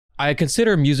I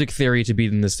consider music theory to be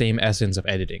in the same essence of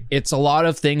editing. It's a lot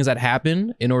of things that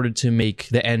happen in order to make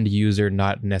the end user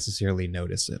not necessarily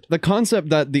notice it. The concept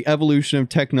that the evolution of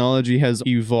technology has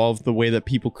evolved the way that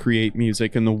people create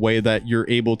music and the way that you're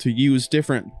able to use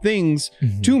different things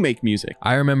to make music.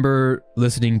 I remember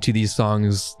listening to these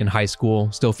songs in high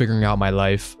school, still figuring out my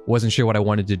life, wasn't sure what I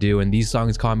wanted to do, and these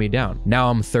songs calmed me down.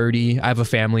 Now I'm 30, I have a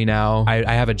family now,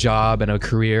 I have a job and a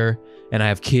career, and I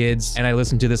have kids, and I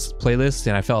listened to this playlist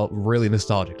and I felt really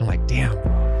nostalgic. I'm like, damn.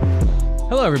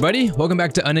 Hello everybody, welcome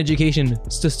back to Uneducation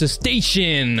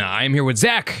Station. I'm here with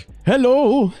Zach.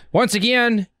 Hello. Once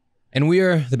again, and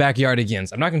we're the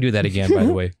Backyardigans. I'm not gonna do that again, by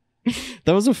the way.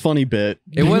 That was a funny bit.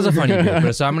 It was a funny bit,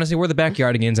 but so I'm gonna say we're the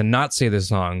Backyardigans and not say the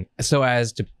song, so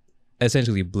as to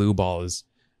essentially blue balls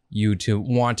you to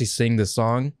want to sing the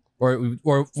song, or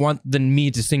want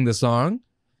me to sing the song,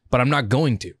 but I'm not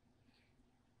going to.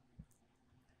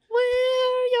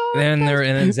 And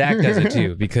then Zach does it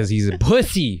too because he's a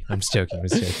pussy. I'm just joking.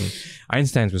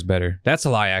 Einstein's was better. That's a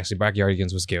lie, actually.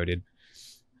 Backyardigans was goated.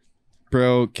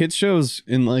 Bro, kids shows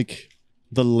in like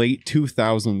the late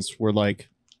 2000s were like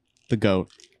the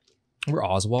GOAT. Remember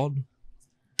Oswald?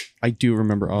 I do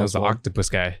remember Oswald. That was the octopus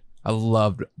guy. I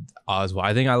loved Oswald.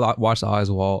 I think I watched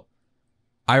Oswald.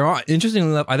 Interestingly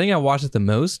enough, I think I watched it the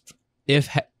most.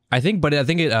 I think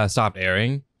it stopped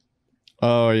airing.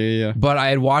 Oh, yeah. But I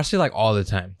had watched it like all the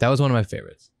time. That was one of my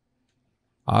favorites.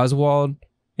 Oswald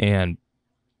and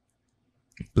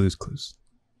Blue's Clues.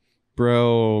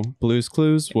 Bro, Blue's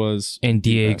Clues was... And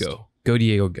Diego. Go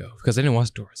Diego Go. Because I didn't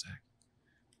watch Dora, Zach.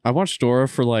 I watched Dora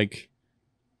for like...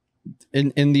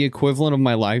 In the equivalent of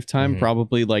my lifetime,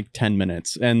 probably like 10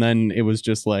 minutes. And then it was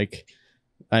just like...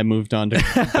 I moved on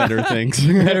to better things.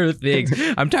 Better things.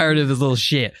 I'm tired of this little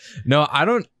shit. No, I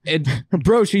don't...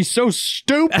 Bro, she's so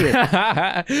stupid.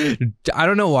 I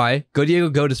don't know why. Go Diego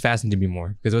Go just fascinated me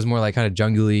more. Because it was more like kind of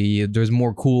jungly. There's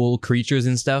more cool creatures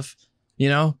and stuff. You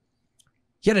know?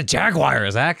 He had a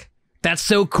jaguar, Zach. That's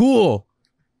so cool.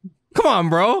 Come on,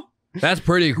 bro. That's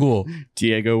pretty cool.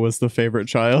 Diego was the favorite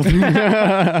child.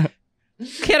 Can't.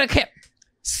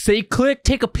 Say click,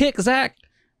 take a pic, Zach.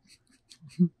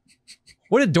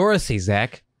 What did Dora say,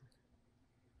 Zach?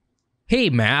 Hey,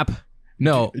 map.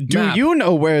 No. Do you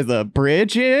know where the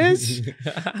bridge is?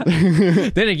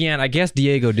 Then again, I guess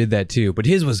Diego did that too, but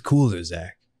his was cooler,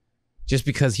 Zach. Just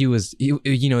because you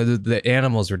know, the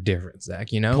animals were different,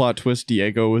 Zach, you know? Plot twist,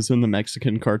 Diego was in the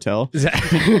Mexican cartel. Zach,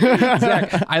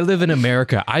 I live in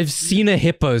America. I've seen a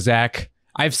hippo, Zach.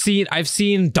 I've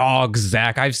seen dogs,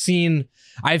 Zach. I've seen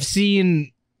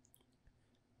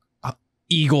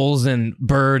eagles and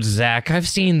birds, Zach. I've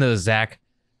seen those, Zach.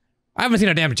 I haven't seen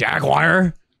a damn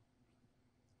jaguar.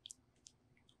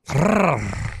 I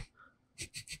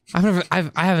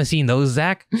haven't seen those,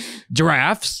 Zach.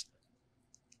 Giraffes.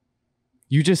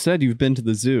 You just said you've been to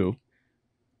the zoo.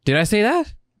 Did I say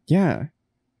that? Yeah.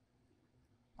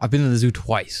 I've been to the zoo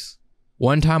twice.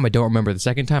 One time I don't remember. The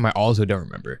second time I also don't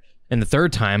remember. And the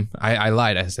third time, I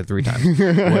lied. I said 3 times.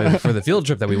 Was for the field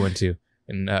trip that we went to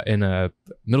in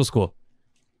middle school.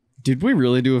 Did we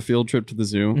really do a field trip to the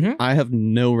zoo? I have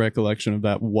no recollection of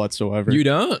that whatsoever. You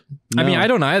don't? No. I mean, I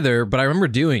don't either, but I remember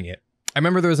doing it. I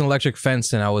remember there was an electric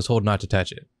fence and I was told not to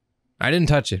touch it. I didn't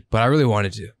touch it, but I really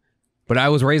wanted to. But I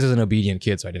was raised as an obedient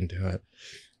kid, so I didn't do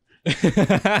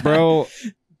it. Bro,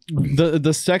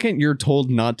 the second you're told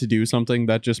not to do something,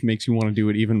 that just makes you want to do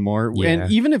it even more. Yeah.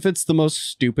 And even if it's the most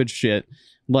stupid shit,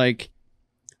 like,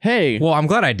 hey. Well, I'm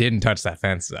glad I didn't touch that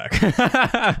fence,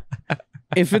 Zach.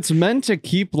 If it's meant to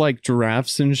keep like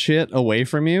giraffes and shit away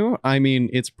from you, I mean,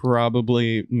 it's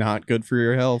probably not good for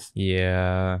your health.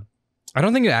 Yeah. I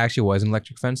don't think it actually was an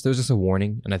electric fence. There was just a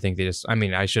warning. And I think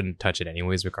I shouldn't touch it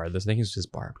anyways, regardless. I think it's just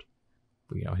barbed.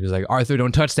 But, you know, he was like, Arthur,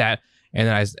 don't touch that. And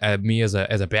then me as a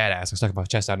badass, I stuck my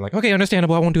chest out. I'm like, okay,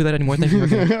 understandable. I won't do that anymore. Thank you.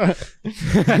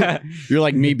 Okay. You're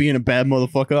like me being a bad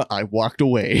motherfucker. I walked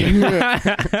away.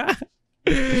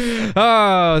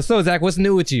 Oh, so Zach, what's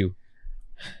new with you?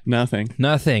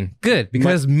 Nothing. Good,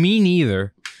 because me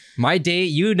neither. My day,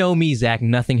 you know me, Zach,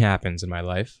 nothing happens in my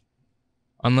life.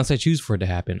 Unless I choose for it to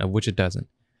happen, of which it doesn't.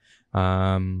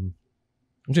 I went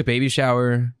to a baby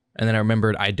shower, and then I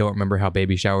remembered I don't remember how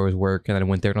baby showers work, and then I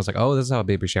went there and I was like, oh, this is how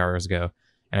baby showers go.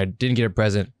 And I didn't get a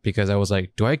present because I was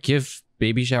like, do I give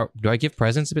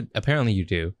presents? But apparently you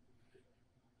do.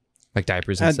 Like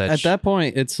diapers and such. At that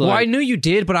point, it's like... Well, I knew you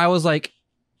did, but I was like,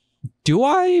 do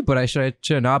I? But I should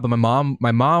not. But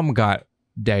my mom got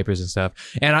diapers and stuff.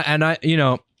 And I, you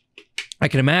know, I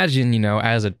can imagine, you know,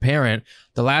 as a parent,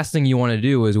 the last thing you want to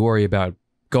do is worry about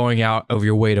going out of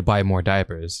your way to buy more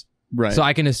diapers. Right. So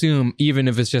I can assume even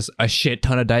if it's just a shit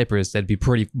ton of diapers, that'd be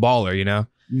pretty baller, you know?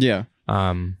 Yeah.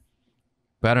 But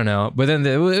I don't know. But then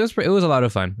it was a lot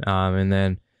of fun. And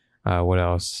then what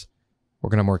else?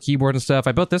 Working on more keyboard and stuff.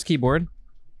 I built this keyboard.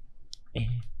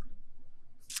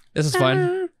 This is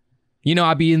fun. You know,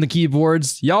 I'll be in the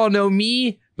keyboards. Y'all know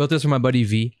me. Built this for my buddy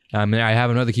V. And I have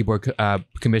another keyboard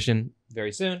commission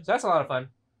very soon. So that's a lot of fun.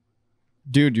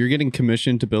 Dude, you're getting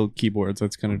commissioned to build keyboards.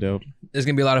 That's kind of dope. It's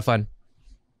going to be a lot of fun.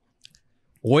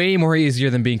 Way more easier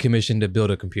than being commissioned to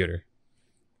build a computer.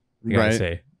 I gotta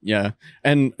say. Yeah.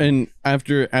 And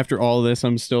after all this,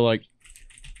 I'm still like,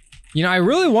 you know, I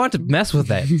really want to mess with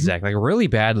that, Zach, like really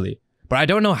badly. But I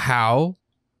don't know how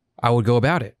I would go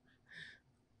about it.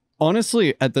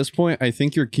 Honestly, at this point, I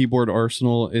think your keyboard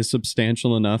arsenal is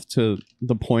substantial enough to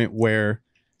the point where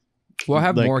we'll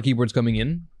have more keyboards coming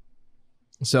in.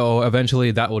 So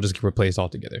eventually that will just get replaced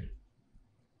altogether.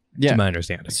 Yeah. To my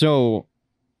understanding. So,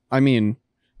 I mean,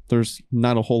 there's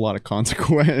not a whole lot of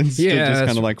consequence to just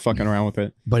kind of like fucking around with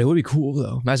it. But it would be cool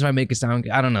though. Imagine if I make it sound,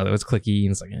 I don't know, it was clicky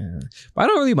and it's like, But I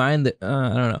don't really mind that.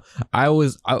 I don't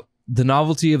know. The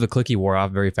novelty of the clicky wore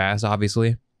off very fast,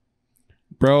 obviously.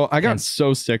 Bro, I got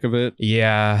so sick of it.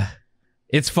 Yeah.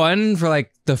 It's fun for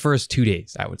like the first 2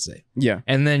 days, I would say. Yeah.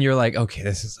 And then you're like, okay,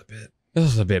 this is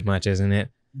a bit much, isn't it?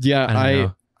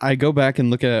 Yeah, I go back and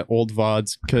look at old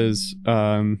VODs because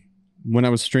when I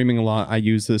was streaming a lot, I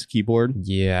used this keyboard.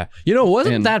 Yeah. You know, it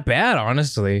wasn't that bad,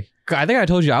 honestly. I think I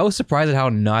told you, I was surprised at how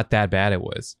not that bad it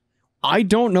was. I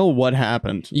don't know what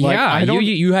happened. Like, yeah,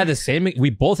 you had the same. We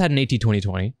both had an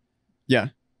AT2020. Yeah.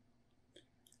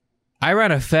 I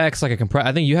ran effects like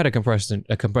I think you had a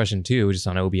compression too, just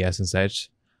on OBS and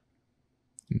such.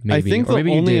 Maybe. I think the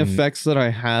only effects that I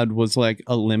had was like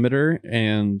a limiter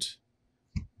and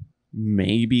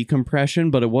maybe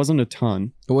compression, but it wasn't a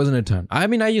ton. It wasn't a ton. I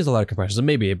mean, I use a lot of compression, so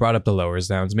maybe it brought up the lower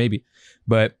sounds, maybe.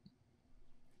 But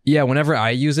yeah, whenever I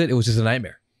use it, it was just a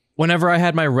nightmare. Whenever I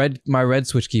had my red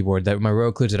switch keyboard, my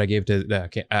Royal Clips that I gave to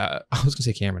I was gonna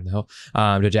say Cameron, the hell,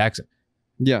 to Jackson.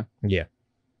 Yeah. Yeah.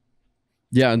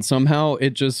 Yeah, and somehow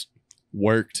it just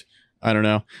worked. I don't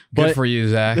know. Good for you,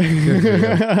 Zach. Good for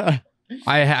you.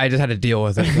 I just had to deal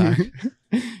with it, Zach.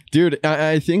 Dude,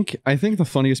 I think the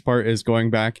funniest part is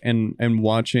going back and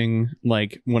watching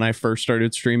like when I first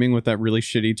started streaming with that really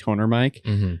shitty toner mic.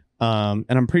 Mm-hmm. And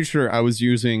I'm pretty sure I was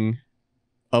using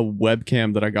a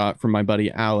webcam that I got from my buddy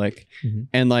Alec,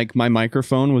 and like my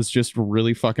microphone was just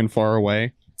really fucking far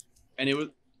away, and it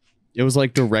was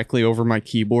like directly over my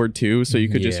keyboard too, so you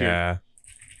could just hear.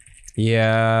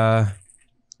 Yeah.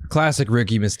 Classic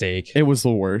rookie mistake. It was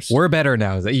the worst. We're better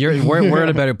now. We're at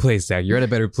a better place, Zach. You're at a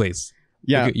better place.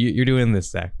 Yeah. You're doing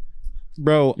this, Zach.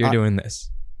 Bro, You're doing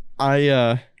this.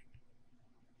 I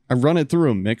run it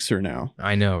through a mixer now.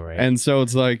 I know, right? And so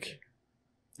it's like,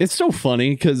 it's so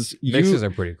funny because mixers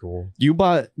are pretty cool. You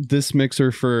bought this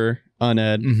mixer for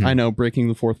Uned. I know, breaking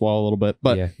the fourth wall a little bit,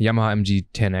 but yeah, Yamaha MG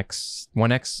 10X,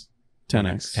 1X,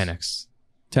 10X, 10X,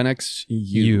 10X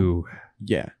U.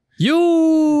 Yeah.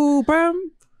 You,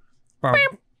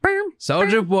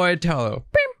 Soldier Boy Tello.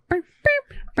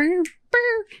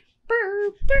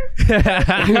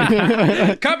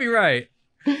 Copyright.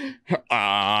 We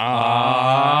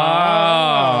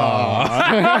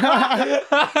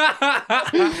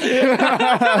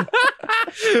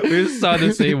saw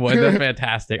the same one. That's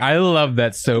fantastic. I love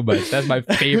that so much. That's my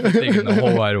favorite thing in the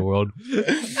whole wide world.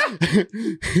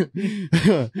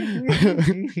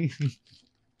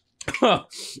 How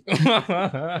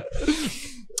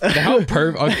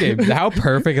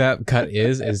perfect that cut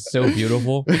is so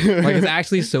beautiful. Like, it's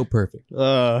actually so perfect.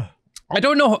 I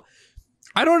don't know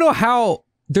how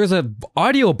there's a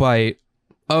audio bite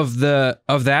of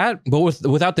that, but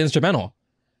without the instrumental.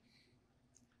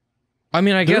 I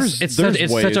mean, I guess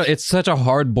it's such a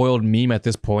hard-boiled meme at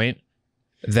this point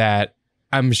that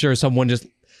I'm sure some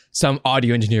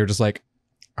audio engineer just like,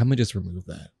 I'm gonna just remove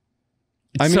that.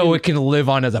 So it can live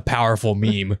on as a powerful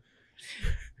meme.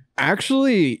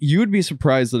 Actually, you would be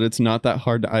surprised that it's not that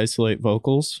hard to isolate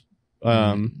vocals.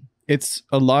 It's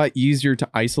a lot easier to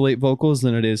isolate vocals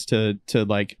than it is to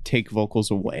like take vocals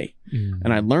away.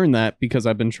 And I learned that because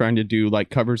I've been trying to do like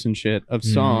covers and shit of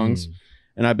songs,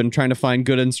 and I've been trying to find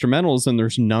good instrumentals, and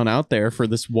there's none out there for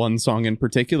this one song in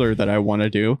particular that I want to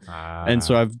do. And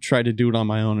so I've tried to do it on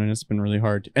my own, and it's been really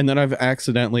hard. And then I've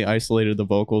accidentally isolated the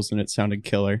vocals, and it sounded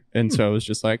killer. And so I was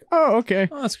just like, oh, okay.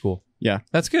 Oh, that's cool. Yeah.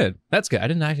 That's good. That's good. I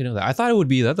didn't actually know that. I thought it would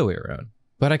be the other way around,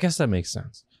 but I guess that makes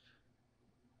sense.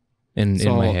 In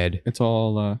my head. It's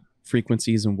all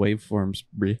frequencies and waveforms,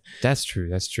 Bree. That's true.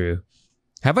 That's true.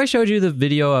 Have I showed you the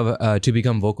video of To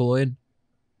Become Vocaloid?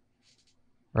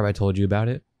 Or have I told you about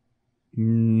it?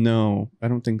 No, I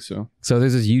don't think so. So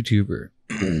there's this YouTuber.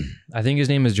 I think his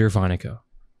name is Jerfonico.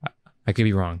 I could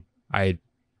be wrong.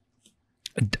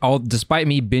 Despite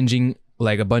me binging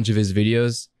like a bunch of his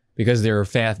videos because they're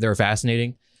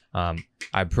fascinating. I'm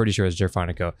pretty sure it's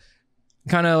Gerphonico.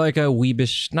 Kind of like a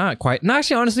weebish, not quite. No,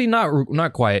 actually, honestly,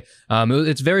 not quite.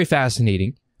 It's very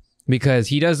fascinating because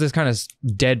he does this kind of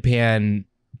deadpan,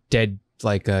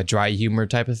 like dry humor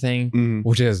type of thing,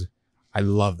 which is, I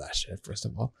love that shit. First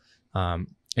of all,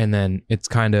 and then it's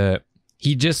kind of,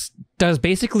 he just does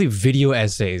basically video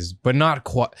essays, but not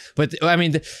quite. But I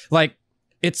mean, like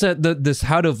it's this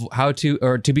how to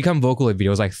become Vocaloid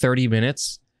video is like 30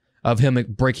 minutes of him like,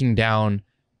 breaking down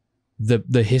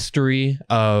the history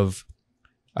of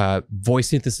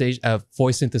voice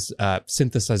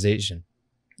synthesization.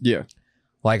 Yeah.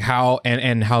 Like how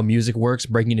and how music works,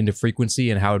 breaking it into frequency,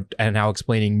 and how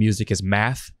explaining music is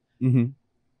math. And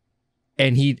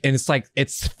it's like,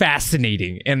 it's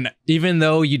fascinating. And even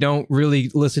though you don't really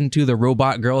listen to the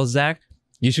Robot Girls, Zach,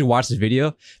 you should watch this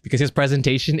video because his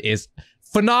presentation is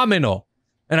phenomenal.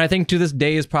 And I think to this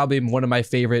day is probably one of my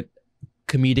favorite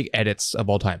comedic edits of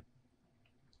all time.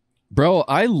 Bro,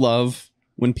 I love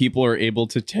when people are able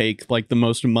to take like the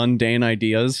most mundane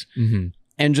ideas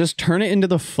and just turn it into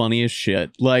the funniest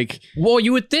shit. Like, well,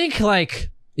 you would think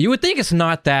it's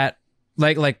not that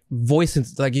like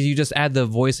voice, like you just add the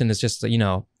voice and it's just, you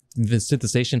know, the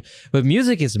synthesization, but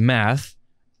music is math,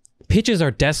 pitches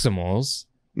are decimals,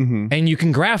 and you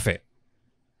can graph it.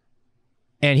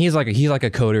 And he's like a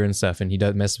coder and stuff, and he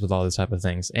does mess with all this type of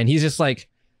things, and he's just like,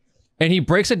 and he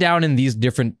breaks it down in these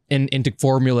different into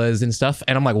formulas and stuff,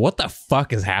 and I'm like, what the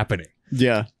fuck is happening?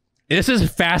 Yeah. This is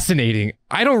fascinating.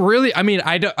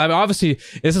 Obviously,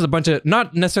 this is a bunch of,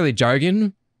 not necessarily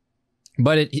jargon,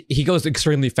 but he goes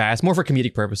extremely fast, more for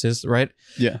comedic purposes, right?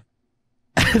 Yeah.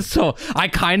 So I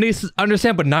kind of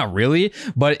understand, but not really.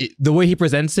 But the way he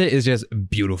presents it is just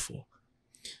beautiful.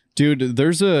 Dude,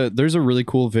 there's a really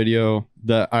cool video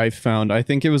that I found. I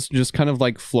think it was just kind of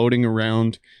like floating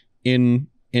around in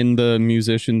the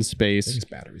musician space. His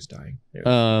battery's dying.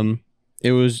 Yeah.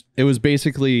 It was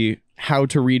basically how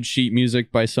to read sheet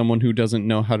music by someone who doesn't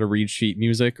know how to read sheet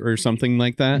music or something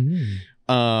like that.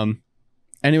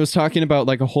 And it was talking about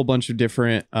like a whole bunch of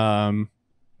different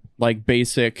like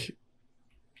basic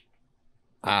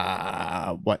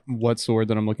what's the word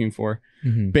that I'm looking for?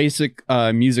 Basic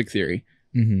music theory.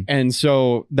 And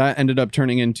so that ended up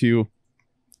turning into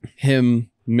him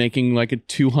making like a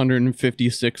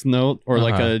 256th note or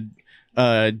like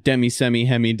a demi semi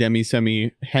hemi demi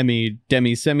semi hemi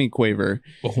demi semi quaver.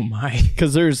 Oh my.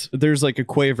 Because there's like a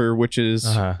quaver, which is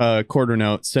a quarter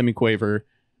note, semi quaver,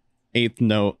 eighth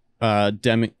note,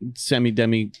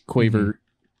 demi quaver,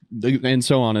 and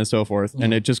so on and so forth.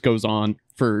 And it just goes on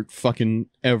for fucking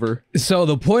ever. So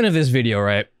the point of this video,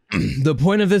 right? The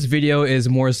point of this video is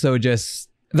more so just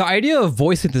the idea of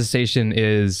voice synthesization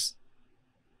is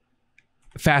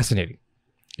fascinating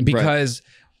because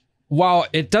while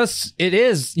it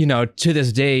is, you know, to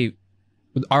this day,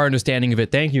 our understanding of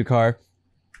it, thank you, Car,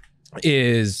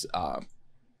 is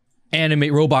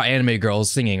robot anime girls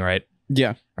singing, right?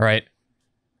 Yeah. All right.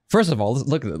 First of all,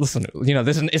 listen, you know,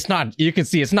 it's not, you can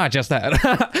see it's not just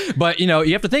that, but you know,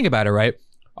 you have to think about it, right?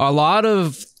 A lot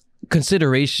of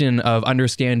consideration of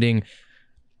understanding.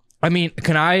 I mean,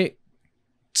 can I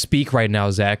speak right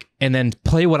now, Zach, and then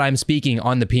play what I'm speaking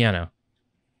on the piano?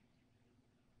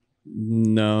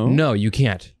 No, you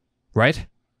can't, right?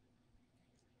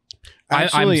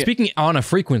 I'm speaking on a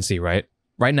frequency, right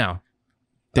now.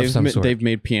 They've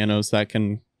made pianos that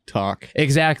can talk.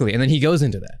 Exactly, and then he goes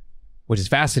into that, which is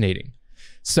fascinating.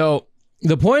 So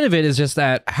the point of it is just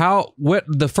that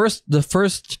the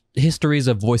first histories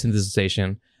of voice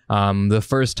synthesization, the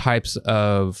first types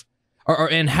of,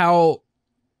 and how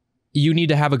you need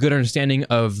to have a good understanding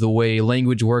of the way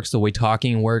language works, the way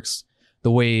talking works,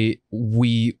 the way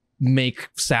we make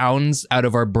sounds out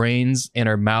of our brains and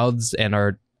our mouths and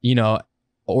our, you know,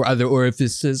 or other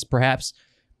orifices perhaps,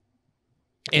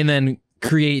 and then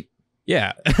create,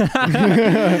 yeah.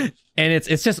 And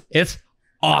it's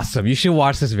awesome. You should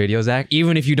watch this video, Zach,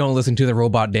 even if you don't listen to the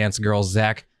Robot Dance Girls,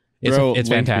 Zach. It's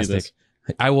fantastic.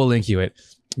 I will link you it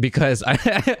because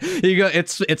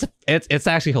it's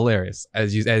actually hilarious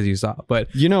as you saw. But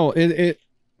you know,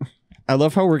 I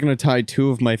love how we're going to tie two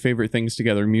of my favorite things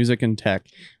together, music and tech,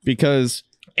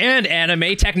 and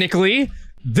anime. Technically,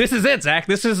 this is it, Zach.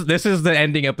 This is the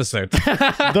ending episode.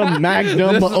 The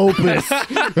magnum opus.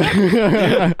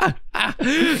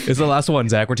 It's the last one,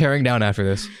 Zach. We're tearing down after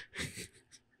this.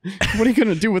 What are you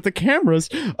going to do with the cameras?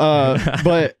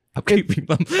 But I'm keeping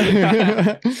them.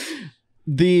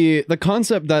 the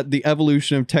concept that the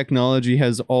evolution of technology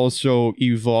has also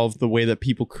evolved the way that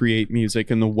people create music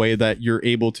and the way that you're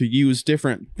able to use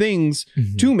different things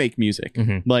to make music,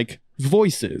 like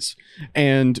voices,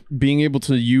 and being able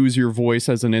to use your voice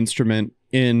as an instrument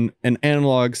in an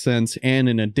analog sense and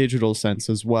in a digital sense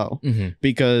as well.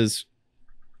 Because,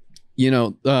 you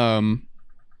know,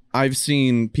 I've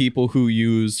seen people who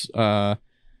use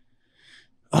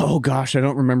oh gosh, I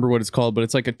don't remember what it's called, but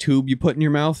it's like a tube you put in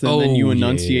your mouth and then you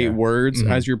enunciate words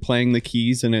as you're playing the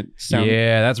keys, and it sounds...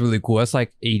 Yeah, that's really cool. That's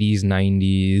like 80s,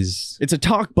 90s. It's a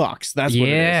talk box. That's what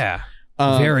it is. Yeah.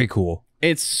 Very cool.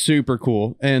 It's super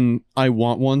cool, and I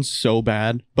want one so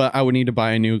bad, but I would need to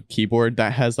buy a new keyboard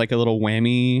that has like a little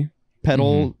whammy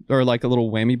pedal or like a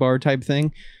little whammy bar type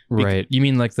thing. Right. You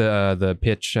mean like the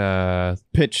pitch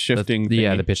shifting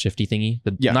the pitch shifty thingy?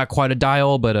 Not quite a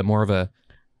dial, but more of a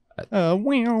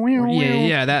one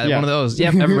of those.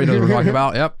 Yep, everybody knows what we're talking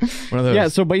about. Yep, one of those. Yeah,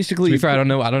 so basically, to be fair, I don't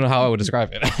know how I would describe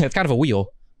it. It's kind of a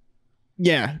wheel.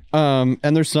 Yeah.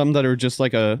 And there's some that are just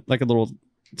like a little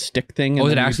stick thing. Oh,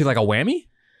 is it actually like a whammy?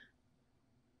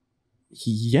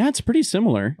 Yeah, it's pretty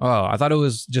similar. Oh, I thought it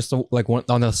was just like one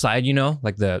on the side, you know,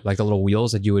 like the little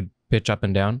wheels that you would pitch up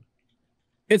and down.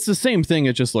 It's the same thing.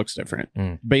 It just looks different.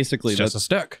 Basically, it's just a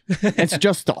stick. It's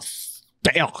just a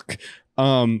stick.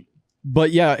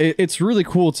 But yeah, it's really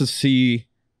cool to see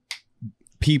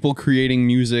people creating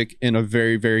music in a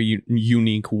very, very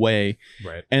unique way.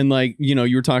 Right. And like, you know,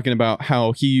 you were talking about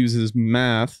how he uses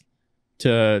math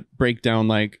to break down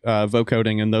like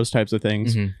vocoding and those types of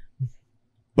things.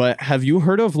 But have you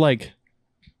heard of like,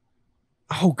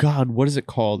 oh God, what is it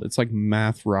called? It's like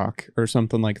math rock or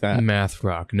something like that. Math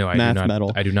rock. No,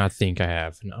 metal. I do not think I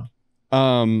have. No.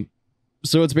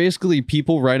 So it's basically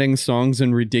people writing songs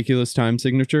in ridiculous time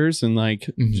signatures, and like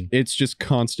it's just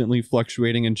constantly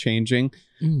fluctuating and changing.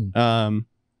 And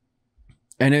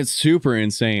it's super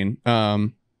insane.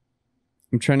 I'm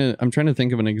trying to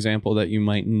think of an example that you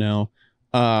might know.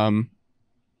 I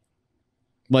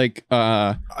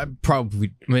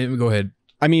probably maybe go ahead.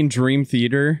 I mean, Dream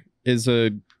Theater is a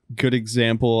good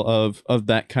example of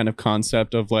that kind of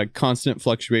concept of like constant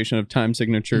fluctuation of time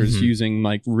signatures using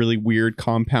like really weird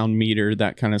compound meter,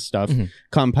 that kind of stuff.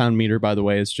 Compound meter, by the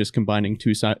way, is just combining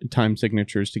two time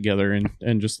signatures together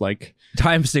and just like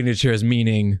time signatures,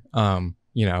 meaning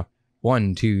you know,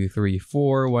 1 2 3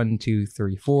 4 1 2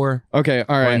 3 4. Okay,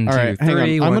 all right, 1 2 all right.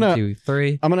 3 1 2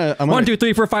 3. I'm gonna 1 2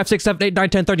 3 4 5 6 7 8 9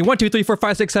 10 13. 1 2 3 4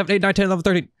 5 6 7 8 9 10 11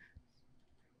 13.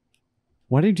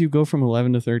 Why did you go from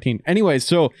 11 to 13? Anyway,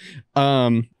 so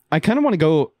I kind of want to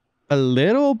go a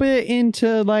little bit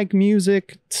into like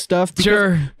music stuff.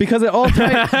 Because it all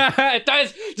ties it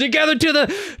ties together to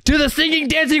the singing,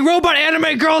 dancing robot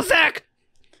anime girl, Zach.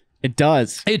 It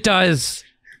does. It does.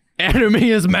 Anime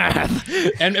is math,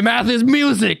 and math is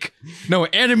music. No,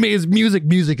 anime is music.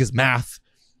 Music is math.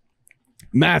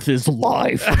 Math is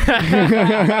life.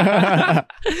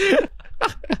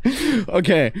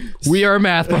 Okay, we are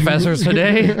math professors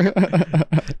today.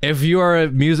 If you are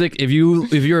a music, if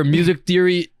you're a music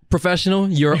theory professional,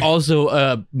 you're also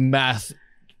a math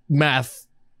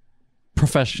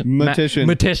profession.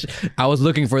 Matician. I was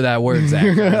looking for that word, Zach.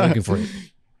 I was looking for it.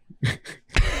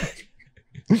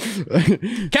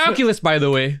 Calculus, by the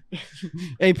way.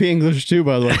 AP English 2,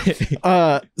 by the way.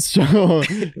 So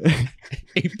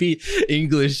AP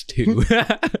English 2.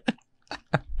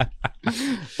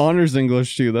 Honors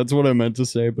English 2. That's what I meant to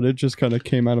say, but it just kind of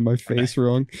came out of my face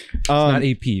wrong. It's not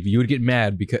AP. You would get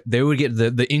mad because they would get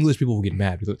the English people would get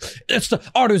mad because it's the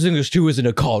Honors English 2 isn't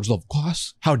a college level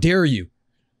class. How dare you?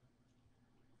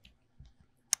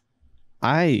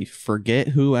 I forget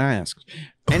who asked.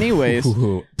 Anyways,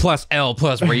 plus L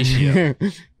plus ratio.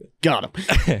 Got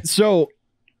him. So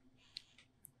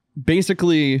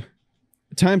basically,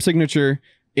 time signature,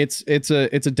 it's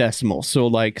a decimal. So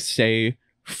like say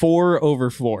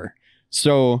 4/4.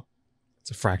 So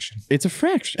it's a fraction. It's a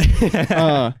fraction.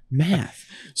 Math.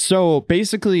 So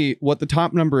basically, what the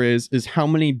top number is how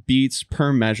many beats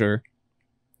per measure,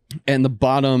 and the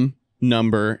bottom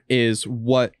number is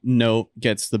what note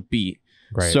gets the beat.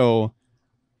 Right. So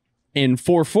in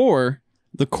 4/4,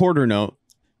 the quarter note,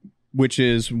 which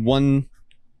is one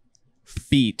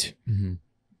beat,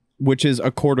 which is a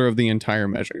quarter of the entire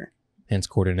measure. Hence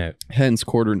quarter note. Hence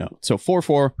quarter note. So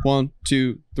 4/4, 1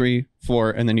 2 3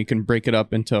 4, and then you can break it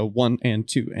up into 1 and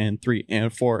 2 and 3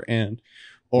 and 4 and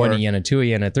or 1 and a 2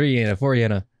 and a 3 and a 4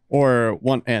 and a or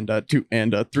 1 and a 2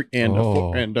 and a 3 and a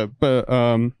 4 and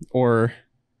a or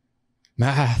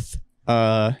math.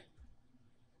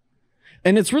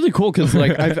 And it's really cool because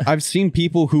like I've seen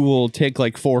people who will take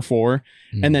like 4/4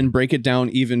 and then break it down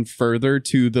even further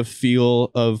to the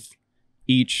feel of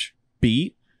each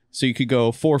beat. So you could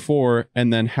go 4/4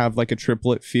 and then have like a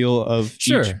triplet feel of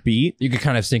each beat. You could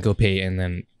kind of syncopate and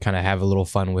then kind of have a little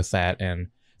fun with that. And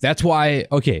that's why,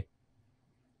 okay,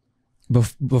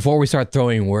 before we start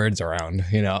throwing words around,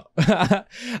 you know,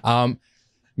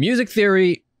 music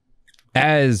theory,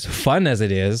 as fun as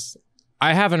it is,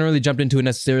 I haven't really jumped into it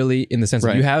necessarily in the sense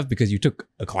that you have, because you took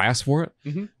a class for it.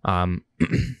 Mm-hmm.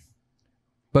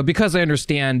 But because I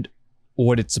understand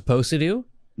what it's supposed to do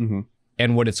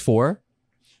and what it's for,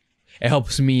 it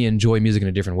helps me enjoy music in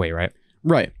a different way, right?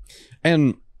 Right.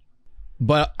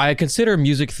 But I consider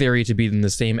music theory to be in the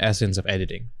same essence of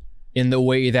editing, in the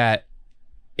way that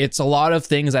it's a lot of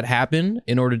things that happen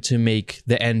in order to make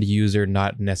the end user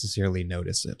not necessarily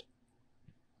notice it.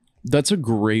 That's a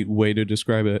great way to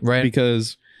describe it, right?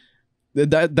 Because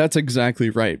that's exactly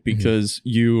right. Because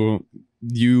you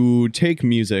take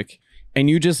music and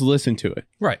you just listen to it,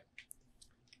 right?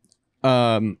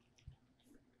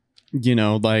 You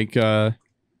know, like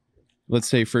let's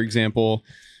say, for example,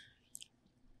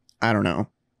 I don't know,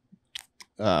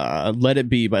 Let It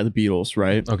Be by the Beatles,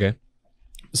 right? Okay.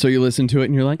 So you listen to it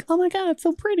and you're like, oh my God, it's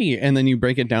so pretty. And then you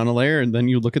break it down a layer and then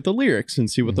you look at the lyrics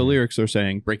and see what the lyrics are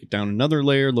saying. Break it down another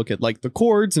layer, look at like the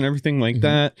chords and everything like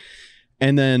that.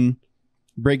 And then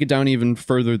break it down even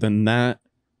further than that,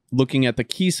 looking at the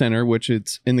key center, which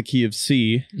it's in the key of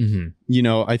C. You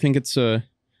know, I think it's a,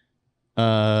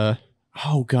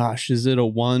 oh gosh, is it a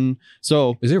 1?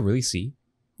 So is it really C?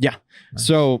 Yeah. Nice.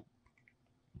 So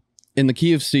in the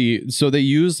key of C, so they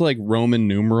use like Roman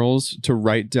numerals to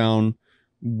write down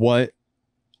what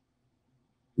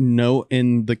note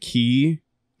in the key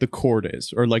the chord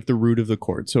is, or like the root of the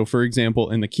chord. So for example,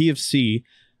 in the key of C,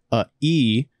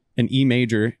 E, an E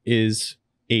major is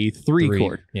a 3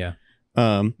 chord. Yeah.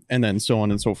 And then so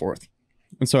on and so forth.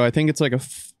 And so I think it's like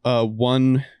a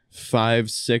 1,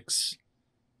 5, 6,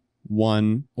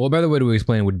 1. Well, a better way to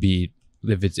explain would be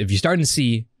if you start in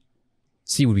C,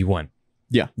 C would be 1.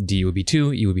 Yeah. D would be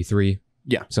 2, E would be 3.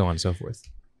 Yeah. So on and so forth.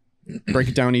 Break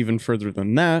it down even further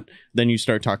than that, then you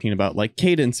start talking about like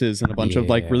cadences and a bunch of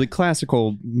like really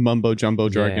classical mumbo jumbo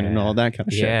jargon and all that kind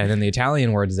of shit. Yeah, and then the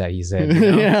Italian words that he said. You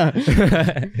know?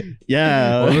 Yeah.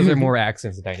 Yeah. Well, those are more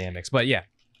accents and dynamics, but yeah.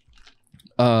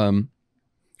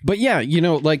 But yeah, you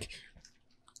know, like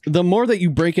the more that you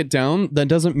break it down, that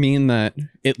doesn't mean that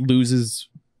it loses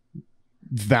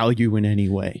value in any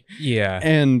way. Yeah.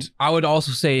 And I would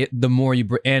also say the more you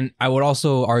and I would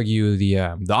also argue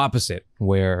the opposite,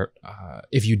 where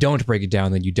if you don't break it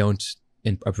down, then you don't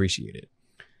appreciate it.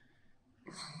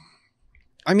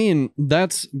 I mean,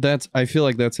 that's I feel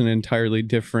like that's an entirely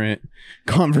different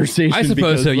conversation. I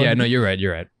suppose so. Like, Yeah, no, you're right.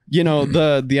 You're right. You know,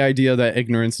 the idea that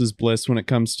ignorance is bliss when it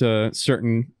comes to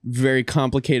certain very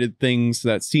complicated things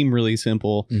that seem really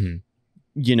simple.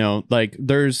 You know, like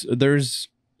there's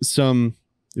some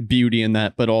beauty in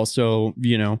that, but also,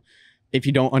 you know, if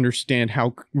you don't understand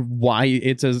why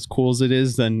it's as cool as it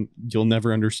is, then you'll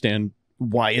never understand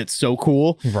why it's so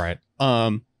cool. Right.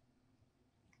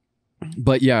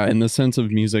 But yeah, in the sense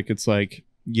of music, it's like,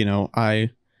 you know, I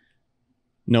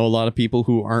know a lot of people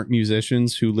who aren't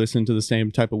musicians who listen to the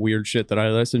same type of weird shit that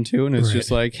I listen to, and it's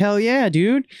just like, hell yeah,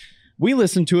 dude. We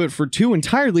listen to it for 2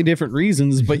 entirely different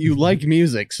reasons, but you like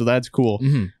music, so that's cool.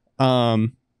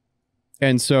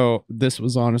 And so this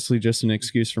was honestly just an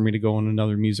excuse for me to go on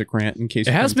another music rant in case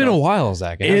it has been a while,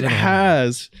 Zach. It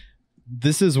has.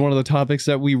 This is one of the topics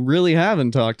that we really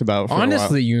haven't talked about for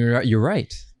honestly, you're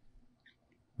right.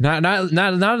 Not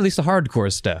at least the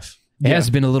hardcore stuff. It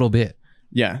has been a little bit.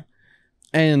 Yeah.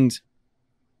 And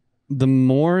the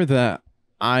more that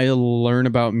I learn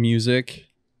about music,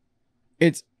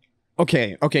 it's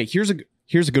okay. Here's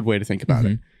a good way to think about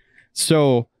it.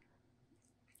 So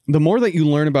the more that you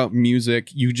learn about music,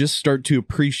 you just start to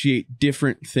appreciate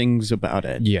different things about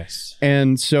it. Yes.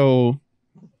 And so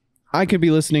I could be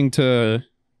listening to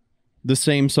the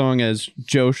same song as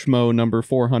Joe Schmo number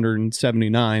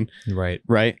 479. Right.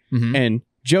 Right. And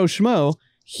Joe Schmo,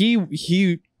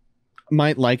 he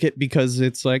might like it because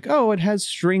it's like, oh, it has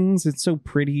strings, it's so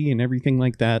pretty and everything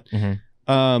like that.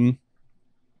 And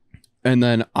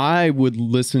then I would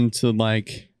listen to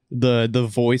like the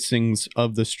voicings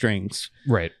of the strings.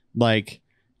 Right. Like,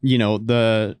 you know,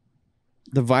 the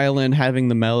violin having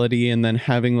the melody and then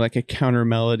having like a counter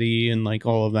melody and like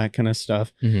all of that kind of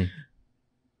stuff.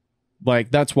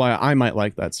 Like, that's why I might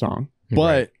like that song.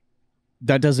 But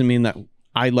that doesn't mean that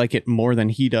I like it more than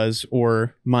he does,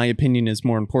 or my opinion is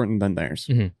more important than theirs.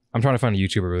 I'm trying to find a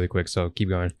YouTuber really quick, so keep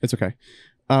going. It's okay.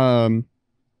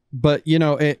 But, you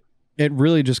know, it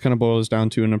really just kind of boils down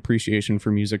to an appreciation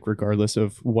for music regardless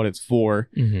of what it's for.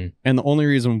 And the only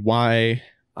reason why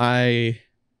I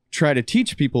try to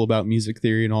teach people about music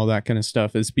theory and all that kind of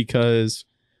stuff is because,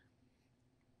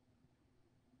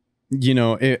 you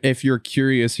know, if you're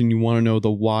curious and you want to know the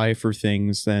why for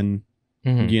things, then,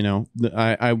 you know,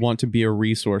 I want to be a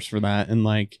resource for that. And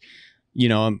like, you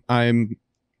know, I'm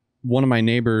one of my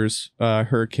neighbors,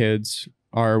 her kids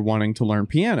are wanting to learn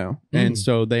piano. And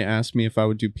so they asked me if I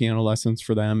would do piano lessons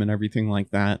for them and everything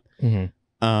like that. And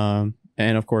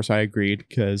of course I agreed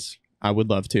because I would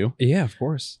love to. Yeah, of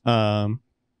course. And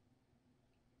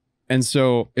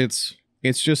so it's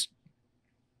just,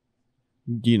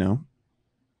 you know,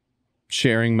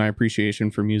 sharing my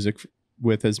appreciation for music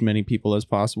with as many people as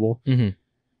possible.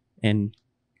 And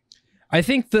I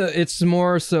think it's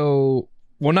more so,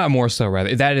 well, not more so,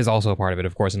 rather. That is also a part of it,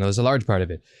 of course, and there's a large part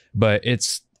of it. But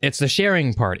it's the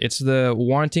sharing part. It's the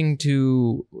wanting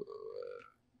to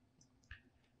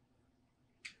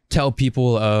tell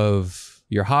people of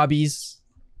your hobbies,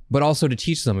 but also to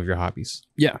teach them of your hobbies.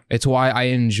 Yeah. It's why I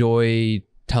enjoy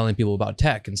telling people about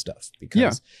tech and stuff.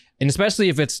 Because, and especially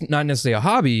if it's not necessarily a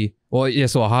hobby, well,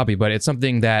 it's still a hobby, but it's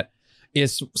something that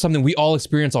is something we all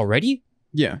experience already.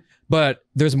 Yeah. But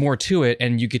there's more to it,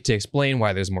 and you get to explain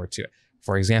why there's more to it.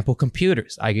 For example,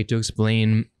 computers. I get to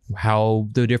explain how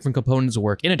the different components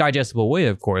work in a digestible way,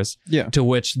 of course, to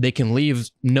which they can leave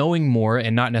knowing more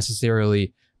and not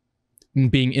necessarily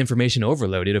being information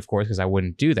overloaded, of course, because I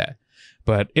wouldn't do that.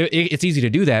 But it's easy to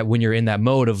do that when you're in that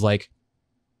mode of like,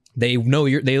 they know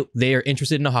they are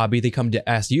interested in a hobby, they come to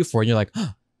ask you for it, and you're like,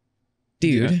 oh,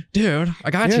 dude, I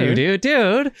got you,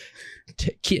 dude.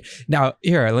 Now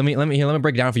here, let me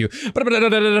break it down for you.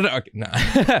 Okay, no.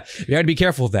 You gotta be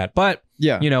careful of that. But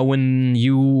you know, when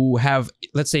you have,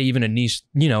 let's say, even a niche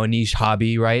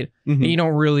hobby, right? And you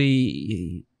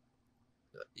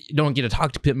don't get to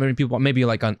talk to many people, maybe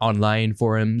like on online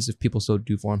forums, if people still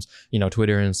do forums, you know,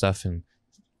 Twitter and stuff, and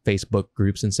Facebook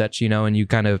groups and such, you know, and you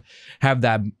kind of have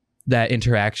that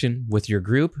interaction with your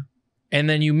group, and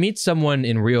then you meet someone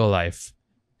in real life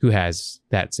who has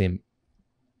that same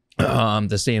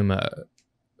the same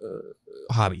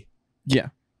hobby. Yeah.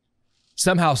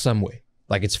 Somehow, some way.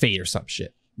 Like it's fate or some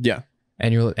shit. Yeah.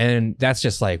 And that's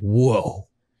just like, whoa.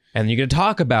 And you're gonna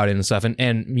talk about it and stuff.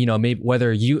 And you know, maybe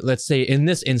whether let's say in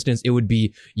this instance, it would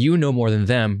be you know more than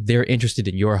them, they're interested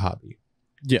in your hobby.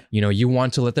 Yeah. You know, you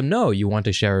want to let them know, you want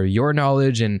to share your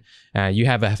knowledge, and you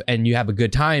have a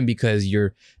good time because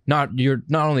you're not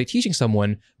only teaching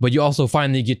someone, but you also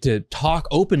finally get to talk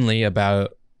openly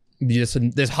about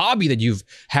this hobby that you've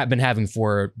been having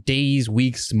for days,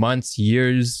 weeks, months,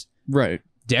 years, right,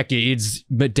 decades,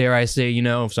 but dare I say, you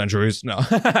know, centuries. No.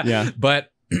 Yeah.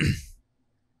 But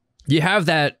you have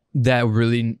that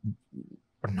really,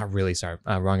 not really, sorry,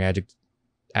 wrong adverb.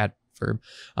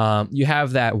 You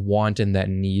have that want and that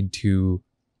need to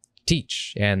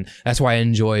teach, and that's why I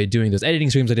enjoy doing those editing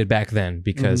streams I did back then,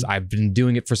 because I've been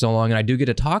doing it for so long, and I do get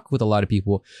to talk with a lot of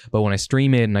people. But when I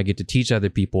stream it and I get to teach other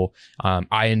people,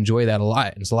 I enjoy that a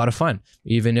lot, and it's a lot of fun,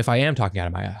 even if I am talking out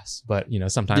of my ass. But you know,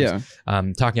 sometimes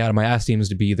talking out of my ass seems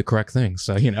to be the correct thing,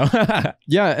 so you know.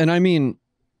 Yeah, and I mean,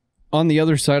 on the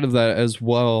other side of that as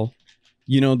well,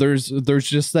 you know, there's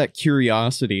just that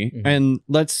curiosity. And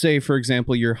let's say, for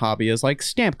example, your hobby is like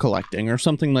stamp collecting or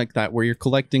something like that, where you're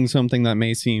collecting something that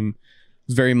may seem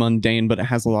very mundane, but it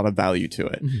has a lot of value to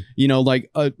it. You know,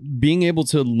 like being able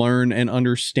to learn and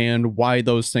understand why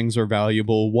those things are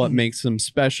valuable, what makes them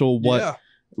special,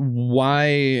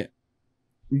 why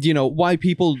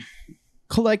people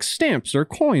collect stamps or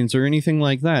coins or anything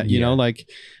like that. You know, like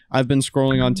I've been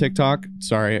scrolling on TikTok.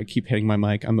 Sorry, I keep hitting my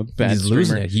mic. I'm a bad streamer.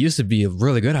 Losing it. He used to be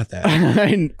really good at that.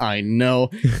 I know.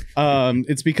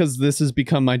 It's because this has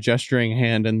become my gesturing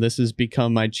hand, and this has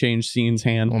become my change scenes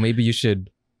hand. Well, maybe you should.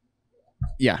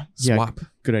 Yeah. Swap. Yeah,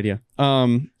 good idea.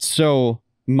 So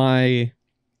my.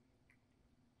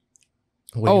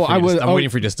 I'm waiting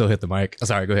for you to still hit the mic. Oh,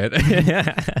 sorry, go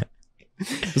ahead.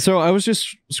 So I was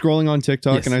just scrolling on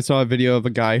TikTok and I saw a video of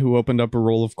a guy who opened up a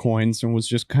roll of coins and was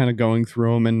just kind of going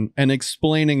through them and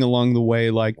explaining along the way,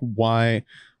 like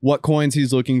what coins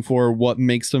he's looking for, what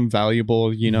makes them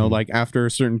valuable, you know, like after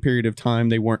a certain period of time,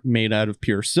 they weren't made out of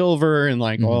pure silver and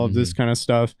like all of this kind of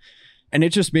stuff. And it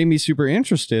just made me super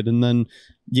interested. And then,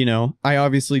 you know, I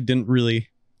obviously didn't really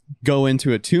go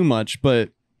into it too much, but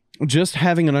just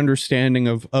having an understanding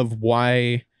of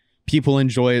why people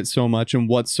enjoy it so much and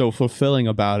what's so fulfilling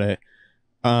about it.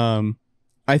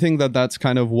 I think that's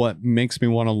kind of what makes me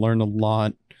want to learn a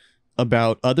lot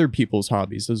about other people's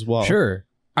hobbies as well. Sure.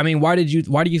 I mean, how do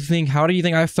you think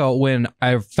I felt when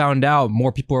I found out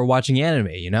more people are watching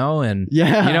anime, you know? And you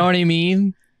know what I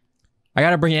mean? I got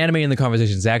to bring anime in the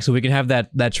conversation, Zach, so we can have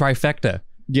that trifecta.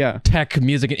 Yeah. Tech,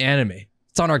 music, and anime.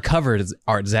 It's on our cover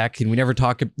art, Zach, and we never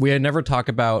talk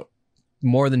about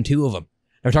more than 2 of them.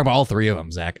 Never talk about all 3 of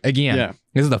them, Zach. Again,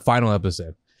 This is the final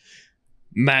episode.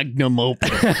 Magnum opus.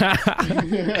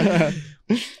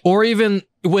 Or even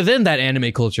within that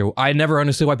anime culture, I never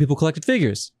understood why people collected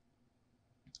figures.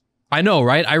 I know,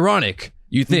 right? Ironic,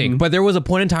 you think. But there was a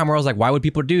point in time where I was like, why would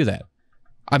people do that?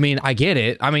 I mean, I get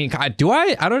it. I mean, do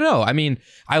I? I don't know. I mean,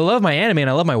 I love my anime and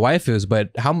I love my waifus,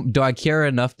 but how do I care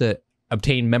enough to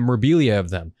obtain memorabilia of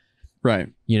them? Right.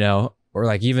 You know, or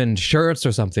like even shirts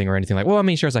or something or anything like, well, I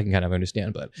mean, shirts I can kind of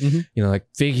understand, but you know, like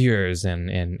figures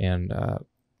and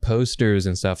posters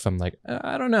and stuff. I'm like,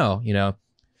 I don't know, you know.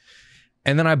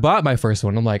 And then I bought my first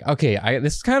one. I'm like, okay,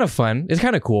 this is kind of fun. It's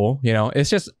kind of cool. You know, it's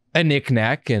just a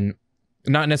knick-knack and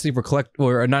not necessarily for collect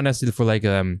or not necessarily for like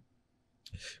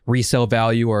resale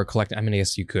value or collect. I mean, I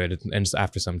guess you could and just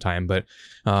after some time, but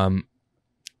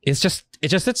it just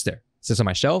sits there. It sits on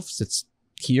my shelf. Sits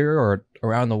here or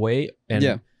around the way,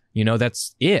 and you know,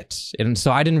 that's it. And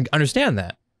so I didn't understand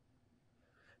that.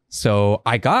 So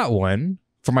I got one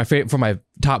for my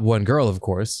top 1 girl, of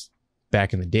course,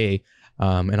 back in the day,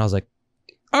 and I was like,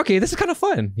 okay, this is kind of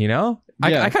fun, you know?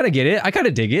 I kind of get it. I kind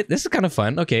of dig it. This is kind of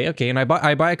fun. Okay. And I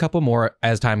buy a couple more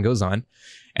as time goes on.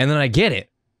 And then I get it.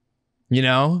 You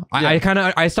know?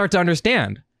 I start to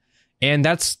understand. And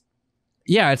that's,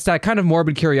 it's that kind of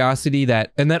morbid curiosity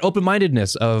and that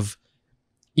open-mindedness of,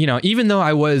 you know, even though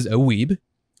I was a weeb,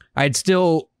 I'd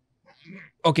still,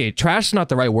 okay, trash is not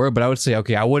the right word, but I would say,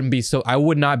 okay, I would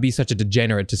not be such a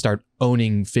degenerate to start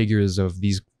owning figures of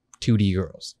these 2D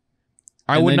girls.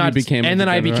 I would not, and then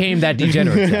I became that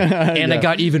degenerate, and it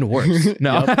got even worse.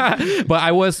 No, but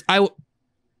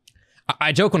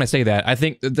I joke when I say that. I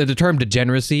think the term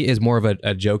degeneracy is more of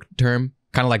a joke term,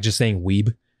 kind of like just saying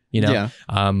weeb, you know. Yeah.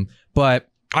 But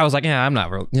I was like, I'm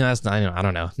not real. You know, that's not. You know, I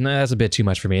don't know. No, that's a bit too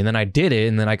much for me. And then I did it,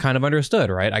 and then I kind of understood.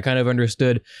 Right? I kind of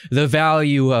understood the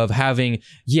value of having,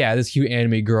 this cute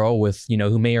anime girl with, you know,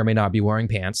 who may or may not be wearing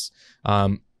pants.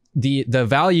 The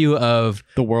value of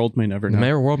the world may never know.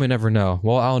 The world may never know.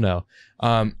 Well, I'll know.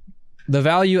 The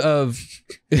value of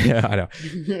I know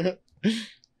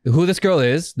who this girl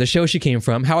is, the show she came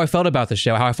from, how I felt about the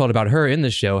show, how I felt about her in the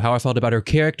show, how I felt about her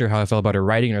character, how I felt about her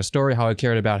writing and her story, how I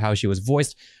cared about how she was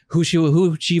voiced, who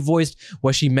she voiced,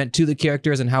 what she meant to the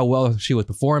characters, and how well she was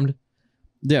performed.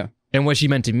 Yeah, and what she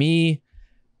meant to me.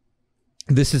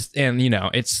 This is, and you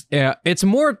know, it's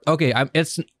more okay.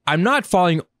 I'm not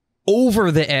falling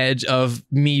over the edge of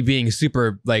me being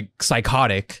super like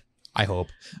psychotic. I hope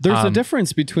there's a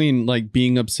difference between like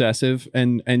being obsessive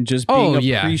and just being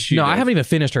appreciative. No, I haven't even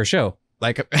finished her show.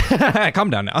 Like, calm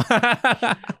down now.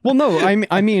 Well, no,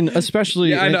 I mean, especially.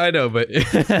 Yeah, I know, but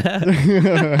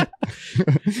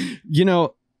you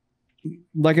know,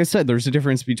 like I said, there's a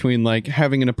difference between like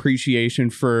having an appreciation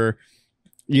for,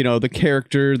 you know, the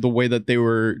character, the way that they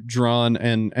were drawn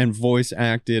and voice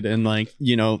acted, and like,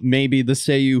 you know, maybe the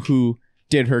seiyuu who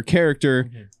did her character,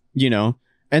 you know,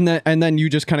 and then you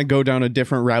just kind of go down a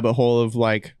different rabbit hole of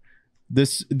like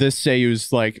this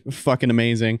seiyuu's like fucking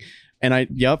amazing, and I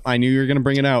knew you were gonna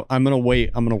bring it out. I'm gonna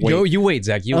wait. Yo, you wait,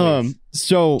 Zach. You wait.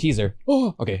 So teaser.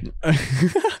 Oh, okay.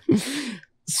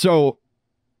 So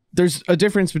there's a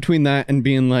difference between that and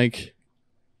being like,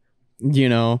 you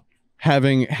know,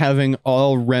 having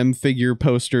all Rem figure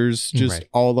posters just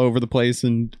all over the place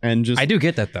and just. I do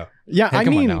get that though. Yeah, hey,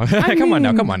 come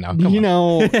on now. You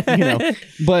know,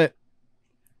 but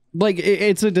like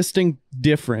it's a distinct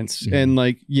difference, and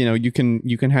like, you know, you can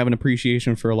have an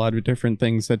appreciation for a lot of different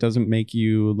things that doesn't make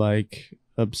you like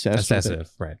obsessive,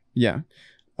 right? Yeah,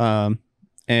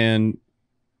 and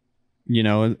you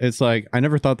know, it's like I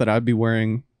never thought that I'd be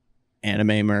wearing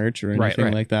anime merch or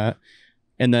anything like that,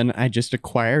 and then I just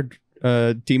acquired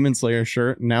a Demon Slayer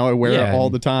shirt, and now I wear it all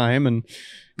the time, and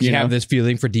you have this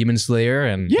feeling for Demon Slayer,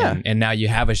 and now you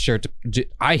have a shirt.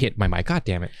 I hit my mic, god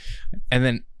damn it, and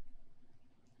then.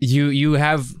 You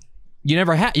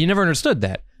never understood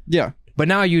that. Yeah. But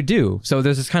now you do. So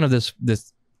there's this kind of this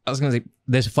I was gonna say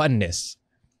this funness.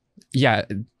 Yeah,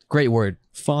 great word.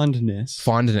 Fondness,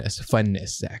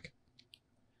 Zach.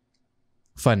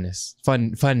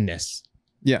 Funness.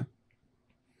 Yeah.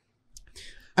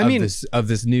 I mean, of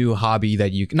this new hobby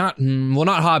that you not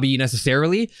hobby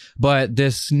necessarily, but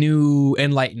this new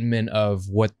enlightenment of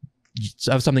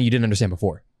something you didn't understand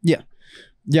before. Yeah.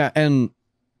 Yeah, and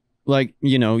like,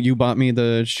 you know, you bought me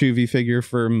the Shuvi figure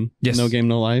from No Game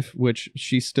No Life, which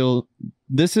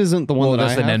this isn't the one that I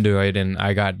have. That's an Android, and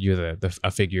I got you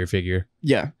a figure.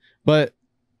 Yeah, but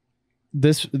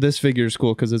this figure is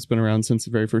cool because it's been around since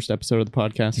the very first episode of the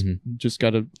podcast. Just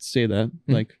got to say that,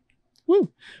 like,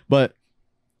 woo. But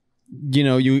you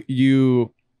know,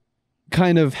 you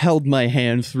kind of held my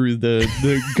hand through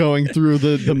the going through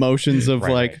the motions of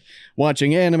Right.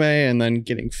 watching anime and then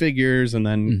getting figures and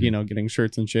then Mhm. getting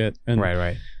shirts and shit. And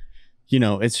Right.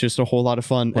 it's just a whole lot of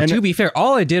fun. Well, and to be fair,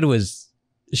 all I did was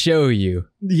show you.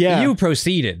 yeah, You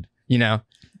proceeded, Yeah.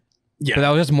 But that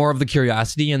was just more of the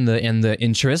curiosity and the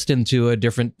interest into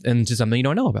something you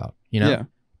don't know about, Yeah.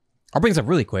 I'll bring this up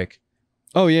really quick.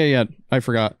 Oh yeah. I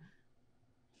forgot.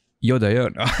 Yoda.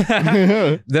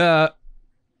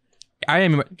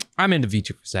 I'm into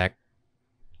VTubers, Zach.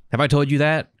 Have I told you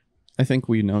that? I think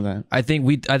we know that. I think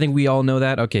we all know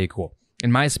that. Okay, cool.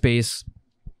 In my space,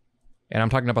 and I'm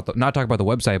talking about not talking about the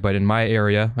website, but in my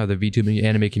area of the VTuber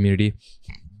anime community,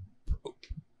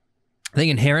 I think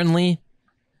inherently,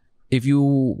 if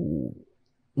you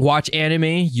watch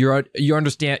anime, you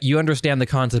understand the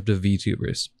concept of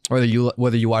VTubers.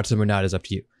 Whether you watch them or not is up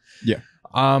to you. Yeah.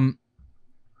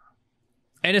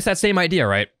 And it's that same idea,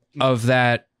 right? Of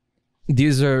that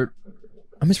these are,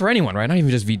 I mean, it's for anyone, right? Not even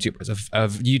just VTubers,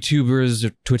 of YouTubers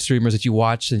or Twitch streamers that you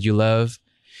watch, that you love.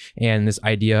 And this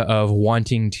idea of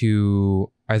wanting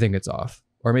to, I think it's off.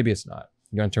 Or maybe it's not.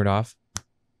 You want to turn it off?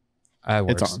 It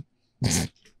works. It's on.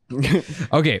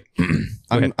 Okay.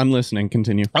 I'm listening.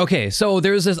 Continue. Okay, so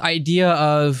there's this idea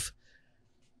of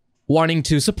wanting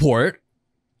to support,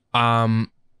 and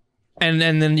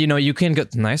then you can go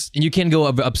nice, and you can go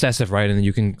obsessive, right? And then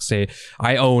you can say,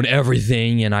 I own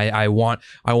everything, and I want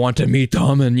to meet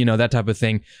them, and that type of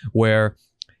thing. Where,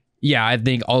 yeah, I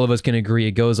think all of us can agree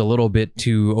it goes a little bit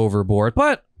too overboard,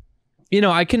 but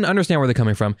I can understand where they're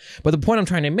coming from. But the point I'm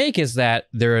trying to make is that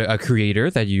they're a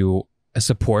creator that you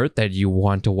support, that you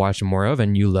want to watch more of,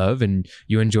 and you love, and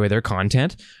you enjoy their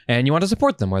content, and you want to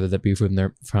support them, whether that be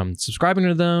from subscribing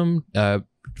to them,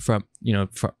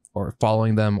 or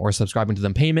following them, or subscribing to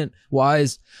them payment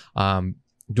wise,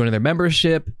 joining their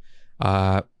membership,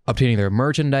 obtaining their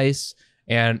merchandise,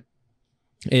 and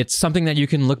it's something that you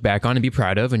can look back on and be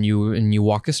proud of, and you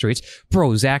walk the streets.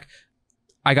 Bro, Zach,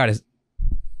 I got it.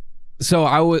 So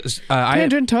I was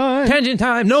Tangent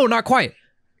time. No, not quite.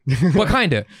 But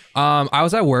kind of. I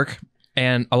was at work,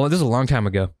 and this is a long time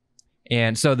ago.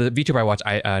 And so the VTuber I watched,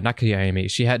 Nakari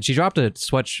Ayame, she dropped a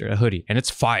sweatshirt, a hoodie, and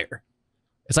it's fire.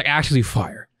 It's like actually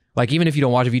fire. Like, even if you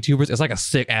don't watch VTubers, it's like a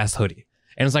sick ass hoodie,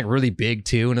 and it's like really big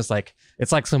too, and it's like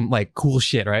some like cool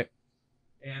shit, right?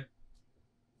 And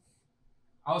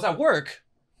I was at work,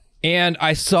 and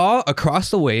I saw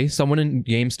across the way someone in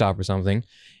GameStop or something,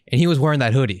 and he was wearing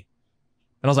that hoodie.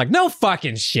 And I was like, no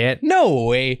fucking shit. No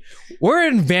way. We're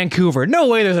in Vancouver. No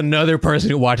way there's another person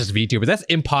who watches VTubers. That's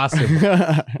impossible.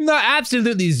 No,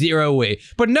 absolutely zero way.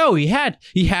 But no, he had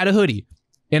a hoodie.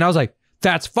 And I was like,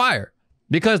 that's fire.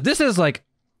 Because this is like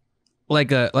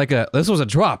this was a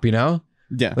drop, Yeah.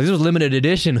 Like, this was limited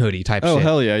edition hoodie type shit. Oh,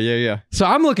 hell yeah. Yeah. So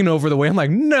I'm looking over the way. I'm like,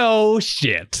 no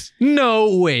shit.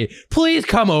 No way. Please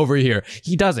come over here.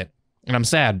 He doesn't. And I'm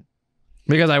sad.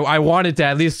 Because I wanted to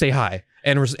at least say hi.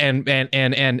 And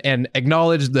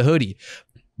acknowledge the hoodie.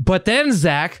 But then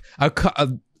Zach,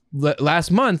 last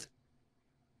month,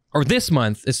 or this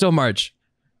month, it's still March.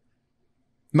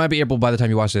 It might be April by the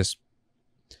time you watch this.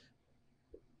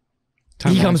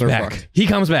 He comes back. He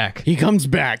comes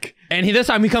back. And this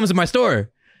time he comes to my store.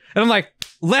 And I'm like,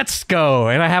 let's go.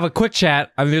 And I have a quick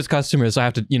chat. I mean, there's customers, so I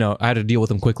have to, I had to deal with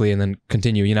them quickly and then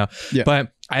continue, Yeah.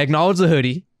 But I acknowledge the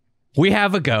hoodie. We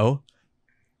have a go.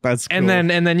 That's cool. And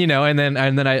then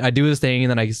I do his thing,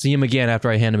 and then I see him again after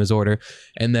I hand him his order,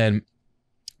 and then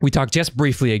we talk just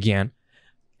briefly again,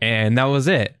 and that was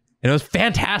it. And it was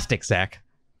fantastic, Zach.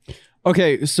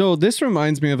 Okay, so this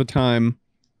reminds me of a time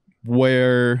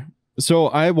where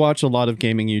I watch a lot of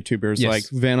gaming YouTubers, like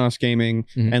Vanoss Gaming,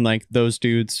 and like those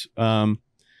dudes. And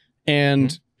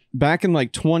back in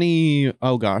like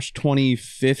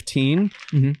 2015,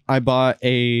 I bought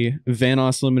a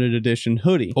Vanoss limited edition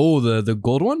hoodie. Oh, the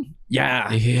gold one?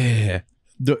 Yeah.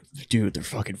 Dude, they're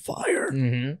fucking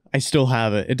fire. I still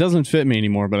have it. It doesn't fit me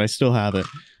anymore, but I still have it.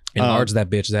 Enlarge that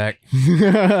bitch, Zach.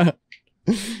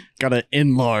 Gotta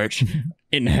enlarge,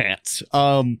 enhance.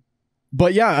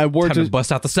 But yeah, I wore to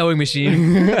bust out the sewing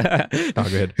machine. Oh,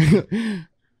 good.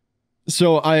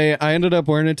 So I ended up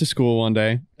wearing it to school one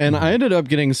day, and I ended up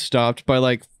getting stopped by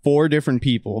like 4 different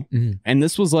people. And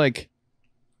this was like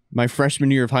my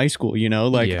freshman year of high school,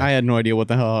 I had no idea what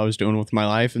the hell I was doing with my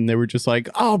life. And they were just like,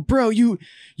 oh, bro, you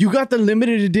got the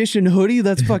limited edition hoodie?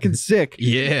 That's fucking sick.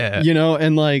 Yeah.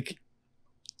 And like,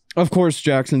 Of course,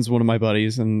 Jackson's one of my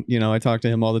buddies, and you know I talk to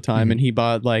him all the time, and he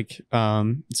bought like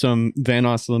some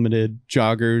Vanoss Limited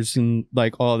joggers and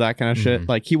like all of that kind of shit.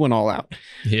 Like he went all out.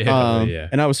 Yeah.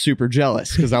 And I was super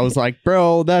jealous because I was like,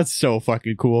 bro, that's so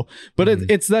fucking cool. But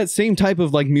it's that same type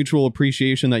of like mutual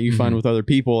appreciation that you find with other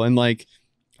people, and like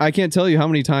I can't tell you how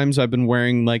many times I've been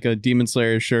wearing like a Demon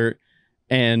Slayer shirt.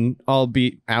 And I'll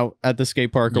be out at the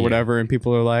skate park or whatever, and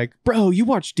people are like, "Bro, you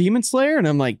watch Demon Slayer?" And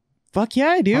I'm like, "Fuck yeah,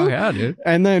 I do." Oh yeah, dude.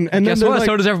 And then guess what? like,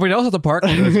 so does everybody else at the park.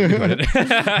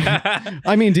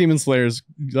 I mean, Demon Slayer's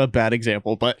a bad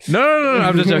example, but no.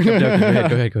 I'm just joking. Go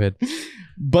ahead.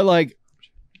 But like,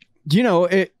 you know,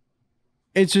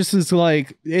 it's just is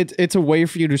like it's a way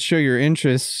for you to show your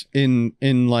interests in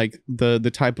like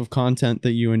the type of content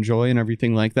that you enjoy and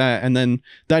everything like that, and then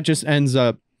that just ends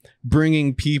up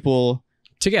bringing people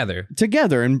together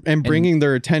and bringing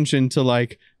their attention to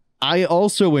like, I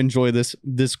also enjoy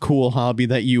this cool hobby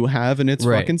that you have, and it's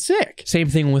fucking sick. Same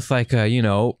thing with like you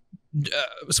know,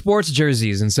 sports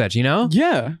jerseys and such, you know?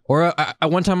 Yeah. Or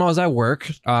one time I was at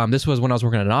work, this was when I was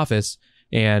working at an office,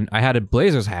 and I had a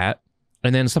Blazers hat,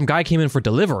 and then some guy came in for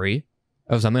delivery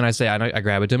of something, and I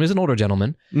grab it to him. He's an older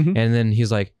gentleman, and then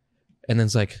he's like, and then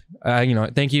it's like, you know,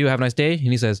 thank you, have a nice day,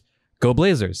 and he says, "Go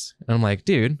Blazers," and I'm like,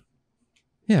 dude,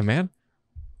 yeah, man.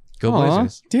 Go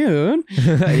Blazers. Dude.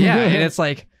 Yeah, and it's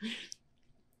like,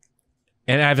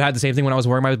 and I've had the same thing when I was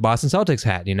wearing my Boston Celtics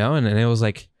hat, you know, and it was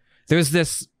like, there's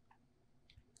this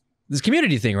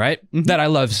community thing, right? That I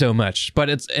love so much, but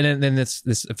it's, and then it's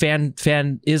this fan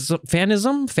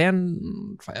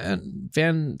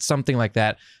something like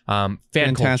that.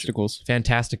 Fantasticals.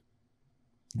 Fantastic.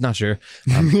 Not sure.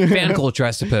 Fan culture,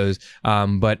 I suppose.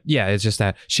 But yeah, it's just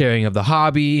that sharing of the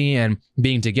hobby and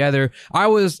being together. I'm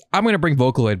going to bring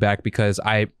Vocaloid back because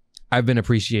I've been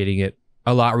appreciating it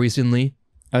a lot recently.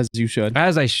 As you should.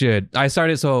 As I should. I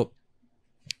started, so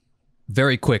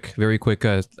very quick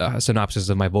synopsis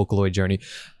of my Vocaloid journey.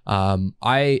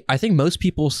 I think most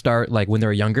people start like when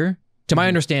they're younger. To my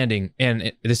understanding,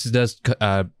 and this does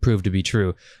prove to be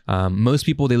true, most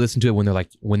people, they listen to it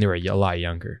when they were a lot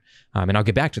younger, and I'll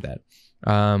get back to that.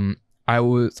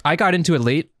 I got into it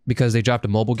late because they dropped a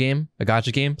mobile game, a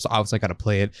gacha game, so obviously I got to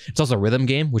play it. It's also a rhythm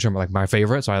game, which are like my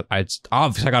favorite, so I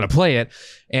obviously got to play it.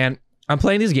 And I'm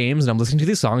playing these games and I'm listening to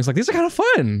these songs, like these are kind of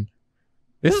fun.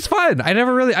 This is fun. I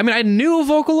knew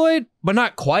Vocaloid, but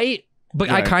not quite. But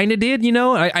right. I kind of did, you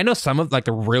know. I know some of like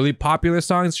the really popular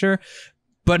songs, sure.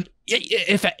 But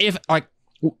if like,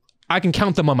 I can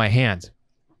count them on my hand,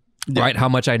 right? How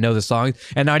much I know the songs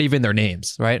and not even their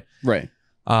names, right? Right.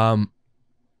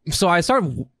 So I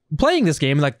started playing this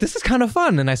game, like this is kind of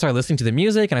fun, and I started listening to the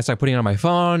music, and I started putting it on my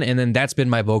phone, and then that's been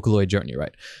my Vocaloid journey,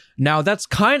 right? Now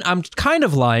I'm kind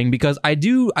of lying because I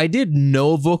did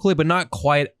know Vocaloid, but not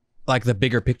quite like the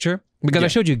bigger picture, because I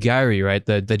showed you Gary, right?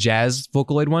 The jazz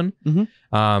Vocaloid one,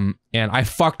 and I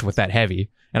fucked with that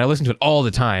heavy. And I listened to it all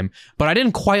the time, but I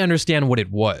didn't quite understand what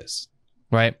it was,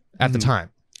 right? At the time.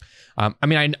 I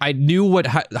mean, I knew what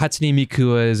Hatsune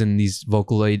Miku is and these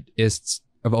Vocaloids,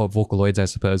 I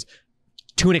suppose,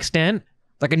 to an extent.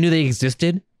 Like I knew they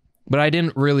existed, but I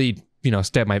didn't really, you know,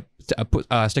 stick my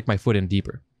foot in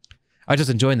deeper. I just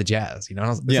enjoying the jazz, you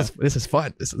know. This is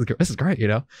fun. This is great, you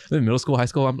know. In middle school, high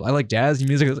school, I like jazz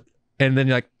music, and then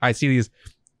like I see these.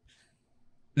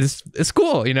 This is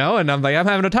cool, you know, and I'm like, I'm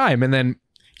having a time, and then.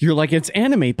 You're like, it's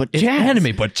anime, but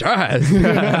jazz.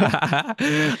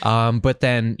 But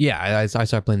then, yeah, I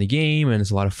started playing the game, and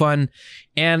it's a lot of fun.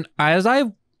 And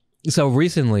so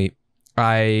recently,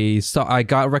 I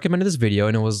got recommended this video,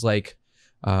 and it was like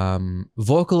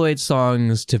Vocaloid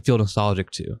songs to feel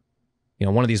nostalgic to. You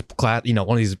know, one of these,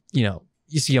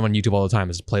 you see them on YouTube all the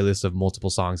time. It's a playlist of multiple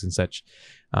songs and such.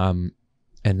 And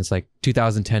it's like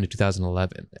 2010 to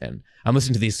 2011, and I'm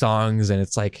listening to these songs, and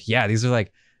it's like, yeah, these are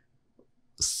like.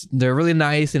 They're really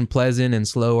nice and pleasant and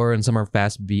slower, and some are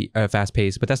fast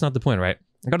paced, but that's not the point, right?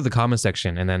 I go to the comment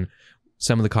section, and then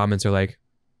some of the comments are like,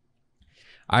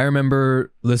 I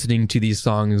remember listening to these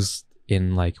songs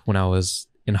in like when I was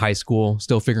in high school,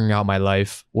 still figuring out my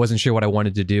life, wasn't sure what I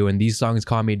wanted to do, and these songs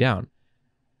calmed me down.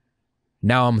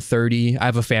 Now I'm 30, I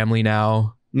have a family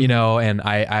now, you know, and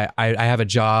I have a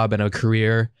job and a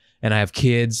career, and I have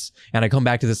kids, and I come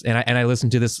back to this, and I listen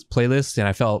to this playlist, and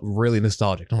I felt really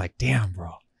nostalgic. I'm like, damn,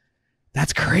 bro,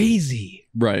 that's crazy.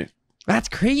 Right. That's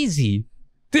crazy.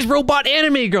 This robot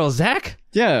anime girl, Zach.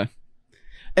 Yeah.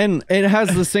 And it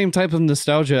has the same type of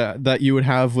nostalgia that you would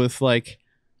have with like,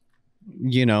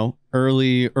 you know,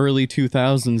 early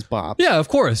 2000s bop. Yeah, of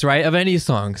course, right? Of any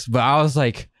songs. But I was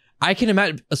like, I can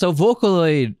imagine. So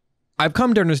Vocaloid, I've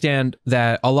come to understand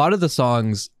that a lot of the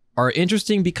songs are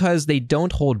interesting because they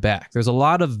don't hold back. There's a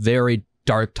lot of very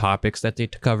dark topics that they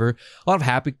cover, a lot of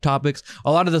happy topics.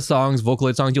 A lot of the songs,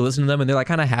 Vocaloid songs, you listen to them and they're like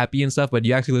kind of happy and stuff, but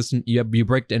you actually listen, you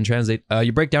break down and translate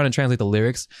the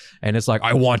lyrics, and it's like,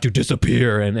 I want to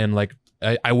disappear, and like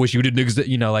I wish you didn't exist,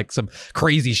 you know, like some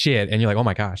crazy shit, and you're like, oh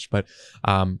my gosh. But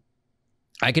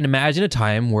I can imagine a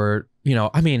time where, you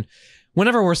know, I mean,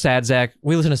 whenever we're sad, Zach,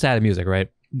 we listen to sad music, right?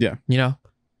 Yeah. You know,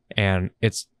 and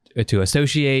it's to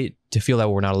associate, to feel that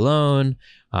we're not alone,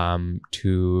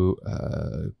 to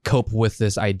cope with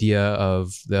this idea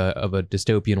of a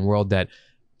dystopian world that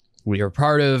we are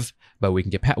part of, but we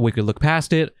could look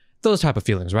past it. Those type of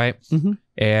feelings, right? Mm-hmm.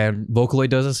 And Vocaloid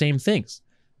does the same things.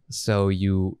 So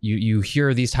you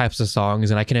hear these types of songs,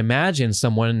 and I can imagine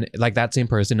someone like that same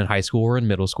person in high school or in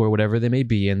middle school or whatever they may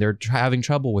be, and they're having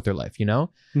trouble with their life, you know,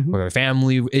 or their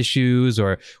family issues,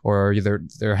 or they're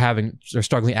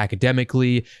struggling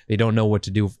academically. They don't know what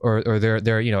to do, or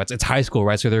they're you know, it's high school,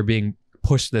 right? So they're being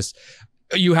pushed this.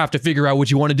 You have to figure out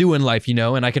what you want to do in life, you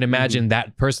know. And I can imagine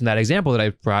that person, that example that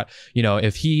I brought, you know,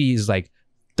 if he's like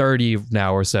 30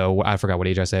 now or so, I forgot what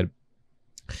age I said.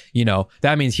 You know,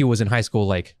 that means he was in high school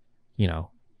like, you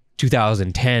know,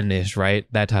 2010-ish, right?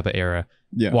 That type of era.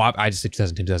 Yeah. Well, I just said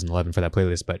 2010, 2011 for that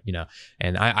playlist, but you know,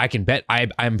 and I can bet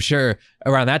I'm sure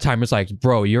around that time it's like,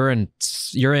 bro, you're in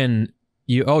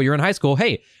high school.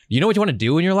 Hey, you know what you want to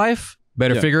do in your life?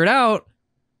 Better figure it out.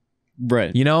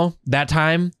 Right. You know, that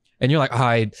time. And you're like,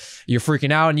 you're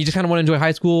freaking out, and you just kind of want to enjoy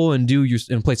high school and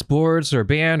and play sports or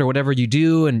band or whatever you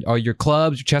do, and or your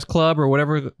clubs, your chess club or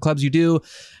whatever clubs you do,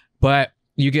 but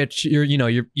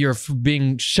you're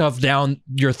being shoved down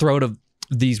your throat of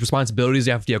these responsibilities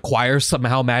you have to acquire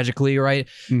somehow magically, right?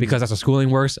 Because that's how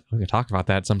schooling works. We're gonna talk about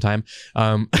that sometime.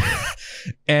 And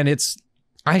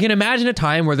I can imagine a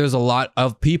time where there's a lot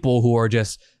of people who are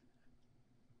just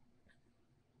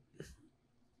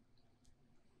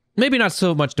maybe not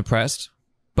so much depressed,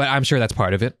 but I'm sure that's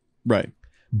part of it. Right.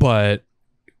 But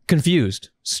confused,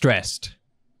 stressed,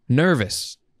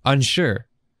 nervous, unsure.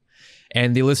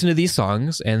 And they listen to these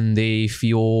songs and they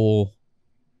feel,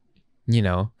 you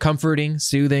know, comforting,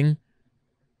 soothing,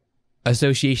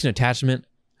 association, attachment,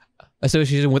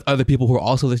 association with other people who are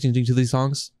also listening to these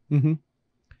songs. Mm-hmm.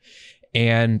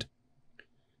 And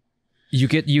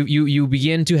you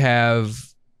begin to have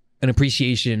an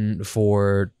appreciation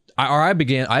for, I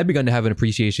begun to have an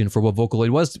appreciation for what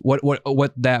Vocaloid was,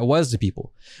 what that was to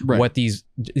people. Right. What these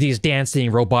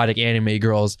dancing robotic anime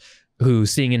girls who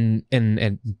sing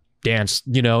and dance,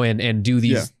 you know, and do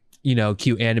these, you know,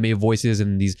 cute anime voices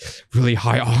and these really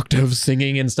high octave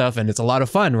singing and stuff, and it's a lot of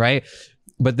fun, right?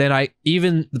 But then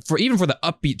even for the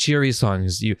upbeat, cheery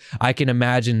songs, I can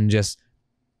imagine just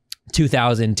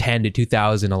 2010 to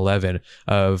 2011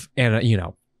 you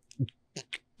know,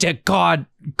 God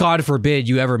forbid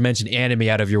you ever mention anime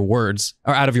out of your words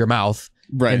or out of your mouth.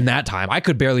 Right. In that time, I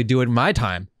could barely do it in my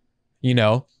time, you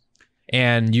know.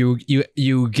 And you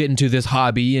get into this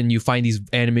hobby and you find these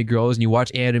anime girls and you watch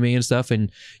anime and stuff,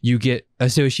 and you get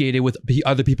associated with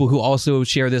other people who also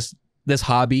share this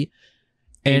hobby.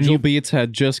 And Angel Beats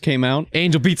had just came out. You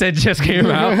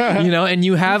know, and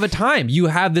you have a time. You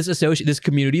have this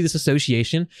community, this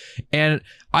association, and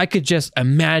I could just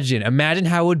imagine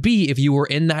how it would be if you were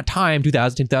in that time,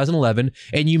 2010, 2011,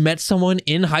 and you met someone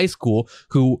in high school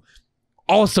who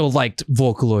also liked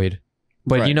Vocaloid,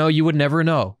 but you know, you would never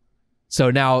know. So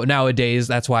nowadays,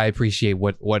 that's why I appreciate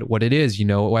what it is, you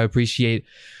know. I appreciate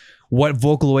what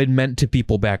Vocaloid meant to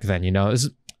people back then, you know.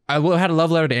 I had a love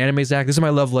letter to anime, Zach. This is my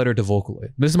love letter to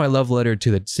Vocaloid. This is my love letter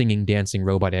to the singing, dancing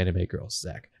robot anime girls,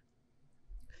 Zach.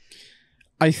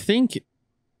 I think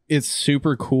it's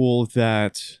super cool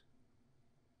that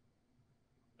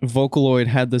Vocaloid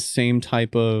had the same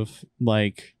type of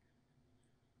like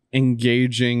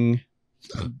engaging.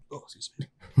 Oh, excuse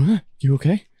me. You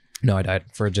okay? No, I died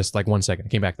for just like 1 second. I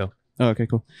came back though. Oh, okay,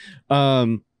 cool.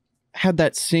 Had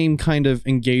that same kind of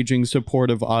engaging,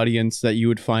 supportive audience that you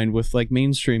would find with like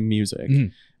mainstream music.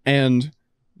 And,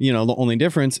 you know, the only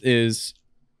difference is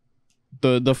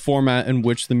the format in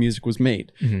which the music was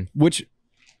made, which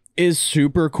is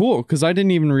super cool because I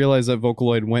didn't even realize that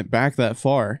Vocaloid went back that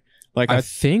far. Like I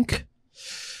think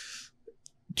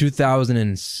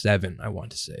 2007, I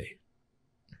want to say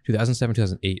 2007,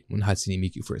 2008, when Hatsune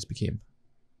Miku first became.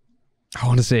 I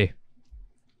want to say,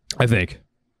 I think.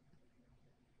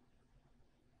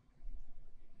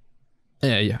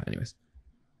 Yeah. Anyways,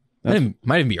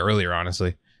 might even be earlier,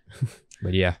 honestly.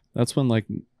 But yeah, that's when like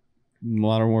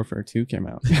Modern Warfare 2 came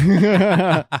out.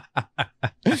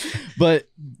 But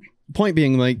point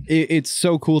being, like, it's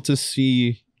so cool to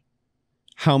see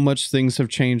how much things have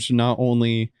changed, not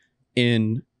only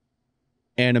in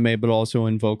anime, but also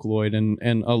in Vocaloid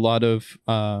and a lot of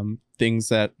things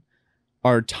that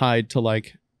are tied to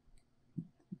like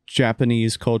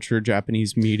Japanese culture,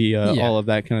 Japanese media, all of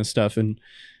that kind of stuff. And,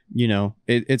 you know,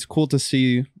 it's cool to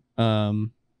see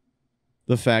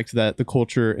the fact that the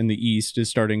culture in the East is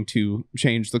starting to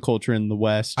change the culture in the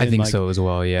West. I think like, so as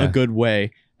well. Yeah. A good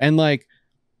way. And like,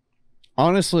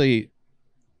 honestly,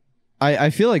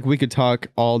 I feel like we could talk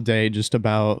all day just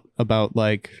about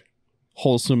like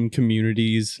wholesome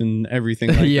communities and everything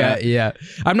like that. Yeah.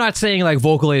 I'm not saying like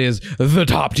Vocaloid is the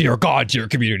top tier god tier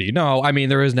community. No, I mean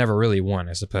there is never really one,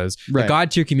 I suppose. Right. The god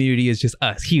tier community is just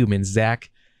us humans, Zach.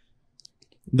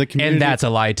 The community, and that's a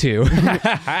lie too.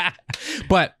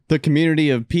 But the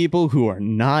community of people who are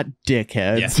not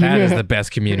dickheads. Yes, that is the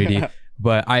best community.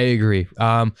 But I agree.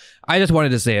 I just wanted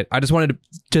to say it. I just wanted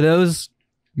to those,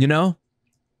 you know,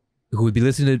 who would be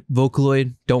listening to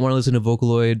Vocaloid, don't want to listen to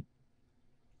Vocaloid,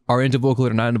 are into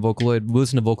Vocaloid or not into Vocaloid,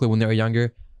 listen to Vocaloid when they were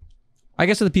younger. I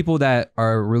guess to the people that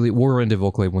were into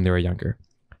Vocaloid when they were younger.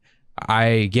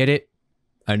 I get it.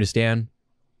 I understand.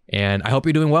 And I hope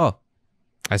you're doing well,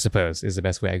 I suppose, is the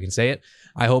best way I can say it.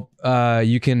 I hope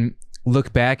you can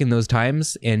look back in those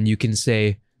times and you can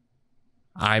say,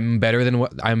 I'm better than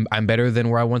I'm better than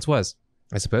where I once was,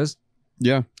 I suppose.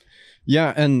 Yeah,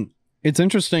 and it's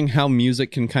interesting how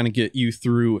music can kind of get you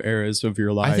through eras of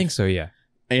your life. I think so, yeah.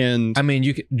 And I mean,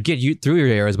 you can get you through your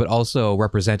eras, but also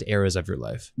represent eras of your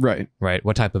life. Right.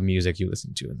 What type of music you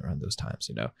listened to around those times,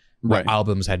 you know? What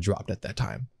albums had dropped at that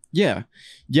time. Yeah,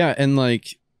 and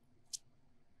like,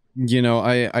 you know,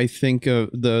 I think of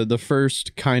the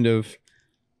first kind of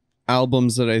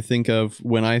albums that I think of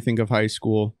when I think of high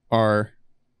school are,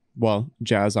 well,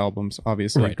 jazz albums,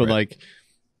 obviously, but like,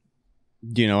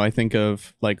 you know, I think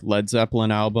of like Led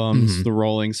Zeppelin albums, the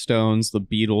Rolling Stones, the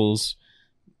Beatles,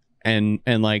 and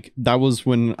like that was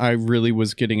when I really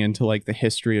was getting into like the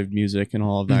history of music and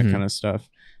all of that kind of stuff,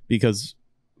 because,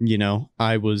 you know,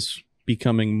 I was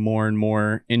becoming more and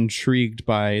more intrigued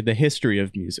by the history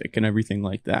of music and everything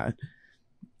like that.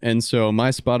 And so my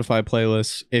Spotify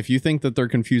playlists, if you think that they're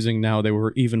confusing now, they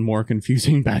were even more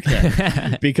confusing back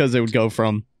then because it would go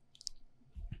from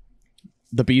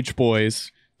the Beach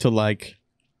Boys to like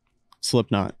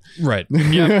Slipknot. Right.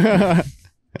 Yep.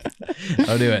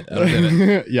 I'll do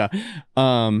it. Yeah.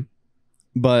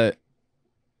 But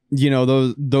you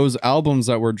know, those albums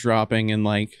that were dropping in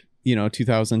like, you know,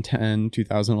 2010,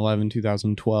 2011,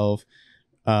 2012,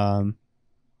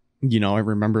 you know, I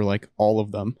remember like all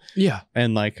of them. Yeah.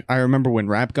 And like I remember when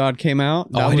Rap God came out.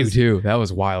 I do too. That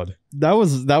was wild. That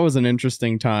was an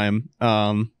interesting time.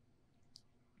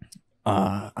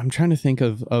 I'm trying to think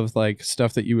of like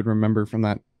stuff that you would remember from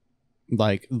that,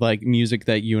 like music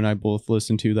that you and I both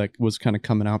listened to that was kind of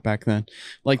coming out back then.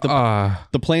 Like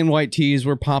the Plain White Tees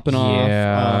were popping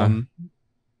off.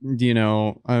 You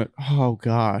know, oh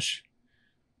gosh.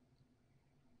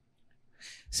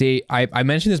 See, I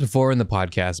mentioned this before in the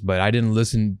podcast, but I didn't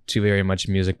listen to very much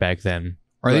music back then.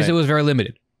 Or at least it was very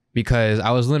limited. Because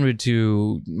I was limited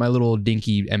to my little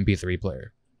dinky MP3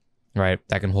 player. Right?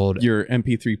 That can hold... Your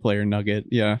MP3 player nugget,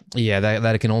 yeah. Yeah,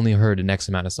 that can only hold an X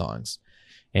amount of songs.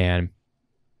 And,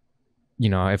 you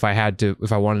know, if I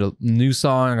wanted a new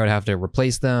song, I would have to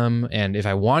replace them. And if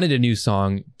I wanted a new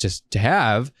song just to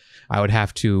have, I'd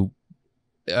have to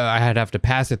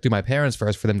pass it through my parents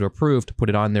first for them to approve to put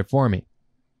it on there for me.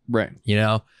 Right. You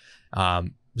know?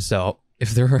 So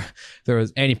if there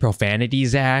was any profanity,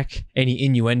 Zach, any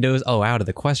innuendos, out of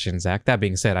the question, Zach. That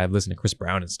being said, I've listened to Chris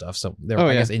Brown and stuff, so there were,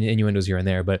 I guess, innuendos here and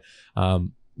there, but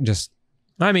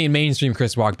mainstream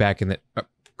Chris Rock back in the...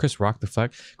 Chris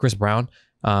Brown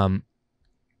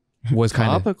was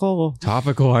kind of...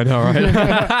 Topical, I know,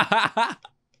 right?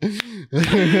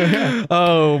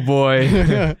 Oh,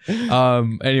 boy.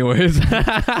 Anyways.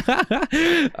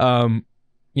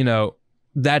 You know,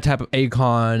 that type of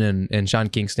Akon and Sean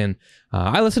Kingston.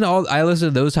 I listened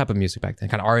to those type of music back then,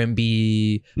 kind of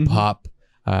R&B, pop.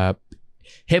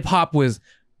 Hip hop was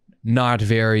not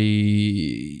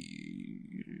very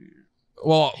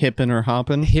hippin' or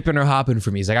hoppin'. Hippin' or hoppin'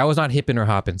 for me. It's like I was not hippin' or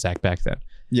hoppin', Zach, back then.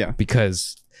 Yeah,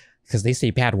 because they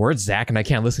say bad words, Zach, and I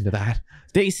can't listen to that.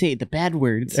 They say the bad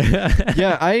words.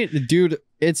 Yeah, dude,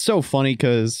 it's so funny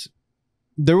because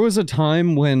there was a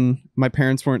time when my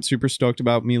parents weren't super stoked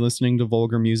about me listening to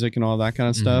vulgar music and all that kind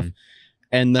of stuff.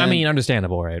 And then, I mean,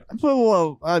 understandable, right?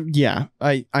 Well, yeah.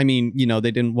 I mean, you know,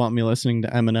 they didn't want me listening to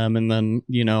Eminem, and then,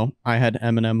 you know, I had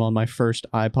Eminem on my first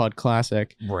iPod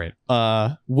Classic, right?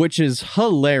 Which is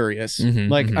hilarious.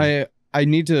 I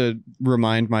need to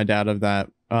remind my dad of that,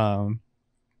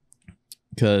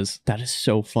 because that is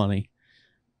so funny.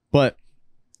 But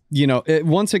you know,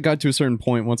 once it got to a certain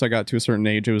point, once I got to a certain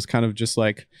age, it was kind of just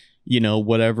like, you know,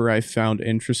 whatever I found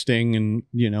interesting and,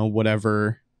 you know,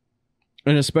 whatever.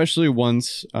 And especially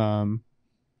once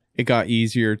it got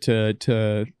easier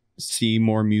to see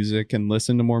more music and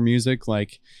listen to more music,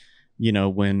 like, you know,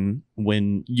 when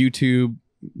YouTube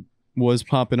was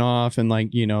popping off and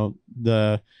like, you know,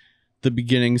 the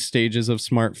beginning stages of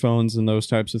smartphones and those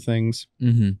types of things.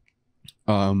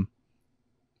 Mm-hmm.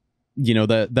 You know,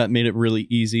 that made it really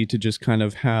easy to just kind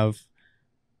of have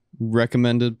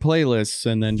recommended playlists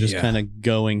and then just kind of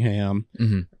going ham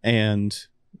and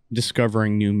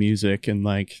discovering new music and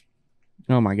like,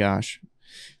 oh my gosh.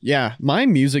 Yeah, my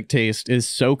music taste is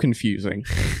so confusing.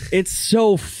 It's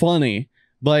so funny.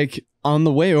 Like on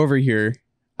the way over here,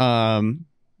 I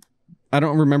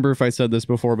don't remember if I said this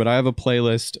before, but I have a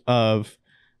playlist of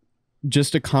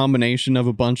just a combination of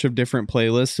a bunch of different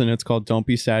playlists, and it's called Don't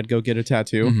Be Sad, Go Get a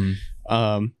Tattoo.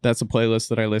 That's a playlist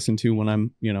that I listen to when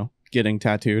I'm, you know, getting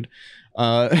tattooed.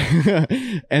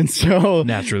 And so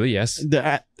naturally, yes.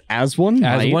 As one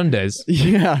does.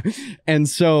 Yeah. And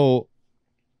so,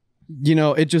 you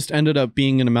know, it just ended up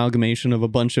being an amalgamation of a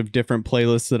bunch of different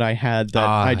playlists that I had that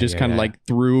I just kind of like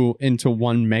threw into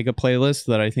one mega playlist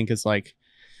that I think is like,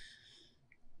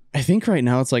 I think right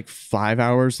now it's like 5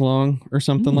 hours long or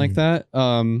something like that.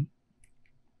 And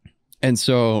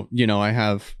so, you know, I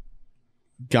have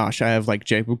like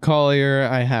Jacob Collier,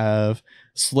 I have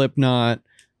Slipknot,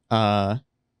 the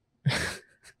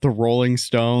Rolling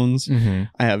Stones, I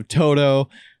have Toto,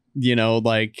 you know,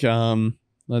 like,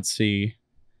 let's see.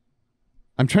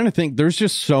 I'm trying to think. There's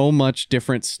just so much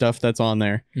different stuff that's on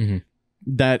there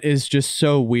that is just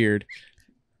so weird.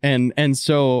 And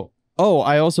so, oh,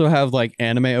 I also have like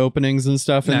anime openings and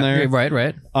stuff in there.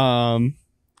 Right. I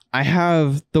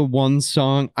have the one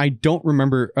song. I don't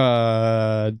remember.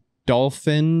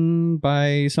 Dolphin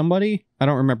by somebody. I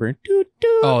don't remember.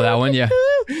 Oh, that one. Yeah.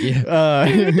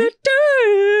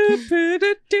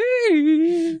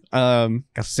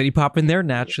 Got city pop in there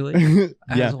naturally.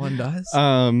 As one does.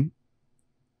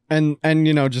 And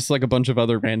you know, just like a bunch of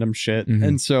other random shit.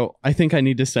 And so I think I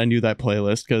need to send you that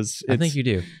playlist because I think you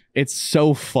do. It's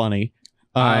so funny.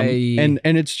 And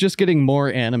it's just getting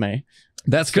more anime.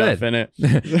 That's good. In it.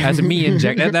 That's me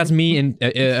inject. That's me in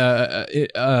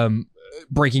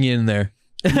breaking in there.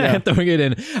 Throwing it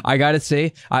in. I gotta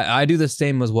say, I do the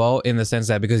same as well in the sense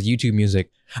that because YouTube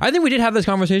music, I think we did have this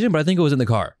conversation, but I think it was in the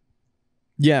car.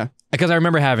 Yeah. Because I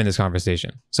remember having this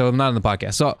conversation. So I'm not on the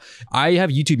podcast. So I have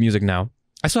YouTube music now.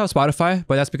 I still have Spotify,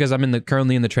 but that's because I'm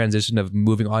currently in the transition of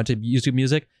moving on to YouTube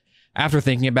music. After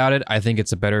thinking about it, I think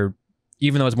it's a better,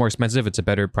 even though it's more expensive, it's a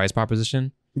better price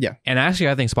proposition. Yeah. And actually,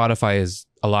 I think Spotify is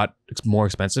a lot more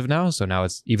expensive now. So now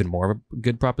it's even more of a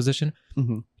good proposition.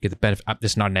 Get the benefit.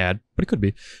 It's not an ad, but it could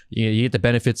be. You get the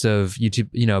benefits of YouTube,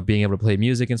 you know, being able to play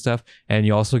music and stuff. And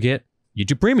you also get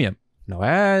YouTube Premium. No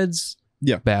ads.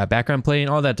 Yeah. Background playing,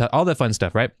 all that fun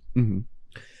stuff, right?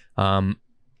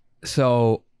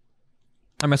 So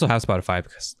I might still have Spotify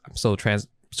because I'm still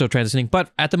transitioning.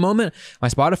 But at the moment, my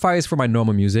Spotify is for my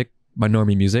normal music, my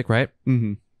normie music, right?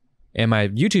 And my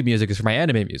YouTube music is for my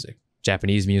anime music,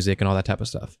 Japanese music, and all that type of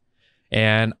stuff.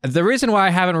 And the reason why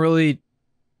I haven't really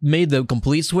made the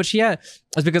complete switch yet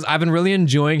is because I've been really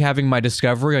enjoying having my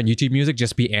discovery on YouTube music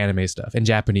just be anime stuff and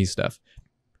Japanese stuff.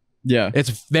 Yeah.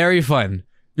 It's very fun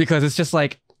because it's just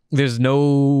like there's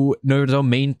no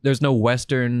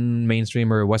Western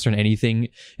mainstream or Western anything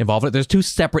involved. There's two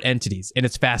separate entities and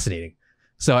it's fascinating.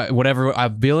 So whatever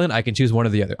I'm feeling, I can choose one or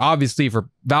the other. Obviously, for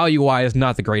value-wise,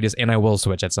 not the greatest, and I will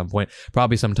switch at some point,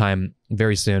 probably sometime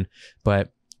very soon.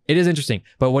 But it is interesting.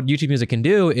 But what YouTube Music can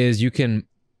do is you can,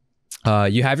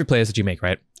 you have your playlist that you make,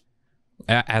 right?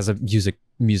 As a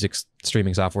music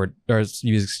streaming software or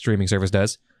music streaming service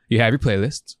does. You have your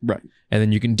playlists, right? And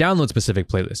then you can download specific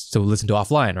playlists to listen to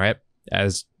offline, right?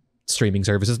 As streaming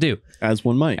services do, as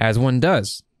one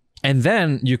does. And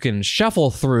then you can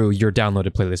shuffle through your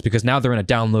downloaded playlist because now they're in a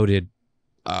downloaded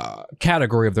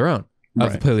category of their own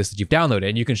of the playlist that you've downloaded,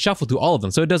 and you can shuffle through all of them.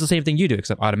 So it does the same thing you do,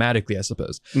 except automatically, I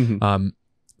suppose.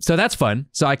 So that's fun.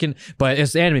 So I can, but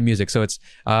it's anime music. So it's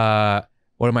one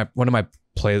of my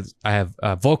playlists. I have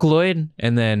Vocaloid,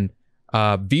 and then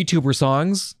VTuber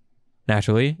songs,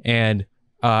 naturally, and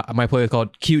my playlist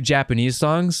called Cute Japanese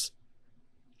Songs,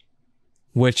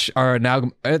 which are now,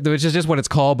 which is just what it's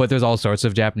called, but there's all sorts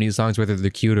of Japanese songs, whether they're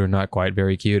cute or not quite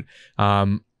very cute.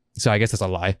 So I guess that's a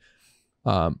lie.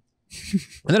 And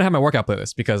then I have my workout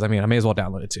playlist because I mean, I may as well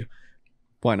download it too.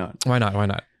 Why not?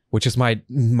 which is my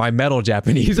metal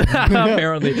Japanese,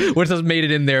 apparently, which has made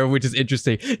it in there, which is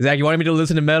interesting. Zach, you wanted me to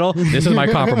listen to metal? This is my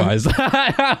compromise.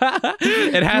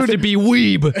 It has to be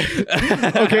weeb.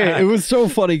 Okay, it was so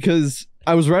funny because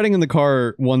I was riding in the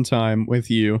car one time with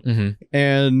you,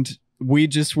 and we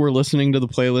just were listening to the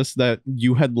playlist that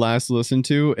you had last listened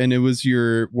to, and it was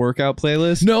your workout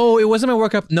playlist. No, it wasn't my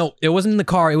workout. No, it wasn't in the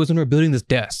car. It was when we were building this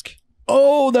desk.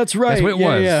 Oh, that's right. That's what it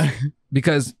was. Yeah.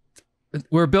 Because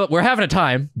we're having a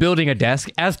time building a desk,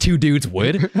 as two dudes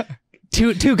would.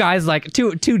 two guys like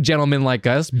two gentlemen like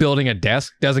us building a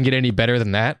desk doesn't get any better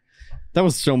than that. That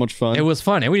was so much fun. It was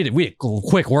fun, and we did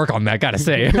quick work on that, gotta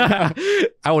say.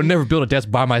 I would never build a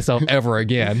desk by myself ever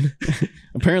again.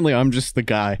 Apparently I'm just the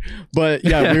guy. But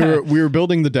yeah, we were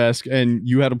building the desk, and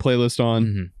you had a playlist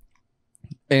on,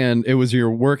 and it was your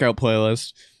workout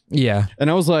playlist. Yeah. And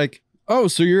I was like, oh,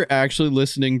 so you're actually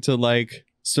listening to like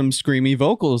some screamy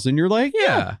vocals, and you're like,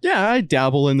 yeah, I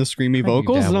dabble in the screamy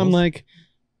vocals, and I'm like,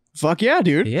 fuck yeah,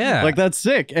 dude. Yeah. Like, that's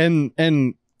sick. And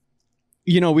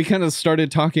you know, we kind of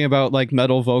started talking about like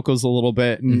metal vocals a little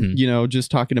bit, and you know, just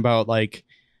talking about like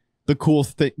the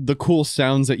cool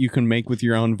sounds that you can make with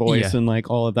your own voice, and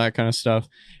like all of that kind of stuff.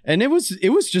 And it was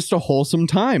just a wholesome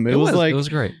time. It was like, it was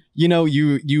great. You know,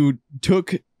 you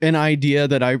took an idea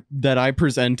that I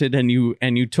presented, and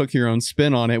you took your own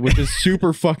spin on it, which is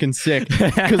super fucking sick.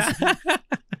 Because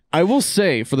I will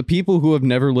say, for the people who have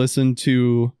never listened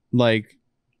to like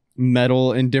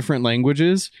metal in different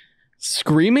languages,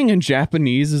 screaming in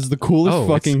Japanese is the coolest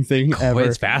fucking thing ever.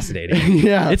 It's fascinating.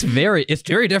 Yeah. It's very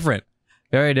different.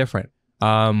 Very different.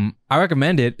 I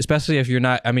recommend it, especially if you're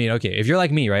not, I mean, okay, if you're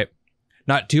like me, right?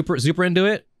 Not super into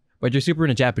it, but you're super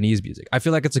into Japanese music. I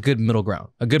feel like it's a good middle ground,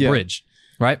 a good bridge,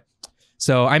 right?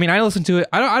 So, I mean, I listen to it.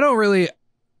 I don't really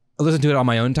listen to it on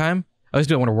my own time. I just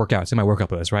do it when I work out. It's in my workout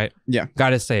playlist, right? Yeah.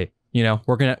 Gotta say, you know,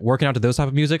 working out to those type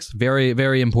of music's very,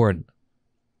 very important.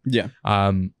 Yeah.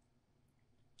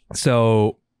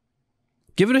 So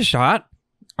give it a shot.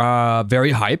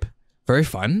 Very hype, very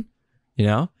fun, you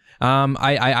know?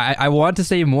 I want to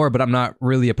say more, but I'm not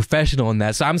really a professional in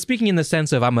that. So I'm speaking in the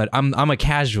sense of I'm a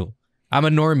casual. I'm a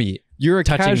normie. You're a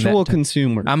casual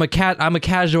consumer. I'm a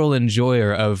casual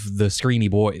enjoyer of the screeny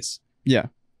boys. Yeah.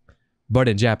 But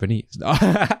in Japanese.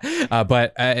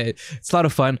 But it's a lot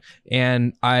of fun,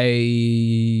 and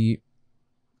I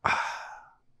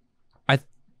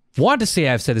want to say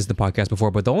I've said this in the podcast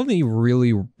before, but the only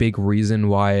really big reason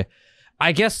why,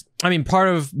 I guess, I mean, part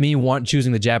of me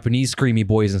choosing the Japanese screamy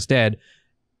boys instead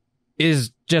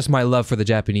is just my love for the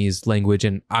Japanese language,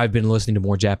 and I've been listening to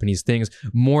more Japanese things,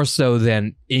 more so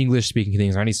than English speaking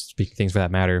things, or any speaking things for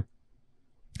that matter.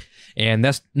 And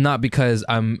that's not because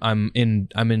I'm in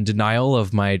denial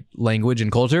of my language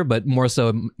and culture, but more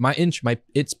so my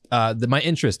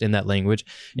interest in that language,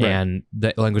 and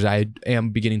the language I am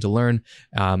beginning to learn,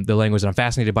 the language that I'm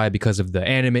fascinated by because of the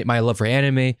anime, my love for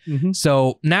anime.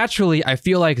 So naturally, I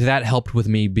feel like that helped with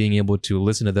me being able to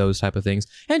listen to those type of things,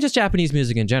 and just Japanese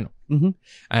music in general.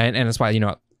 And that's why, you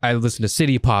know, I listen to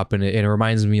city pop, and it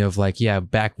reminds me of like,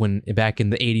 back in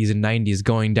the 80s and 90s,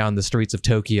 going down the streets of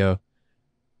Tokyo,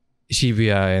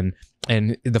 Shibuya,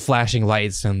 and the flashing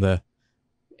lights, and the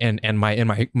and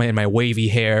my wavy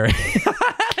hair.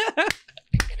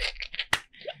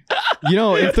 You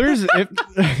know, if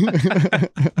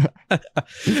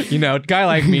you know, guy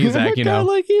like me, Zach, you know,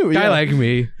 guy like you, guy like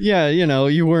me. Yeah, you know,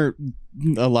 you weren't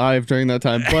alive during that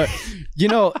time, but you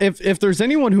know, if there's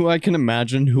anyone who I can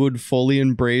imagine who would fully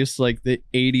embrace like the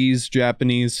 80s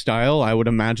Japanese style, I would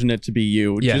imagine it to be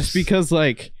you. Just because,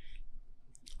 like,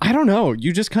 I don't know,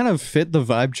 you just kind of fit the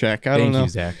vibe check. I don't know.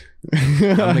 Thank you, Zach.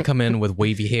 I'm gonna come in with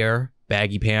wavy hair,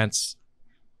 baggy pants,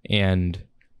 and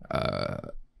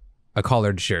a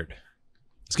collared shirt.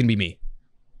 It's gonna be me.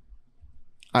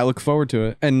 I look forward to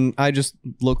it, and I just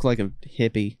look like a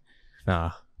hippie.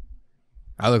 Nah,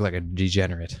 I look like a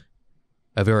degenerate,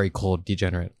 a very cold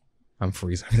degenerate. I'm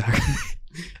freezing.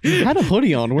 You had a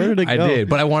hoodie on. Where did it go? I did,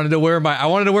 but I wanted to wear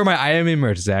my IMA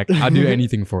merch, Zach. I'll do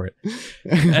anything for it.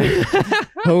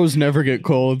 Hose never get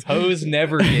cold. Hose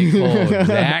never get cold,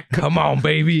 Zach. Come on,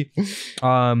 baby.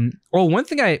 Well, one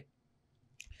thing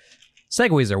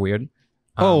segues are weird.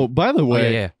 By the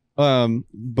way,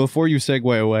 before you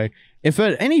segue away, if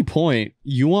at any point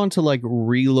you want to like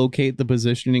relocate the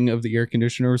positioning of the air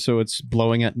conditioner so it's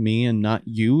blowing at me and not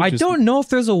you, I don't know if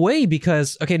there's a way,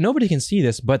 because nobody can see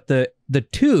this, but the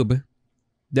tube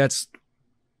that's,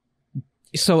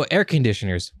 so air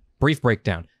conditioners, brief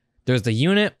breakdown. There's the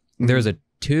unit, there's a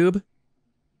tube,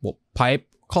 pipe,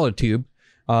 call it a tube,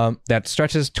 that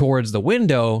stretches towards the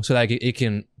window so that it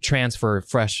can transfer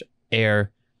fresh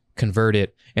air, convert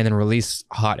it, and then release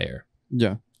hot air.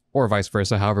 Yeah. or vice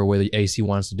versa, however way the AC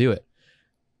wants to do it.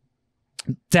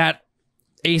 That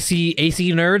AC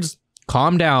nerds,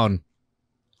 calm down.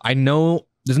 I know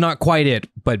this is not quite it,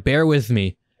 but bear with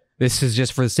me. This is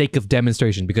just for the sake of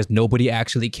demonstration because nobody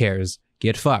actually cares.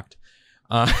 Get fucked.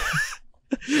 Got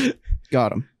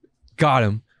him. Got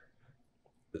him.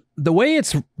 The way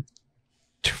it's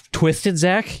twisted,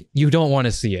 Zach, you don't want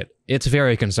to see it. It's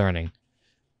very concerning.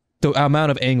 The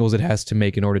amount of angles it has to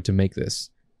make in order to make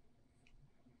this.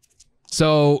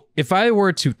 So if I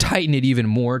were to tighten it even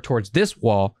more towards this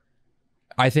wall,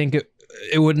 I think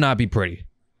it would not be pretty.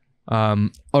 Oh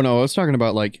no, I was talking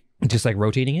about like just like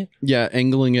rotating it. Yeah,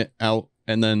 angling it out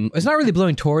and then it's not really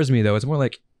blowing towards me though. It's more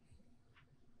like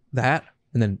that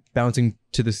and then bouncing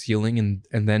to the ceiling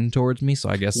and then towards me. So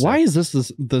I guess why is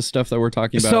this the stuff that we're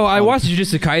talking about? So I watched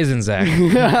Jujutsu Kaisen, Zach.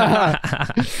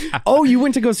 Oh, you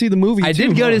went to go see the movie. I too,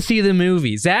 did go to see the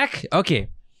movie, Zach. Okay,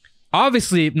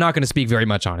 obviously not going to speak very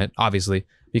much on it. Obviously,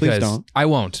 because I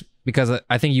won't. Because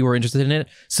I think you were interested in it.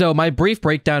 So my brief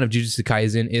breakdown of Jujutsu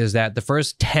Kaisen is that the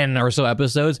first 10 or so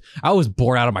episodes, I was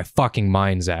bored out of my fucking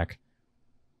mind, Zach.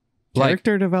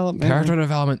 Character development. Character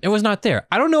development. It was not there.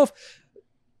 I don't know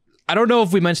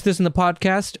if we mentioned this in the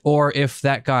podcast or if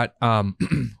that got,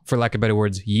 for lack of better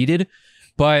words, yeeted.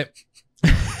 But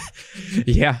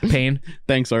yeah, pain.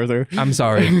 Thanks, Arthur. I'm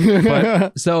sorry.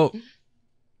 But so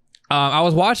I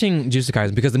was watching Jujutsu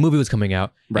Kaisen because the movie was coming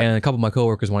out, and a couple of my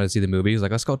coworkers wanted to see the movie. He was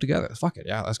like, "Let's go together. Fuck it,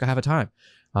 yeah, let's go have a time."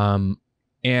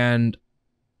 And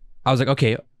I was like,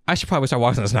 "Okay, I should probably start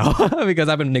watching this now because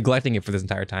I've been neglecting it for this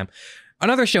entire time."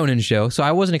 Another shonen show, so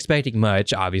I wasn't expecting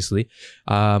much, obviously.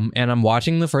 And I'm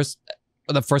watching the first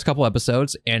couple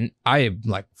episodes, and I am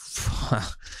like,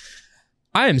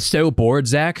 I am so bored,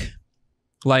 Zach.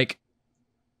 Like,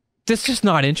 this is just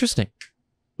not interesting.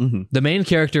 Mm-hmm. The main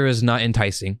character is not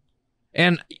enticing.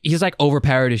 And he's like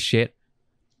overpowered as shit.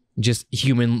 Just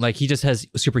human, like he just has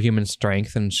superhuman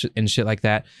strength and shit like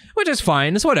that, which is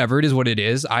fine. It's whatever. It is what it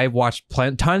is. I've watched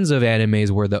tons of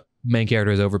animes where the main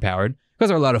character is overpowered because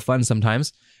they're a lot of fun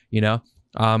sometimes, you know.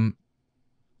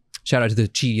 Shout out to the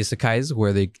Chi Isekais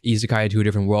where they isekai to a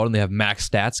different world and they have max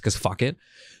stats because fuck it.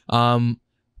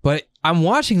 But I'm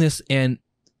watching this and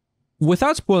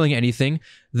without spoiling anything,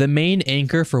 the main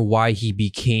anchor for why he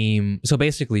became... So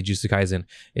basically, Jujutsu Kaisen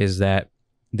is that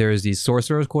there's these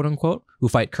sorcerers, quote unquote, who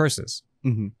fight curses.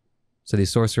 Mm-hmm. So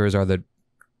these sorcerers are the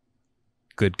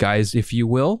good guys, if you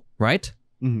will, right?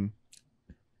 Mm-hmm.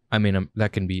 I mean,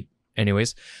 that can be...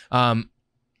 Anyways. And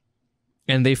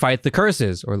they fight the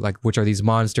curses, or like, which are these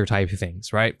monster type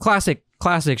things, right? Classic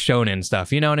shonen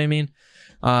stuff, you know what I mean?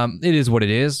 It is what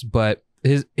it is, but...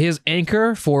 His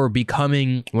anchor for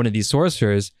becoming one of these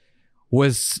sorcerers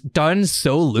was done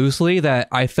so loosely that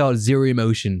I felt zero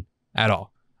emotion at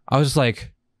all. I was just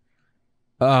like,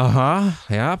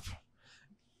 yep.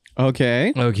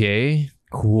 Okay,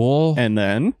 cool. And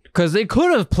then? Because they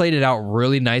could have played it out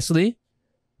really nicely,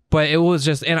 but it was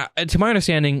just, and to my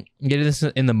understanding, getting this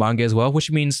in the manga as well, which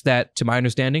means that, to my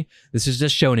understanding, this is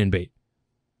just shonen bait.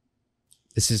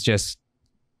 This is just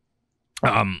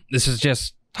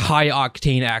high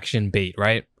octane action bait,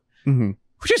 right? Mm-hmm.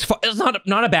 Which is it's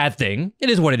not a bad thing. It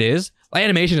is what it is. The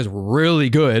animation is really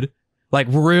good, like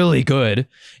really good,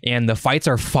 and the fights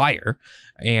are fire,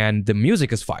 and the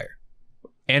music is fire,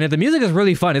 and the music is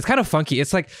really fun. It's kind of funky.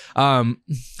 It's like how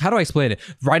do I explain it?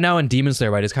 Right now in Demon Slayer,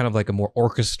 right, it's kind of like a more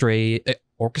orchestra.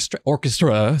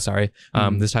 Sorry,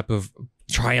 this type of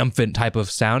triumphant type of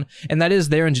sound, and that is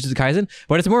there in Jujutsu Kaisen,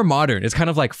 but it's more modern. It's kind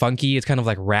of like funky, it's kind of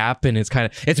like rap, and it's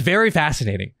very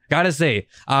fascinating, gotta say.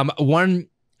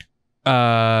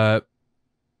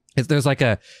 There's like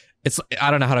a, it's, I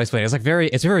don't know how to explain it. It's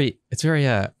very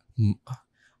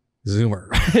zoomer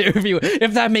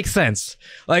if that makes sense.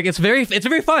 Like it's very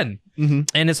fun. Mm-hmm.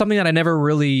 And it's something that I never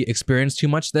really experienced too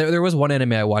much. There was one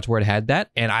anime I watched where it had that,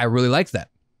 and I really liked that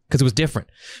because it was different.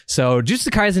 So Jujutsu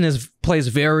Kaisen plays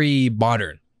very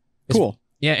modern. Cool.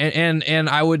 Yeah, and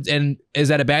I would, and is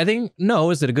that a bad thing? No.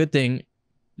 Is it a good thing?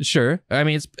 Sure. I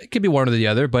mean, it could be one or the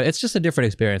other, but it's just a different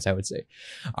experience, I would say.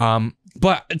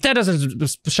 But that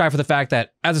doesn't shy for the fact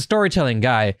that as a storytelling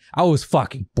guy, I was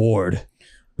fucking bored.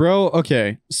 Bro,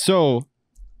 okay. So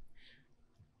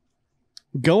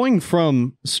going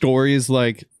from stories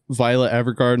like Violet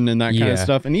Evergarden and that kind of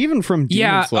stuff, and even from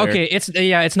Demon Slayer. Okay,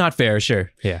 it's not fair,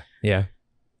 sure. Yeah.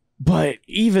 But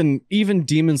even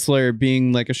Demon Slayer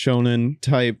being like a shonen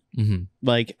type,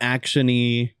 like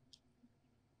action-y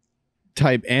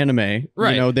type anime,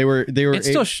 right? You know, they were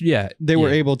were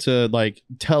able to like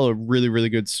tell a really, really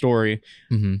good story.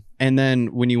 And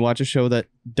then when you watch a show that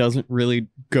doesn't really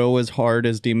go as hard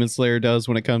as Demon Slayer does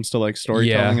when it comes to like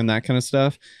storytelling and that kind of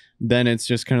stuff, then it's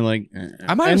just kind of like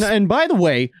I and by the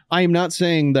way, I am not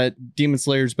saying that Demon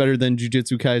Slayer is better than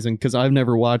Jujutsu Kaisen because I've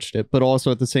never watched it, but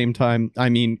also at the same time, I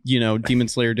mean, you know, Demon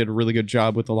Slayer did a really good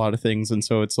job with a lot of things, and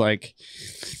so it's like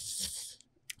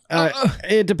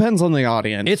it depends on the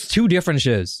audience. It's two different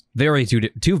shows.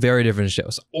 Two very different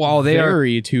shows. While they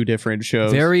are two different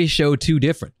shows. Two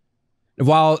different.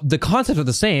 While the concepts are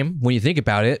the same when you think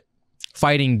about it,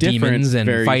 fighting demons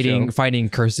and fighting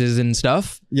curses and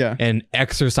stuff. Yeah. And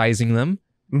exercising them.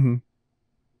 Mm-hmm.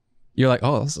 You're like,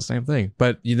 oh, that's the same thing.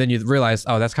 But then you realize,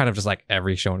 oh, that's kind of just like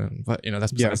every shonen. But, you know,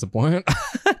 that's besides the point.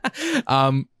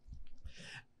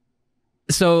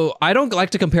 So I don't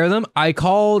like to compare them. I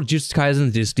call Jujutsu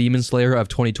Kaisen the Demon Slayer of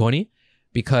 2020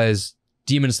 because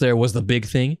Demon Slayer was the big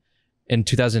thing in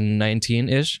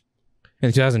 2019-ish.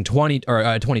 In 2020 or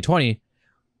 2020,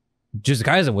 Jujutsu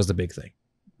Kaisen was the big thing.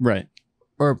 Right.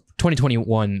 Or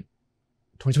 2021.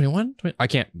 2021? I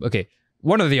can't. Okay.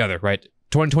 One or the other, right?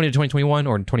 2020 to 2021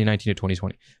 or 2019 to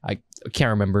 2020. I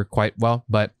can't remember quite well,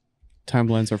 but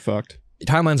timelines are fucked.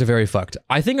 Timelines are very fucked.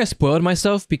 I think I spoiled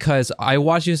myself because I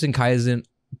watched Jujutsu Kaisen.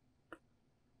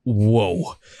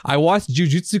 Whoa. I watched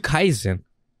Jujutsu Kaisen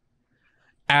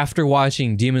after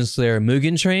watching Demon Slayer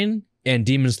Mugen Train and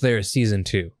Demon Slayer Season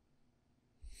 2.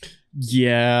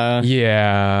 Yeah.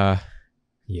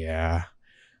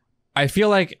 I feel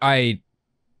like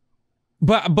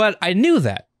but I knew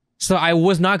that. So I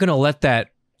was not going to let that,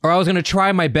 or I was going to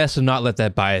try my best to not let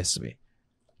that bias me.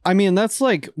 I mean, that's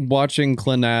like watching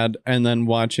Clannad and then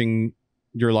watching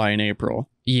Your Lie in April.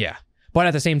 Yeah. But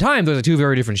at the same time, those are two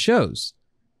very different shows.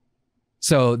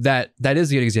 So that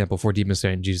is a good example for Demon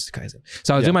Slayer and Jujutsu Kaisen.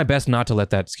 So I was doing my best not to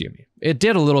let that skew me. It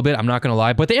did a little bit, I'm not going to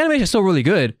lie, but the animation is still really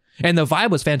good. And the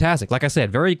vibe was fantastic. Like I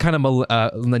said, very kind of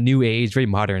the new age, very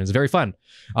modern. It's very fun.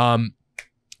 I'm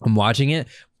watching it.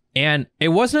 And it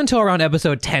wasn't until around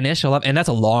episode 10-ish, 11, and that's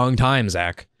a long time,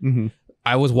 Zach. Mm-hmm.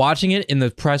 I was watching it in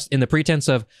the pretense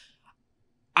of,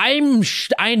 I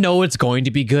know it's going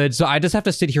to be good, so I just have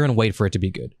to sit here and wait for it to be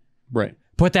good. Right.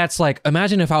 But that's like,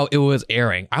 imagine if it was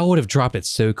airing, I would have dropped it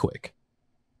so quick.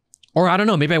 Or I don't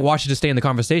know, maybe I watched it to stay in the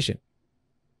conversation.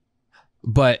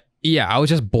 But yeah, I was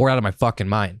just bored out of my fucking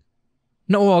mind.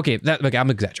 No, okay, I'm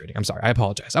exaggerating. I'm sorry, I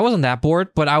apologize. I wasn't that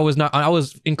bored, but I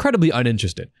was incredibly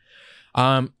uninterested.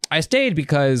 I stayed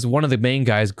because one of the main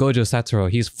guys, Gojo Satoru,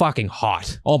 he's fucking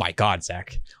hot. Oh my god,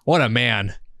 Zach. What a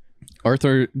man.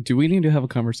 Arthur, do we need to have a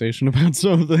conversation about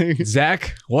something?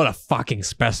 Zach, what a fucking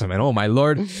specimen. Oh my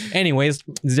lord. Anyways,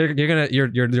 you're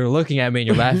looking at me and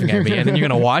you're laughing at me, and then you're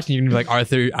gonna watch and you're gonna be like,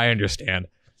 Arthur, I understand.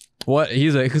 What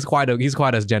he's quite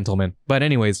a gentleman. But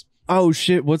anyways. Oh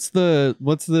shit, what's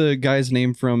the guy's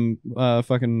name from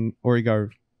fucking Origar?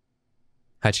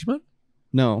 Hachimon?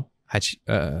 No.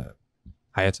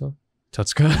 Hayato?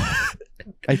 Totsuka?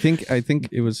 I think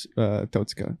it was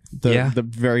Totsuka. The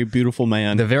very beautiful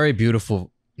man. The very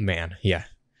beautiful man, yeah.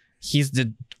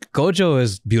 Gojo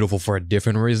is beautiful for a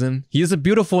different reason. He's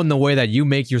beautiful in the way that you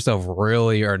make yourself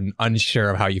really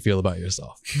unsure of how you feel about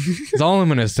yourself. That's all I'm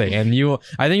gonna say. And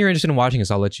I think you're interested in watching this.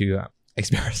 I'll let you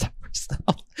experience that for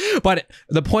yourself. But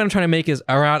the point I'm trying to make is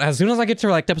around as soon as I get to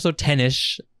like episode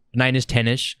 10-ish, 9-ish,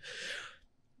 10-ish,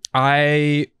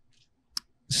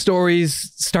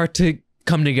 stories start to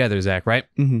come together, Zach, right?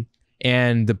 Mm-hmm.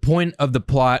 And the point of the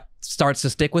plot starts to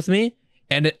stick with me,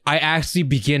 and I actually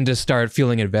begin to start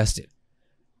feeling invested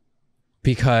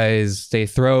because they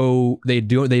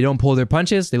don't pull their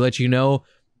punches. They let you know,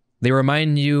 they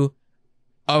remind you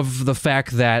of the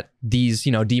fact that these,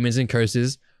 demons and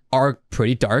curses are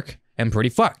pretty dark and pretty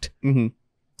fucked. Mm-hmm.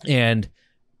 And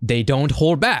they don't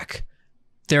hold back.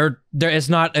 It's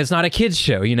not a kid's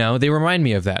show, They remind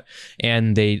me of that,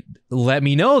 and they let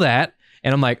me know that,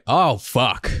 and I'm like, oh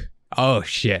fuck, oh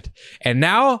shit, and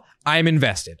now I'm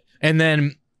invested. And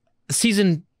then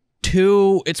season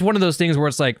 2, it's one of those things where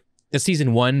it's like it's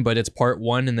season 1, but it's part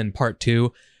 1 and then part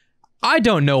 2. I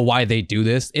don't know why they do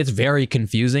this. It's very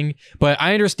confusing, but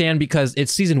I understand because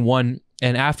it's season 1,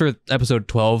 and after episode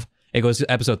 12. It goes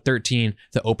to episode 13,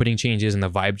 the opening changes and the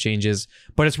vibe changes,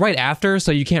 but it's right after,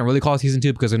 so you can't really call it season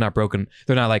 2 because they're not broken.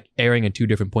 They're not like airing at 2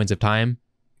 different points of time.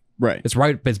 Right.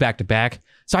 It's back to back.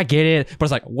 So I get it, but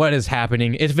it's like, what is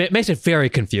happening? It makes it very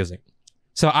confusing.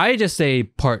 So I just say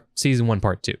season 1,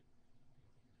 part 2. Or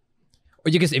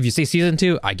if you say season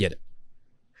 2, I get it.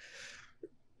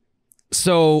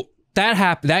 So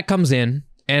that comes in,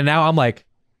 and now I'm like,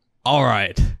 all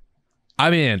right,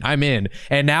 I'm in.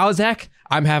 And now, Zach,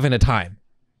 I'm having a time.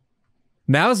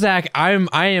 Now, Zach, I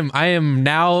am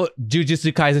now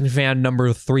Jujutsu Kaisen fan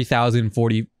number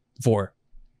 3044.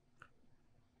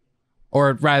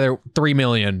 or rather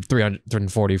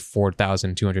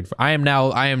 3,344,200. I am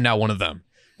now one of them,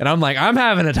 and I'm like, I'm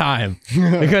having a time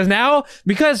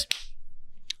because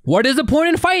what is the point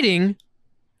in fighting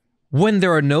when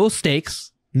there are no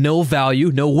stakes, no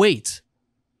value, no weight?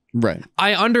 Right.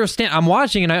 I understand. I'm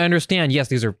watching and I understand. Yes,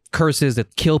 these are curses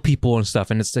that kill people and stuff,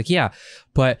 and it's like, yeah,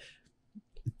 but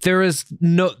there was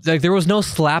no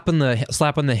slap on the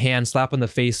hand, slap on the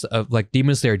face of like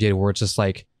Demon Slayer did, where it's just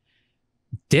like,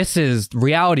 this is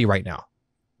reality right now.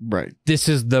 Right. This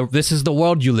is the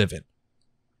world you live in,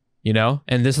 you know,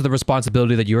 and this is the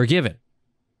responsibility that you are given.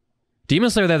 Demon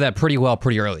Slayer did that pretty well,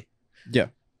 pretty early. Yeah.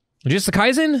 Jujutsu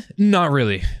Kaisen, not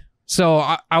really. So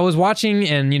I was watching,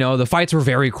 and you know, the fights were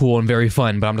very cool and very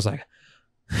fun, but I'm just like,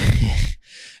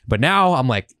 but now I'm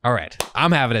like, all right,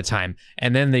 I'm having a time.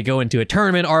 And then they go into a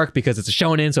tournament arc because it's a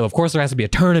shonen, so of course there has to be a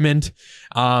tournament.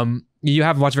 You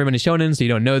haven't watched very many shonen, so you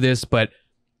don't know this, but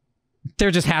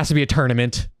there just has to be a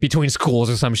tournament between schools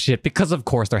or some shit, because of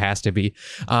course there has to be.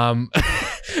 But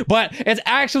it's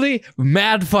actually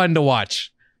mad fun to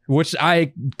watch, which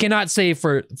I cannot say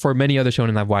for many other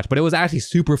shonen I've watched, but it was actually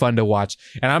super fun to watch,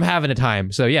 and I'm having a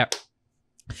time. So yeah,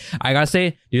 I gotta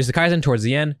say, Jujutsu Kaisen towards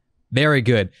the end, very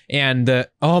good. And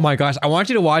oh my gosh, I want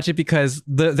you to watch it because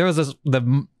there was a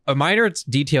minor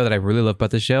detail that I really love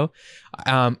about the show,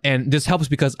 and this helps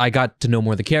because I got to know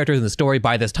more of the characters and the story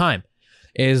by this time,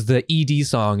 is the ED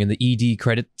song and the ED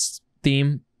credits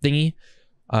theme thingy,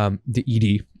 the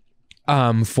ED,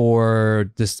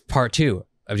 for this part 2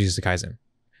 of Jujutsu Kaisen.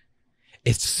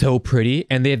 It's so pretty,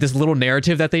 and they have this little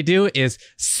narrative that they do is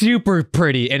super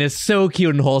pretty, and it's so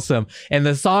cute and wholesome. And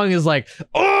the song is like,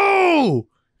 oh,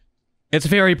 it's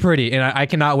very pretty, and I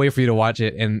cannot wait for you to watch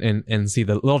it and see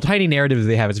the little tiny narratives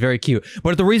they have. It's very cute.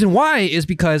 But the reason why is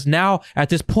because now at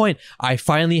this point, I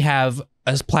finally have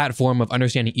a platform of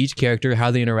understanding each character, how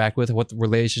they interact with, what the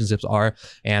relationships are,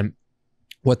 and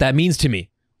what that means to me,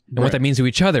 and what that means to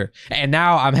each other. And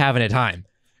now I'm having a time.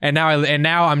 And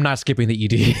now I'm not skipping the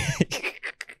ED.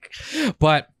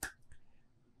 But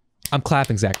I'm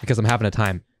clapping, Zach, because I'm having a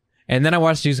time. And then I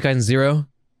watched Jujutsu Kaisen 0,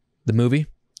 the movie.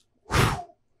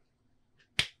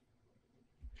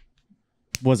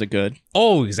 Was it good?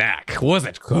 Oh, Zach, was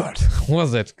it good?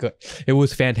 Was it good? It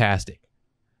was fantastic.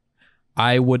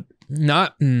 I would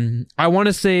not, I want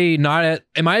to say not,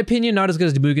 in my opinion, not as good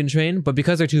as Mugen Train, but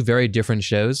because they're two very different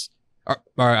shows,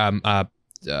 or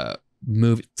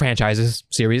movie franchises,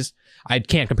 series, I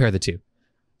can't compare the two.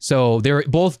 So they're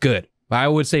both good. I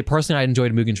would say personally I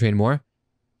enjoyed Mugen Train more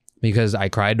because I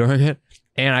cried during it,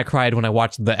 and I cried when I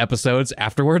watched the episodes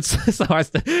afterwards. So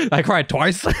I cried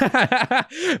twice.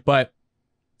 But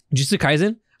Jujutsu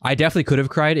Kaisen, I definitely could have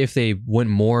cried if they went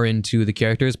more into the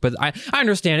characters, but I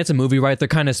understand it's a movie, right? They're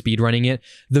kind of speed running it.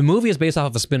 The movie is based off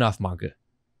of a spin-off manga.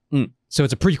 So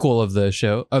it's a prequel of the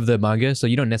show, of the manga, so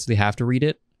you don't necessarily have to read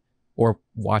it or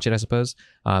watch it, I suppose,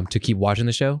 to keep watching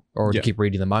the show, or to keep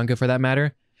reading the manga for that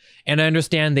matter. And I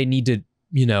understand they need to,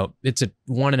 you know, it's a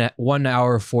 1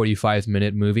 hour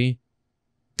 45-minute movie.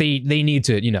 They need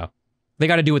to, you know, they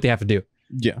got to do what they have to do.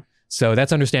 Yeah. So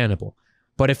that's understandable.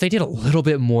 But if they did a little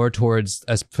bit more towards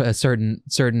a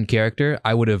certain character,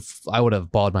 I would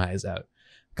have bawled my eyes out.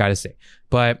 Gotta say.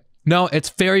 But no, it's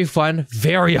very fun,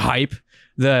 very hype.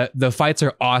 The fights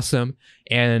are awesome,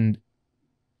 and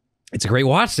it's a great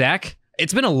watch, Zach.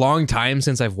 It's been a long time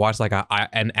since I've watched like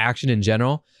an action in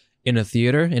general in a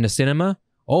theater, in a cinema.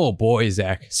 Oh boy,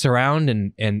 Zach. Surround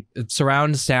and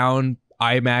surround sound,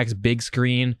 IMAX, big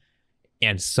screen,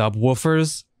 and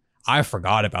subwoofers. I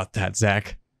forgot about that,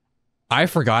 Zach. I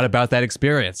forgot about that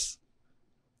experience.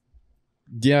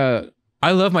 Yeah.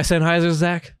 I love my Sennheisers,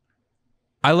 Zach.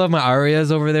 I love my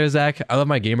Arias over there, Zach. I love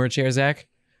my gamer chair, Zach.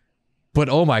 But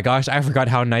oh my gosh, I forgot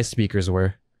how nice speakers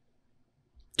were.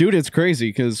 Dude, it's crazy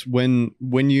because when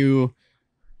you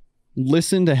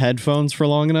listen to headphones for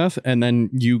long enough and then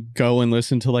you go and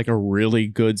listen to like a really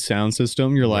good sound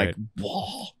system, you're like,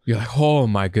 whoa. You're like, oh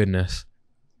my goodness.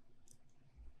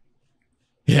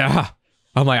 Yeah.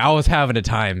 I'm like, I was having a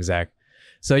time, Zach.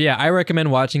 So yeah, I recommend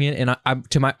watching it, and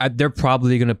they're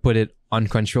probably gonna put it on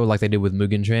Crunchyroll like they did with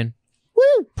Mugen Train.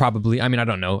 Woo! Probably. I mean, I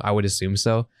don't know. I would assume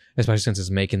so, especially since it's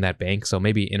making that bank. So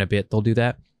maybe in a bit they'll do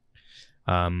that.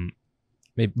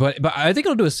 Maybe, but I think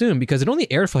it'll do it soon because it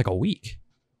only aired for like a week.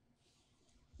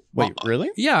 Wait,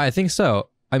 really? Yeah, I think so.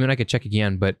 I mean, I could check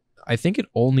again, but I think it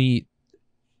only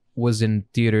was in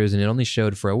theaters and it only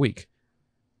showed for a week,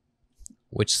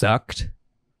 which sucked.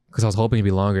 Because I was hoping to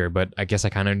be longer, but I guess I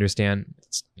kind of understand.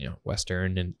 It's, you know,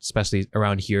 Western, and especially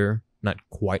around here, not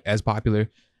quite as popular.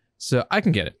 So I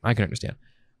can get it. I can understand.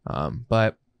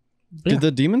 But yeah. Did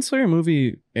the Demon Slayer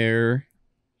movie air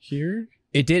here?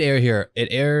 It did air here. It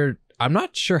aired. I'm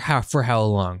not sure for how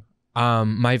long.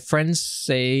 My friends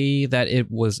say that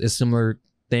it was a similar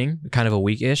thing, kind of a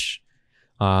week-ish.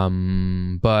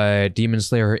 But Demon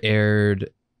Slayer aired.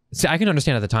 See, I can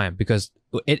understand at the time because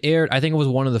it aired. I think it was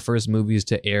one of the first movies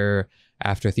to air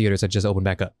after theaters had just opened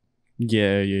back up.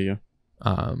 Yeah.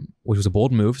 Which was a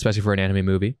bold move, especially for an anime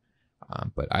movie.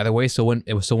 But either way,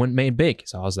 it went made big.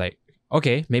 So I was like,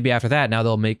 okay, maybe after that, now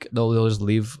they'll just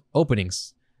leave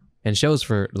openings and shows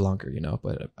for longer, you know.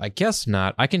 But I guess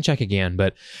not. I can check again,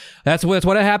 but that's what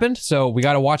happened. So we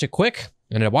got to watch it quick.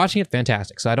 Ended up watching it,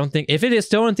 fantastic. So I don't think if it is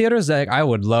still in theaters, Zach, I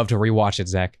would love to rewatch it,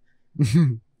 Zach.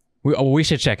 we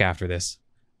should check after this.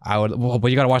 But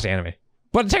you got to watch the anime.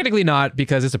 But technically not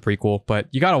because it's a prequel. But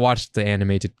you got to watch the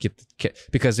anime to get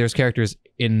because there's characters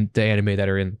in the anime that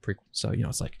are in the prequel. So you know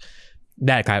it's like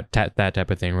that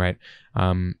type of thing, right?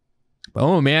 But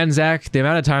oh man, Zach, the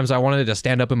amount of times I wanted to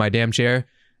stand up in my damn chair,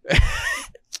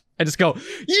 I just go,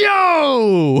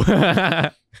 yo.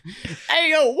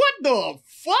 Hey yo, what the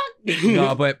fuck?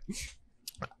 No, but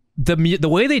the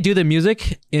way they do the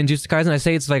music in Jujutsu Kaisen, I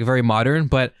say it's like very modern,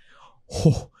 but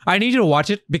I need you to watch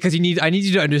it because I need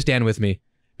you to understand with me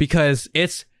because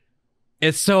it's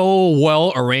so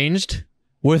well arranged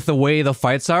with the way the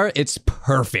fights are. It's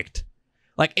perfect.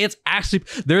 Like it's actually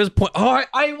there's a point. Oh,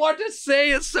 I want to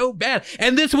say it so bad.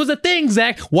 And this was a thing,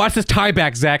 Zach. Watch this tie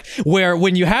back, Zach, where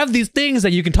when you have these things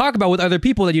that you can talk about with other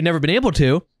people that you've never been able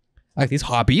to. Like these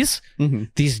hobbies,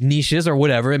 these niches or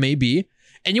whatever it may be.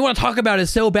 And you want to talk about it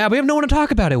so bad, but you have no one to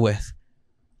talk about it with.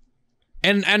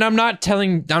 And I'm not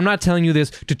telling you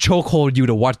this to chokehold you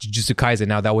to watch Jujutsu Kaisen.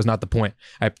 Now that was not the point.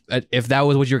 If that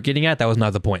was what you're getting at, that was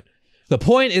not the point. The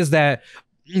point is that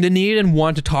the need and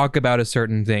want to talk about a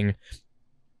certain thing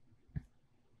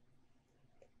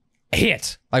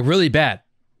hit like really bad.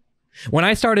 When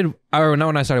I started, or not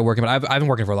when I started working, but I've been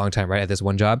working for a long time, right, at this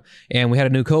one job, and we had a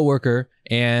new coworker,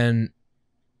 and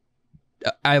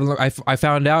I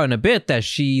found out in a bit that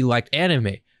she liked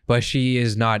anime, but she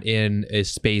is not in a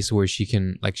space where she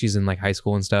can, like, she's in like high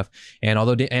school and stuff, and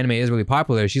although the anime is really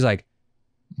popular, she's like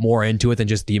more into it than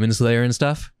just Demon Slayer and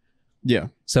stuff. Yeah.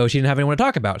 So she didn't have anyone to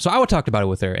talk about. So I would talk about it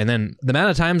with her. And then the amount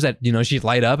of times that, you know, she'd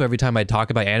light up every time I'd talk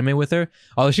about anime with her,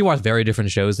 although she watched very different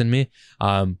shows than me,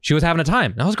 she was having a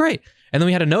time. And that was great. And then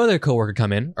we had another coworker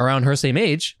come in around her same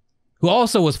age who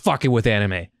also was fucking with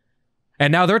anime.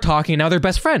 And now they're talking. Now they're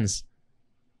best friends.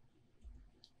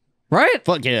 Right?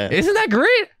 Fuck yeah. Isn't that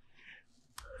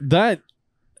great?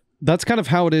 That's kind of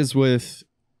how it is with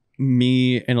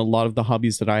me and a lot of the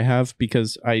hobbies that I have,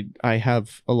 because I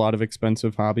have a lot of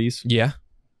expensive hobbies. Yeah.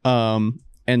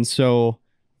 And so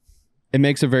it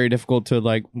makes it very difficult to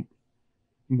like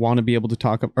want to be able to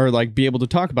talk or like be able to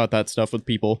talk about that stuff with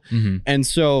people. And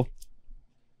so,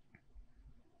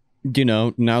 you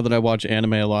know, now that I watch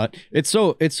anime a lot, it's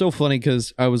so funny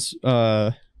because I was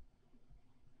I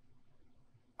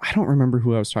don't remember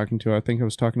who I was talking to. I think I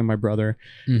was talking to my brother,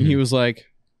 and he was like,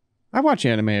 I watch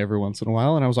anime every once in a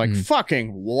while. And I was like, fucking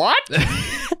what?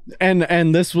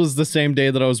 and this was the same day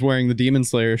that I was wearing the Demon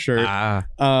Slayer shirt.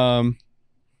 And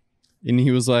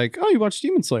he was like, oh, you watch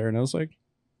Demon Slayer? And I was like,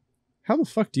 how the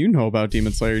fuck do you know about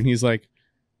Demon Slayer? And he's like,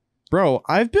 bro,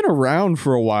 I've been around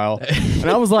for a while. And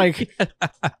I was like,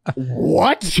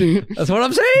 what? That's what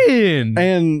I'm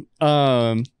saying.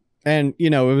 And you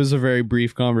know, it was a very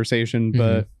brief conversation,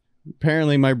 but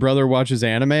apparently my brother watches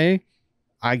anime,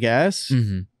 I guess.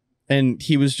 And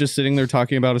he was just sitting there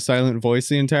talking about a silent voice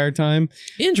the entire time.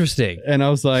 Interesting. And I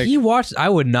was like, I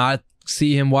would not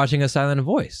see him watching a silent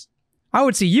voice. I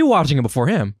would see you watching it before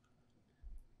him.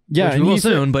 Yeah, and we will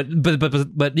soon,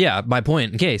 but yeah, my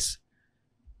point in case.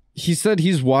 He said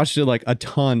he's watched it like a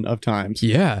ton of times.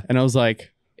 Yeah. And I was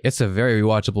like, it's a very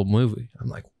rewatchable movie. I'm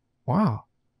like, wow.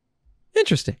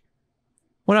 Interesting.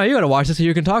 Well, now you got to watch it so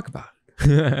you can talk about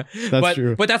it. That's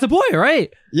true. But that's the point,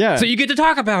 right? Yeah. So you get to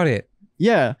talk about it.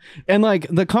 Yeah. And like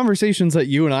the conversations that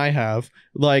you and I have,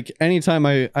 like anytime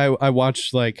I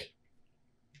watch like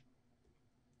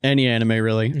any anime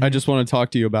really, I just want to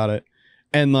talk to you about it.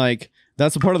 And like,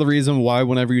 that's a part of the reason why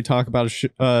whenever you talk about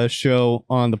a show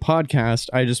on the podcast,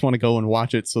 I just want to go and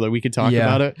watch it so that we could talk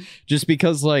about it. Just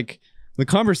because like the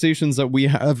conversations that we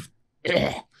have,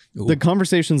 the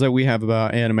conversations that we have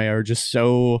about anime are just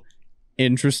so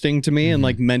interesting to me and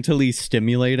like mentally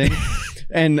stimulating.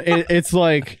 And it's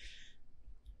like,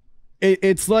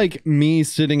 it's like me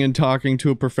sitting and talking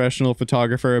to a professional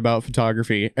photographer about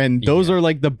photography. And those are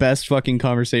like the best fucking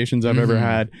conversations I've ever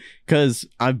had, because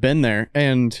I've been there.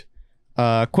 And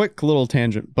quick little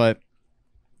tangent, but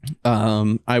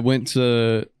I went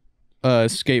to a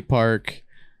skate park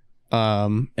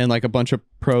and like a bunch of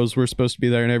pros were supposed to be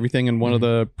there and everything. And one of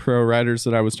the pro riders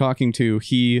that I was talking to,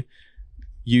 he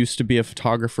used to be a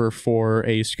photographer for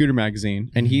a scooter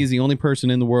magazine, and he's the only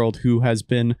person in the world who has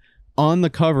been on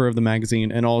the cover of the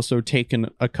magazine and also taken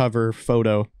a cover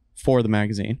photo for the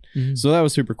magazine. So that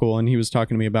was super cool. And he was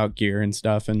talking to me about gear and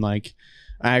stuff, and like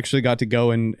I actually got to go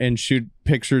and shoot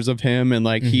pictures of him, and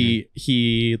like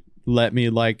he let me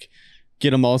like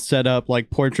get them all set up like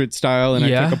portrait style, and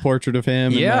I took a portrait of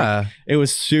him. And, like, it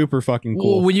was super fucking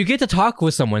cool. Well, when you get to talk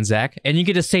with someone, Zach, and you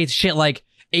get to say shit like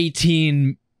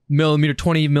 18 millimeter,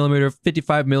 20 millimeter,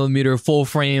 55 millimeter, full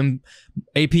frame,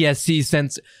 APS-C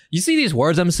sense. You see these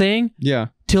words I'm saying? Yeah.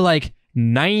 To like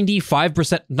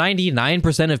 95%,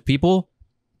 99% of people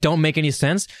don't make any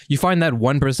sense. You find that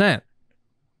 1%.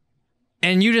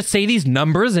 And you just say these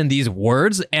numbers and these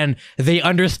words, and they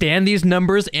understand these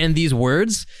numbers and these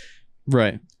words.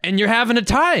 Right. And you're having a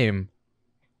time.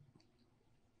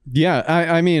 Yeah.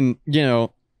 I mean, you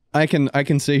know, I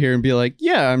can sit here and be like,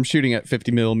 yeah, I'm shooting at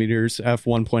 50 millimeters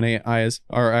f1.8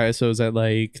 our ISO's at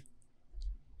like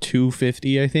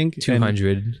 250, I think.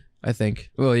 200, I think.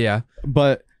 Well, yeah.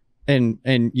 But and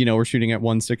you know, we're shooting at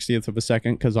 1/60th of a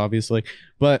second because obviously.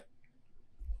 But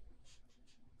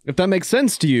if that makes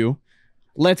sense to you,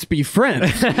 let's be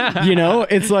friends. You know,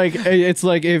 it's like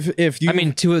if you. I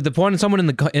mean, to the point, someone in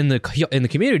the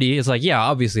community is like, yeah,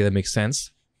 obviously that makes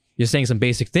sense. You're saying some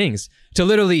basic things. To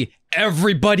literally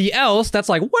everybody else, that's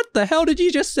like, what the hell did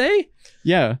you just say?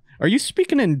 Yeah. Are you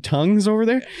speaking in tongues over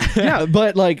there? Yeah,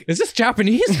 but like... Is this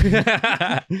Japanese?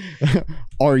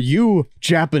 Are you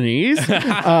Japanese?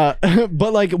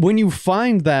 But like when you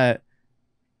find that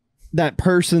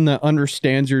person that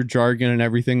understands your jargon and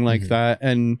everything like that,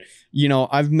 and you know,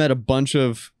 I've met a bunch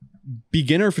of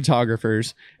beginner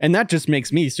photographers, and that just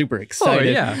makes me super excited.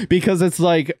 Oh, yeah. Because it's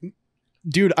like...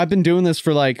 Dude, I've been doing this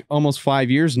for like almost 5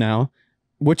 years now,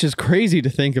 which is crazy to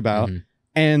think about.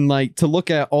 And like to look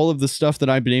at all of the stuff that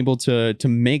I've been able to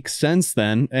make since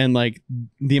then, and like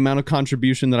the amount of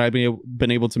contribution that I've been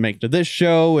able to make to this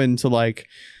show, and to like,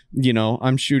 you know,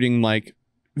 I'm shooting like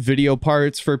video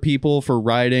parts for people for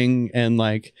riding, and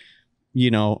like, you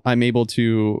know, I'm able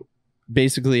to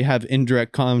basically have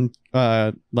indirect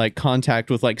like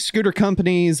contact with like scooter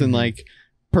companies and like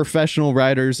professional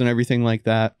riders and everything like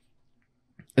that.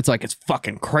 It's like, it's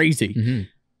fucking crazy.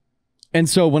 And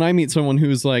so when I meet someone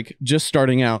who's like just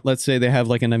starting out, let's say they have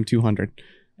like an M200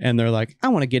 and they're like, I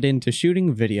want to get into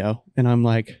shooting video. And I'm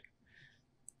like,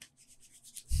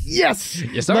 yes,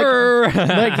 yes, sir.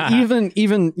 Like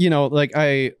even, you know, like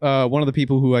one of the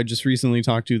people who I just recently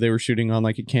talked to, they were shooting on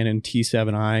like a Canon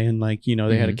T7i, and like, you know,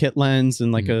 they had a kit lens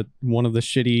and like one of the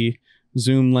shitty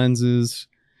zoom lenses.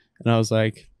 And I was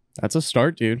like, that's a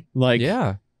start, dude. Like,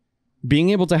 yeah.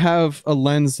 Being able to have a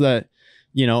lens that,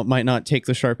 you know, might not take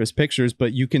the sharpest pictures,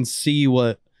 but you can see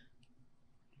what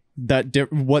the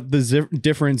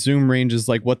different zoom ranges,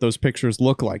 like what those pictures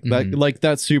look like. That like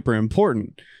that's super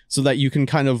important, so that you can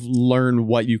kind of learn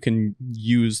what you can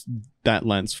use that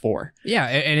lens for. Yeah,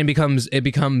 and it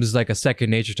becomes like a second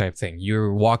nature type thing.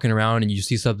 You're walking around and you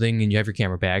see something, and you have your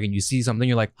camera bag, and you see something,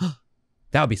 you're like, oh,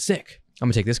 that would be sick. I'm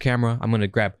gonna take this camera. I'm gonna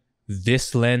grab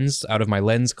this lens out of my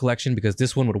lens collection because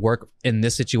this one would work in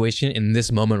this situation in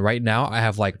this moment right now. I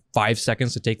have like 5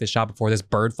 seconds to take this shot before this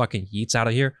bird fucking yeets out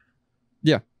of here.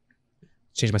 Yeah.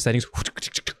 Change my settings.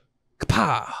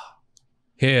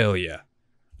 Hell yeah.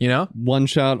 You know? One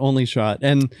shot, only shot.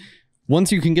 And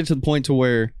once you can get to the point to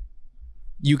where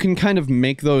you can kind of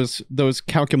make those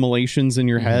calculations in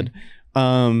your head.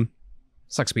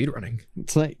 It's like speed running.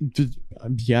 It's like,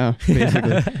 yeah,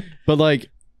 basically. But like,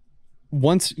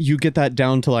 once you get that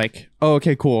down to like, oh,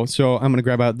 okay, cool. So I'm going to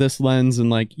grab out this lens. And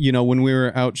like, you know, when we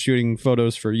were out shooting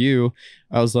photos for you,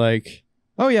 I was like,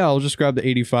 oh yeah, I'll just grab the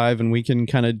 85 and we can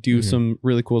kind of do some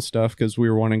really cool stuff, because we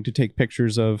were wanting to take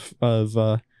pictures of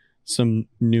some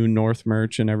new North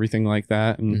merch and everything like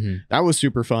that. And that was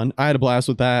super fun. I had a blast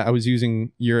with that. I was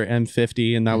using your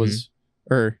M50, and that was,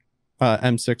 or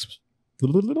M6.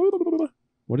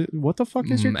 What the fuck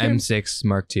is your M6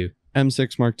 Mark II.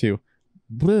 M6 Mark II.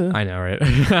 I know,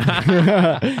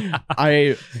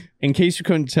 right? In case you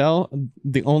couldn't tell,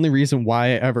 the only reason why I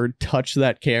ever touched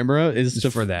that camera is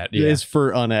for that. Yeah. Is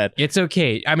for Uned. It's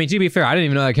okay. I mean, to be fair, I didn't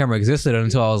even know that camera existed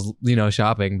until I was, you know,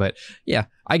 shopping. But yeah,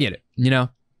 I get it. You know,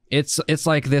 it's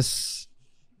like this.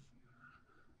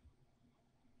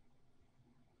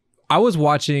 I was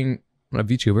watching a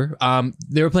VTuber.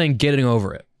 They were playing Getting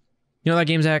Over It. You know that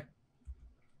game, Zach?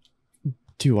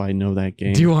 Do I know that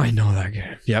game? Do I know that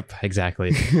game? Yep,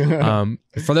 exactly.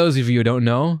 For those of you who don't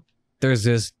know, there's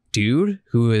this dude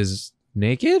who is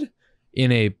naked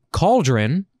in a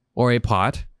cauldron or a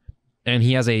pot, and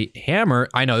he has a hammer.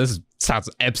 I know sounds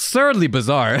absurdly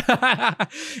bizarre.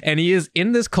 And he is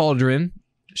in this cauldron,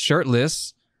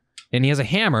 shirtless, and he has a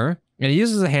hammer, and he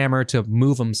uses a hammer to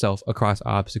move himself across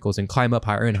obstacles and climb up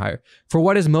higher and higher. For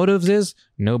what his motives is,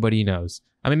 nobody knows.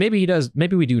 I mean, maybe he does.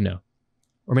 Maybe we do know.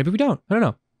 Or maybe we don't. I don't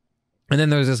know. And then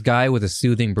there's this guy with a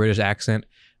soothing British accent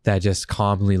that just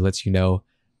calmly lets you know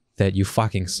that you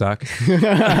fucking suck.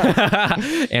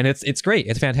 And it's great.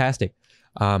 It's fantastic.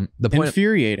 The point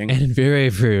infuriating. And very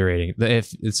infuriating.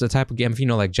 If it's a type of game, if you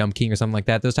know, like Jump King or something like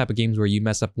that, those type of games where you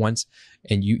mess up once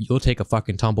and you'll take a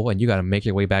fucking tumble and you got to make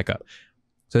your way back up.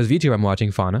 So this VTuber I'm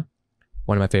watching, Fauna,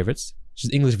 one of my favorites. She's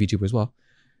an English VTuber as well.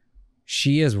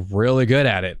 She is really good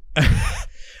at it.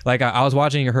 Like I was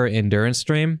watching her endurance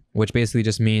stream, which basically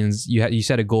just means you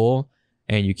set a goal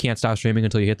and you can't stop streaming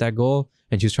until you hit that goal.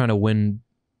 And she was trying to win.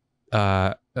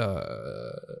 I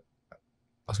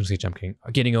was gonna say Jump King,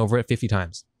 getting over it 50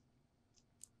 times.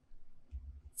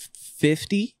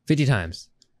 50? 50 times.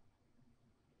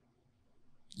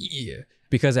 Yeah,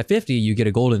 because at 50 you get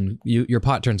a golden. Your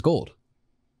pot turns gold.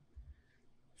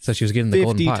 So she was getting the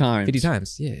golden pot 50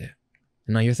 times. Yeah.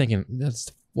 And now you're thinking,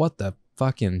 what the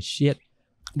fucking shit.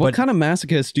 What kind of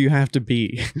masochist do you have to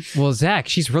be? Well, Zach,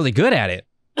 she's really good at it.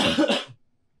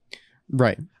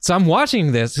 Right. So I'm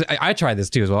watching this. I tried this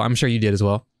too as well. I'm sure you did as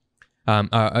well.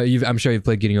 I'm sure you've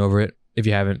played Getting Over It. If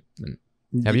you haven't,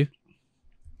 have you?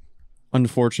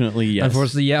 Unfortunately, yes.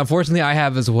 Unfortunately, yeah. Unfortunately, I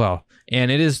have as well. And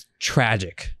it is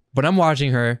tragic. But I'm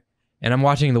watching her, and I'm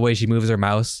watching the way she moves her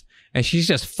mouse, and she's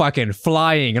just fucking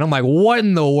flying. And I'm like, what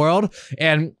in the world?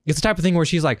 And it's the type of thing where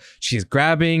she's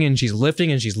grabbing and she's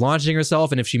lifting and she's launching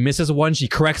herself. And if she misses one, she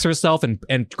corrects herself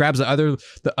and grabs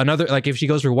another. Like if she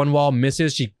goes for one wall,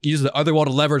 misses, she uses the other wall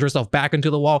to leverage herself back into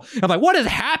the wall. And I'm like, what is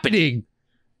happening?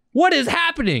 What is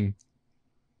happening?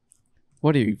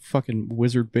 What are you, fucking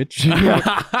wizard bitch?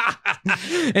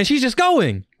 And she's just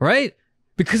going, right?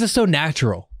 Because it's so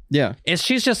natural. Yeah.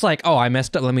 She's just like, oh, I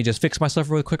messed up. Let me just fix myself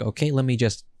really quick. Okay, let me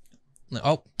just...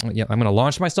 Oh, yeah, I'm going to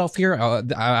launch myself here.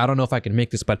 I don't know if I can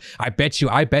make this, but I bet you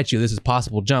this is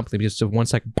possible jump. Let me just 1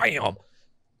 second. Bam!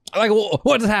 Like,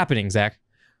 what is happening, Zach?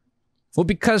 Well,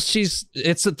 because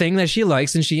it's a thing that she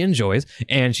likes and she enjoys,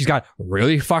 and she's got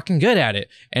really fucking good at it.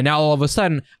 And now all of a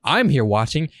sudden, I'm here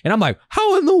watching, and I'm like,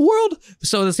 how in the world?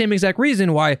 So the same exact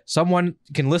reason why someone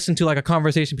can listen to like a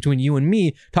conversation between you and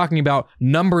me talking about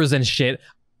numbers and shit.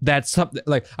 That's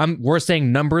like we're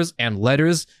saying numbers and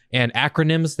letters and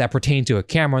acronyms that pertain to a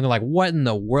camera, and they're like, what in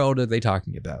the world are they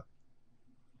talking about?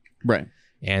 Right.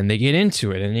 And they get into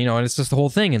it, and and it's just the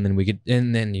whole thing. And then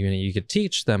you could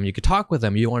teach them, you could talk with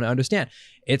them, you want to understand.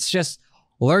 It's just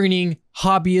learning,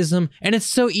 hobbyism, and it's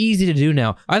so easy to do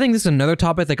now. I think this is another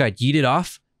topic that got yeeted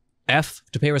off,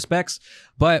 to pay respects,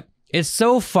 but it's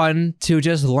so fun to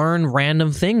just learn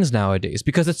random things nowadays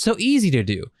because it's so easy to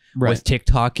do. Right. With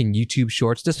TikTok and YouTube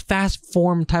Shorts, this fast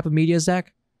form type of media,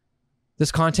 Zach. This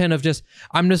content of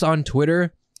I'm just on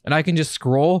Twitter and I can just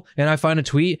scroll and I find a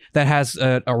tweet that has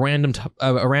a random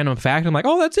fact. I'm like,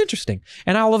 oh, that's interesting.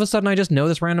 And all of a sudden I just know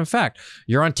this random fact.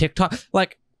 You're on TikTok.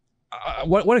 Like,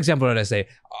 what example did I say?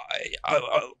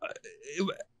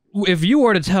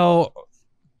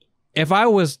 If I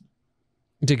was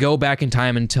to go back in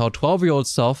time and tell 12-year-old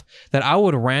self that I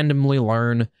would randomly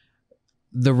learn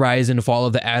the rise and fall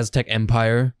of the Aztec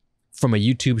Empire from a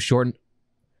YouTube short,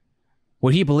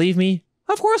 would he believe me?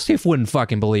 Of course he wouldn't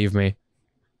fucking believe me.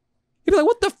 He'd be like,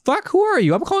 what the fuck? Who are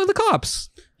you? I'm calling the cops.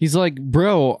 He's like,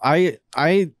 bro,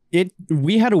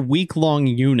 we had a week-long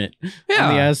unit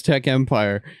on the Aztec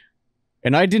Empire,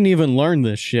 and I didn't even learn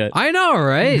this shit. I know,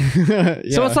 right? Yeah.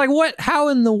 So it's like, what? How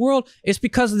in the world? It's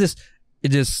because of this.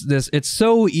 It's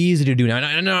so easy to do now.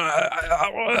 I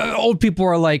know old people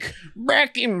are like,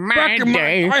 back in my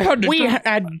day, we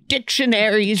had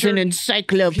dictionaries and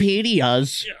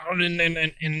encyclopedias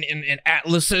and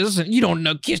atlases, and you don't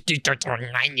know. I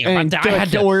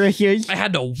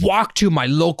had to walk to my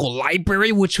local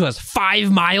library, which was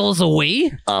 5 miles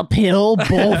away, uphill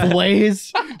both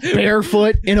ways,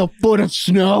 barefoot in a foot of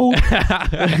snow.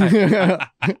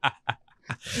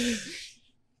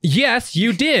 Yes,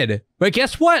 you did. But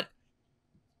guess what?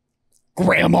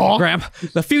 Grandma,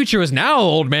 the future is now,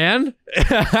 old man.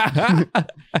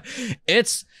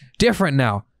 It's different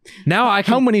now. Now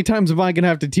How many times am I gonna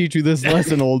have to teach you this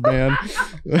lesson, old man?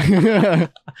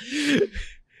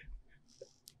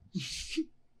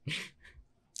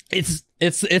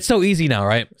 It's so easy now,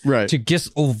 right? Right. To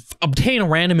just obtain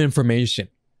random information.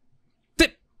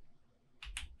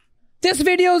 This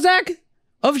video, Zach,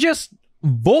 of just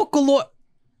Vocaloid.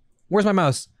 Where's my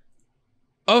mouse?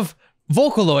 Of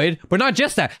Vocaloid, but not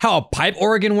just that. How a pipe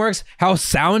organ works, how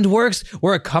sound works,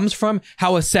 where it comes from,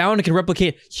 how a sound can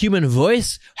replicate human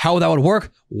voice, how that would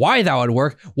work, why that would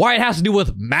work, why it has to do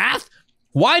with math.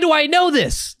 Why do I know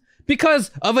this?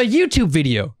 Because of a YouTube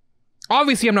video.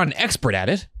 Obviously, I'm not an expert at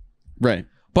it. Right.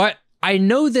 But I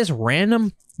know this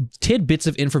random tidbits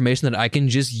of information that I can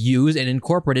just use and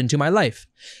incorporate into my life.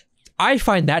 I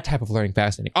find that type of learning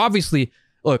fascinating. Obviously,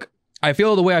 look, I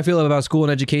feel the way I feel about school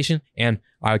and education, and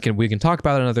we can talk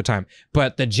about it another time.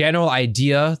 But the general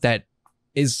idea that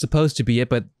is supposed to be it,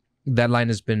 but that line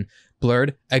has been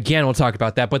blurred. Again, we'll talk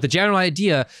about that. But the general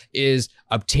idea is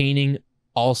obtaining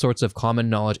all sorts of common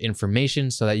knowledge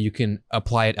information so that you can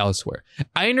apply it elsewhere.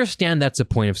 I understand that's the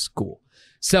point of school.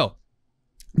 So,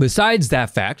 besides that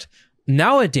fact,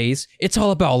 nowadays, it's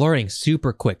all about learning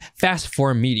super quick, fast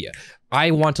form media.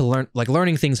 I want to learn, like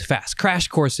learning things fast. Crash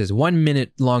courses, 1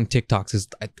 minute long TikToks.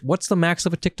 What's the max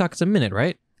of a TikTok? It's a minute,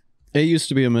 right? It used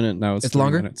to be a minute. Now it's 3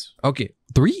 longer. minutes. Okay,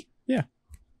 3? Yeah.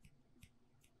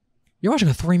 You're watching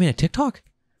a 3-minute TikTok?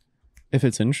 If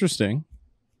it's interesting.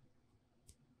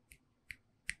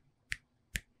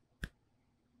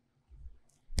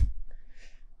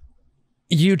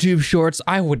 YouTube Shorts.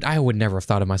 I would never have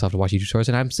thought of myself to watch YouTube Shorts,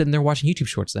 and I'm sitting there watching YouTube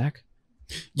Shorts, Zach.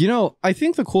 You know, I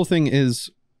think the cool thing is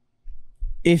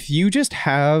if you just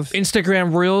have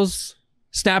Instagram Reels,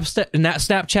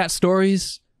 Snapchat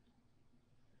Stories,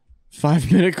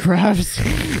 5-minute crafts.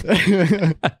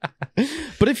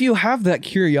 But if you have that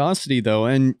curiosity though,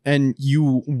 and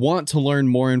you want to learn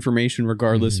more information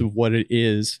regardless of what it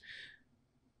is,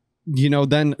 you know,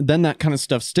 then that kind of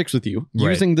stuff sticks with you. Right.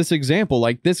 Using this example,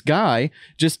 like this guy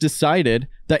just decided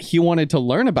that he wanted to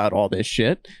learn about all this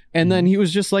shit. And then he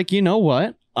was just like, you know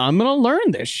what? I'm going to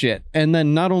learn this shit. And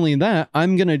then not only that,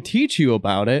 I'm going to teach you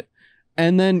about it.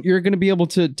 And then you're going to be able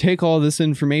to take all this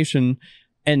information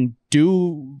and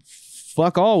do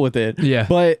fuck all with it. Yeah.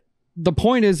 But the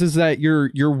point is that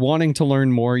you're wanting to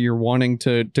learn more. You're wanting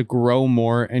to grow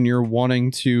more, and you're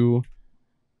wanting to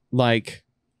like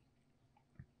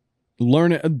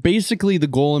learn it. Basically the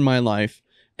goal in my life.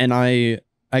 And I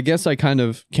guess I kind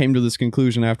of came to this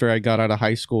conclusion after I got out of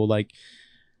high school. Like,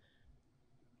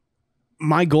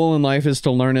 my goal in life is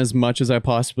to learn as much as I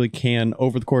possibly can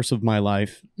over the course of my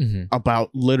life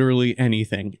about literally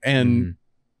anything. And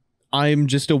I'm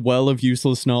just a well of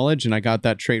useless knowledge, and I got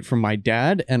that trait from my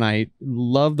dad. And I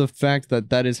love the fact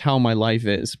that that is how my life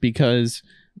is, because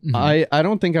I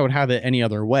don't think I would have it any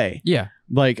other way. Yeah.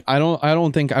 Like, I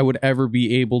don't think I would ever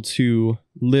be able to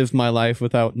live my life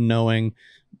without knowing,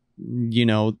 you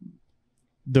know,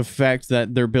 the fact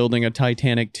that they're building a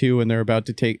Titanic 2 and they're going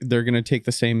to take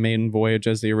the same maiden voyage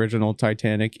as the original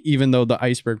Titanic, even though the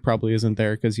iceberg probably isn't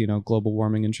there because, you know, global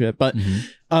warming and shit. But,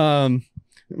 you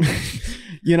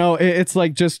know, it's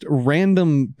like just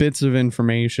random bits of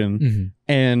information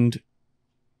and,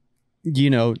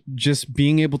 you know, just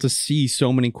being able to see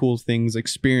so many cool things,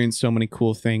 experience so many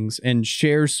cool things, and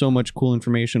share so much cool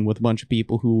information with a bunch of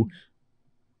people who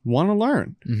want to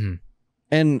learn.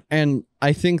 And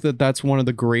I think that that's one of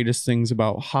the greatest things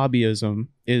about hobbyism,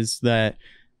 is that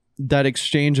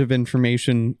exchange of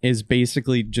information is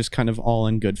basically just kind of all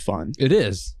in good fun. It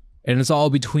is. And it's all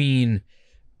between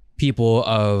people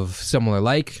of similar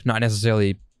like, not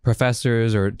necessarily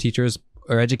professors or teachers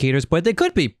or educators, but they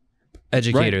could be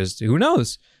educators. Right. Who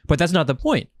knows? But that's not the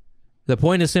point. The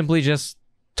point is simply just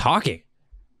talking.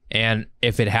 And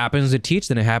if it happens to teach,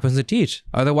 then it happens to teach.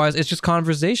 Otherwise, it's just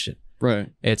conversation. Right.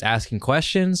 It's asking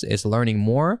questions. It's learning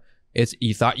more. It's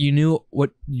you thought you knew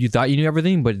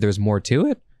everything, but there's more to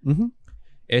it.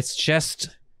 It's just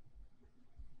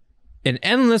an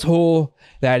endless hole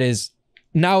that is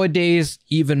nowadays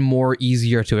even more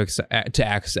easier to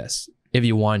access if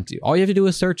you want to. All you have to do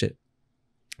is search it.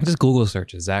 Just Google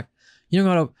search it, Zach. You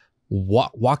don't gotta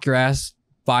walk your ass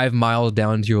 5 miles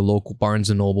down to your local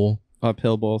Barnes and Noble.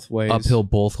 Uphill both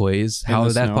ways. How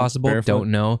is that possible? Barefoot.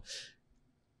 Don't know.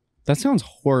 That sounds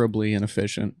horribly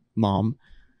inefficient, Mom.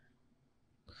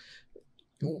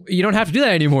 You don't have to do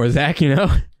that anymore, Zach, you know?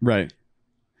 Right.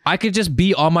 I could just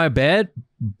be on my bed,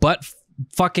 butt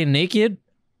fucking naked,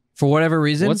 for whatever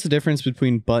reason. What's the difference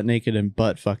between butt naked and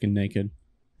butt fucking naked?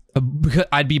 Because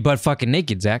I'd be butt fucking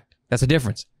naked, Zach. That's the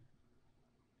difference.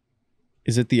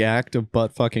 Is it the act of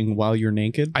butt fucking while you're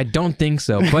naked? I don't think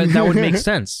so, but that would make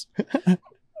sense.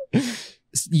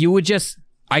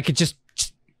 I could just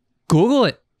Google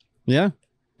it. Yeah.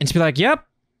 And just be like, yep.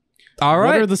 All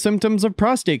right. What are the symptoms of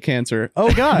prostate cancer?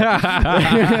 Oh, God.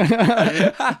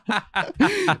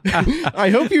 I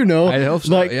hope you know. I hope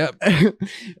so. Like, yep.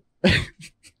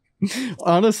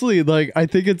 Honestly, like I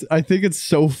think it's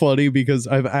so funny because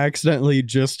I've accidentally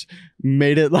just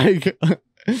made it like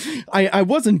I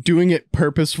wasn't doing it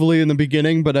purposefully in the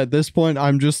beginning, but at this point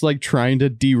I'm just like trying to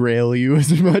derail you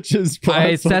as much as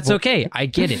possible. That's okay. I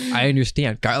get it. I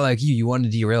understand. Guy like you want to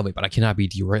derail me, but I cannot be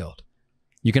derailed.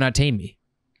 You cannot tame me,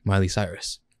 Miley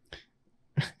Cyrus.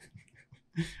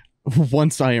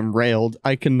 Once I am railed,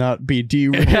 I cannot be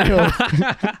derailed.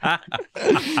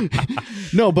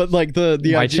 No, but like the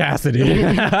My idea- chastity.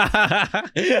 At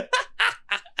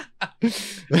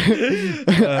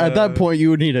that point, you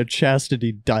would need a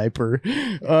chastity diaper.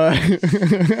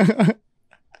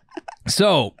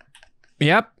 So,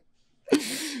 yep.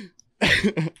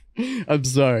 I'm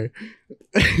sorry.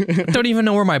 Don't even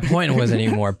know where my point was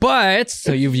anymore. But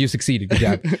so you succeeded. Good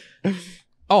job.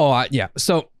 Oh yeah.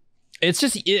 So it's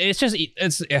just easy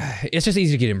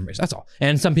to get information. That's all.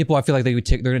 And some people, I feel like they're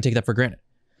gonna take that for granted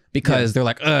because they're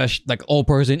like, like old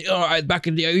person. Back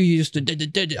in the day, I used to,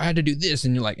 I had to do this,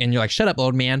 and you're like, shut up,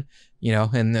 old man. You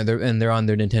know, and they're on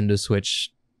their Nintendo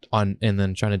Switch and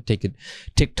then trying to take a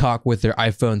TikTok with their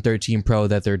iPhone 13 Pro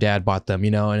that their dad bought them. You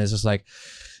know, and it's just like,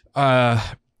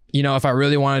 you know, if I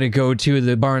really wanted to go to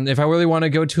the barn, if I really want to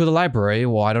go to the library,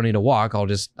 well, I don't need to walk. I'll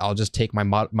just take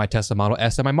my Tesla Model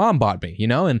S that my mom bought me, you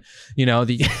know, and you know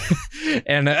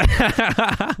and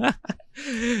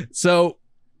so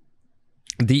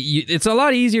it's a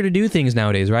lot easier to do things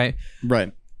nowadays, right?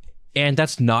 Right. And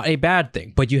that's not a bad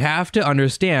thing, but you have to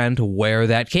understand where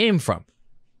that came from,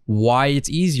 why it's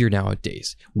easier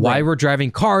nowadays, why we're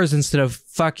driving cars instead of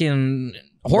fucking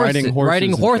riding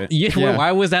horse. Yeah.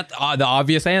 Why was that the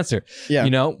obvious answer? Yeah.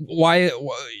 You know, why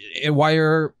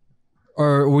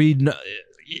are we?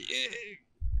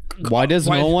 Why does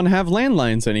no one have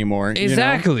landlines anymore?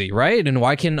 Exactly, you know? Right? And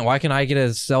why can I get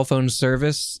a cell phone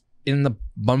service in the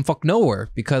bumfuck nowhere?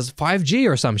 Because 5G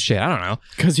or some shit. I don't know.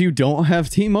 Because you don't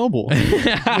have T-Mobile.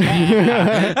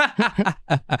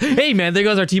 Hey man, there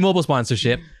goes our T-Mobile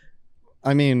sponsorship.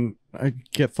 I mean, I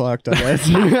get fucked, I guess.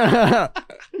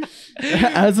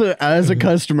 As a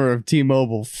customer of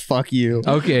T-Mobile, fuck you.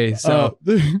 Okay, so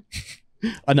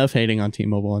enough hating on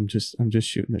T-Mobile. I'm just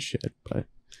shooting the shit,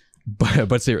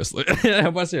 but seriously,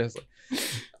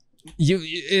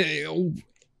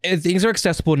 things are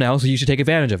accessible now, so you should take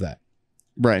advantage of that.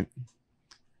 Right.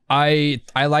 I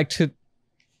like to,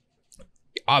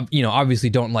 you know,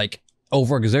 obviously don't like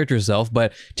overexert yourself,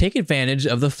 but take advantage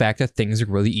of the fact that things are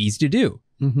really easy to do.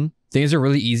 Mm-hmm. Things are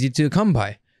really easy to come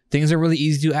by. Things are really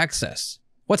easy to access.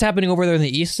 What's happening over there in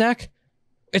the East, Zach?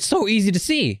 It's so easy to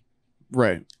see.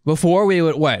 Right. Before we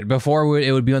would what? Before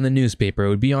it would be on the newspaper. It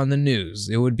would be on the news.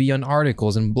 It would be on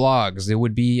articles and blogs. It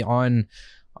would be on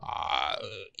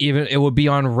even it would be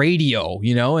on radio.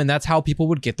 You know, and that's how people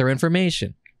would get their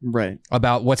information. Right.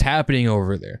 About what's happening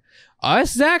over there.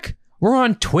 Us, Zach, we're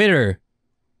on Twitter,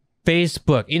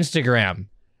 Facebook, Instagram,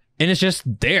 and it's just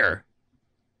there.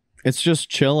 It's just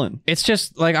chilling. It's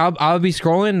just like I'll be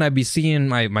scrolling and I'd be seeing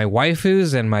my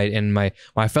waifus and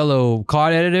my fellow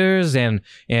COD editors and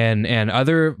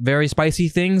other very spicy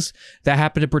things that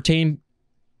happen to pertain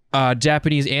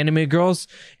Japanese anime girls,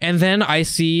 and then I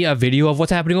see a video of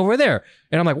what's happening over there,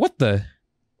 and I'm like, what the?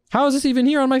 How is this even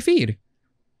here on my feed?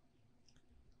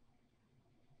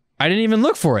 I didn't even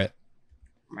look for it.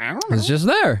 It's just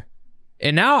there,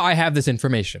 and now I have this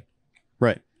information.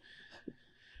 Right.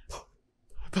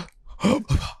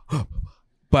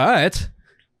 But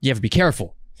you have to be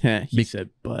careful. He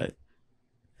said, but.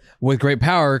 With great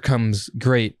power comes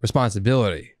great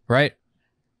responsibility, right?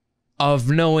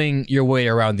 Of knowing your way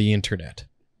around the internet.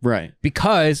 Right.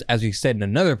 Because, as we said in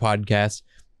another podcast,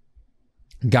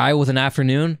 guy with an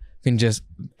afternoon can just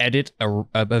edit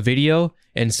a video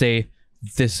and say,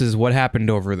 this is what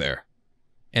happened over there.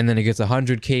 And then it gets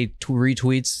 100K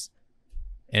retweets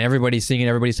and everybody's singing,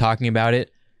 everybody's talking about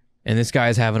it. And this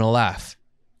guy's having a laugh,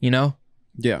 you know?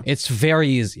 Yeah. It's very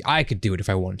easy. I could do it if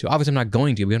I wanted to. Obviously, I'm not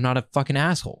going to, but I'm not a fucking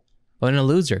asshole. I'm a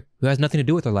loser who has nothing to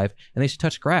do with their life, and they should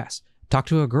touch grass, talk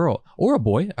to a girl or a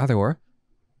boy, either or.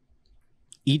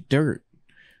 Eat dirt.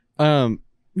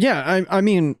 Yeah, I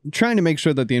mean, trying to make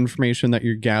sure that the information that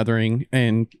you're gathering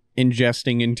and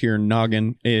ingesting into your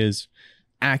noggin is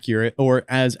accurate or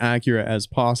as accurate as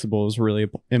possible is really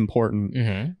important.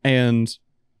 Mm-hmm. And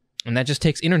that just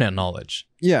takes internet knowledge.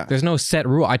 Yeah. There's no set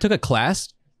rule. I took a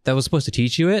class that was supposed to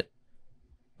teach you it,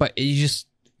 but you just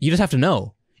have to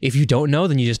know. If you don't know,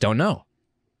 then you just don't know.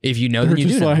 If you know, They're then you do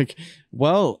just know. like,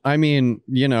 well, I mean,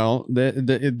 you know,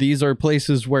 these are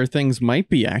places where things might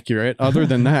be accurate. Other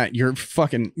than that, you're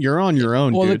on your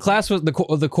own. Well, dude. the class was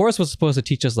the course was supposed to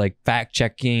teach us like fact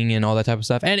checking and all that type of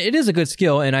stuff, and it is a good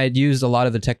skill. And I had used a lot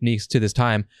of the techniques to this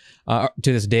day.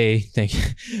 Thank you.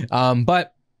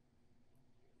 But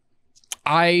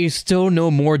I still know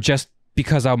more just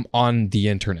because I'm on the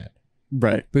internet.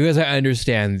 Right. Because I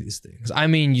understand these things. I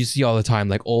mean, you see all the time,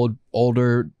 like the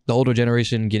older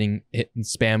generation getting hit and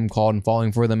spam called and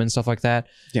falling for them and stuff like that.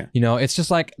 Yeah. You know, it's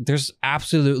just like there's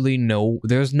no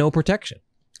protection.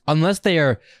 Unless they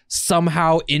are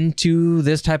somehow into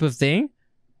this type of thing,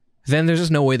 then there's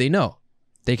just no way they know.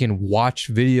 They can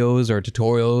watch videos or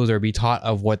tutorials or be taught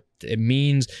of what it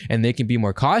means, and they can be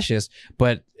more cautious,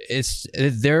 but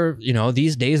they're, you know,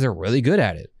 these days they're really good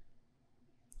at it.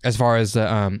 As far as the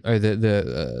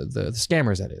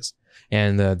scammers, that is,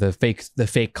 and the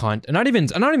fake content. I'm not even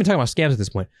talking about scams at this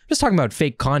point. I'm just talking about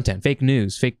fake content, fake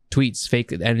news, fake tweets,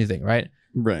 fake anything, right?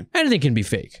 Right. Anything can be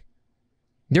fake.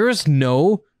 There is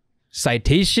no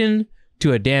citation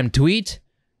to a damn tweet.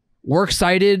 Works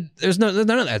cited. There's none of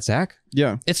that, Zach.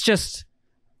 Yeah. It's just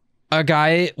a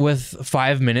guy with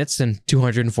 5 minutes and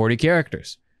 240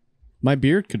 characters. My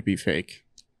beard could be fake.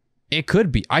 It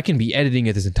could be. I can be editing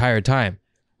it this entire time.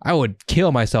 I would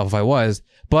kill myself if I was,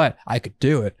 but I could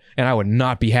do it, and I would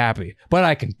not be happy, but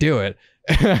I can do it.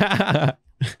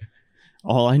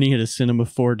 All I need is Cinema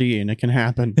 4D, and it can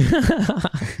happen.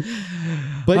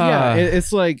 But yeah,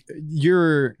 it's like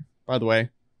by the way,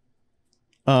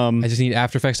 I just need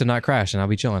After Effects to not crash, and I'll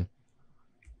be chilling.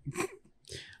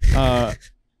 Oh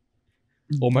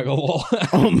my god, lol.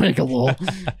 Oh my god, lol.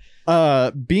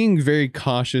 Being very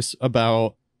cautious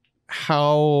about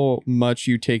how much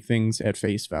you take things at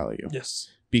face value. Yes.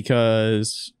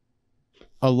 Because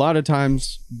a lot of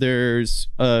times there's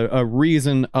a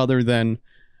reason other than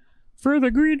for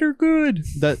the greater good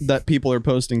that people are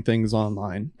posting things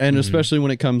online. And especially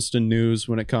when it comes to news,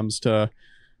 when it comes to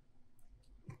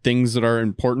things that are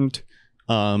important.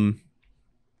 You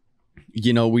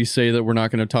know, we say that we're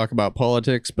not going to talk about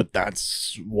politics, but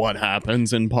that's what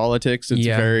happens in politics. It's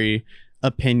very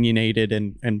opinionated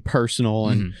and personal,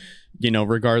 and you know,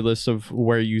 regardless of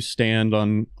where you stand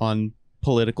on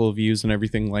political views and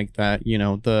everything like that, you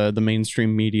know, the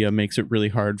mainstream media makes it really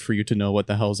hard for you to know what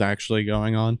the hell's actually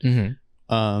going on.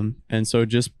 And so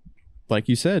just like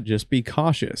you said, just be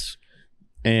cautious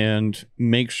and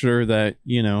make sure that,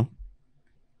 you know,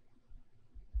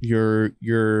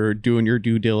 you're doing your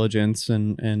due diligence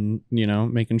and you know,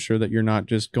 making sure that you're not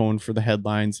just going for the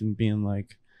headlines and being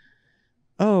like,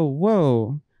 oh,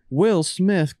 whoa, Will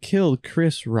Smith killed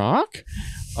Chris Rock?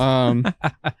 No.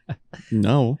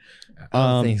 I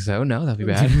don't think so. No, that'd be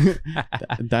bad.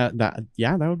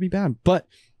 that would be bad. But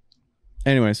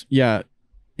anyways, yeah,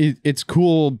 it's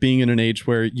cool being in an age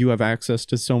where you have access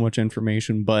to so much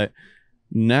information, but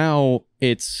now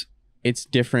it's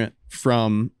different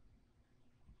from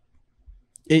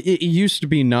it used to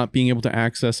be not being able to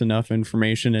access enough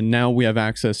information, and now we have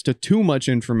access to too much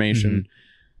information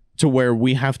to where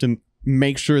we have to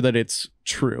make sure that it's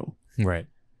true. Right.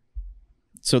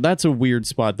 So that's a weird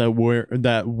spot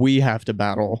that we have to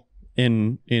battle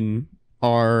in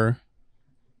our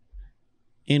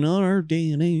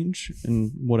day and age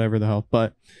and whatever the hell.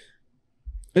 But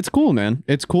it's cool, man.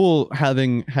 It's cool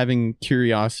having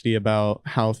curiosity about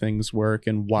how things work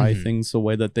and why things the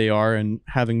way that they are, and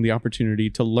having the opportunity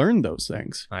to learn those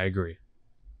things. I agree.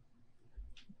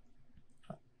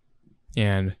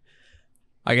 And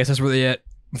I guess that's really it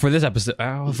for this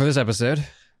episode.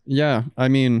 Yeah, I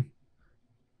mean,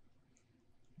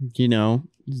 you know,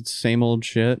 same old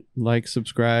shit. Like,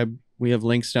 subscribe. We have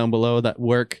links down below that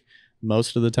work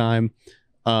most of the time.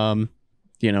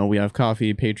 You know, we have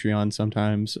coffee, Patreon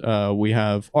sometimes. We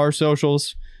have our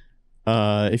socials.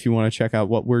 If you want to check out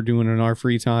what we're doing in our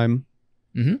free time.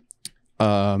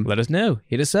 Let us know.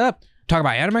 Hit us up. Talk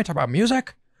about anime. Talk about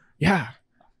music. Yeah.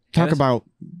 Talk about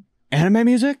anime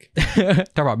music.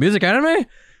 Talk about music anime.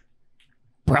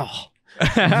 Bro.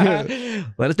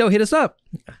 Let us know. Hit us up.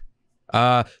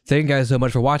 Thank you guys so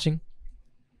much for watching.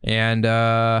 And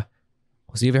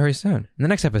we'll see you very soon in the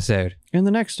next episode. In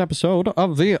the next episode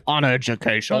of the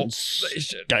Uneducation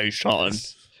Station.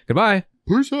 Goodbye.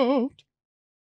 Peace out.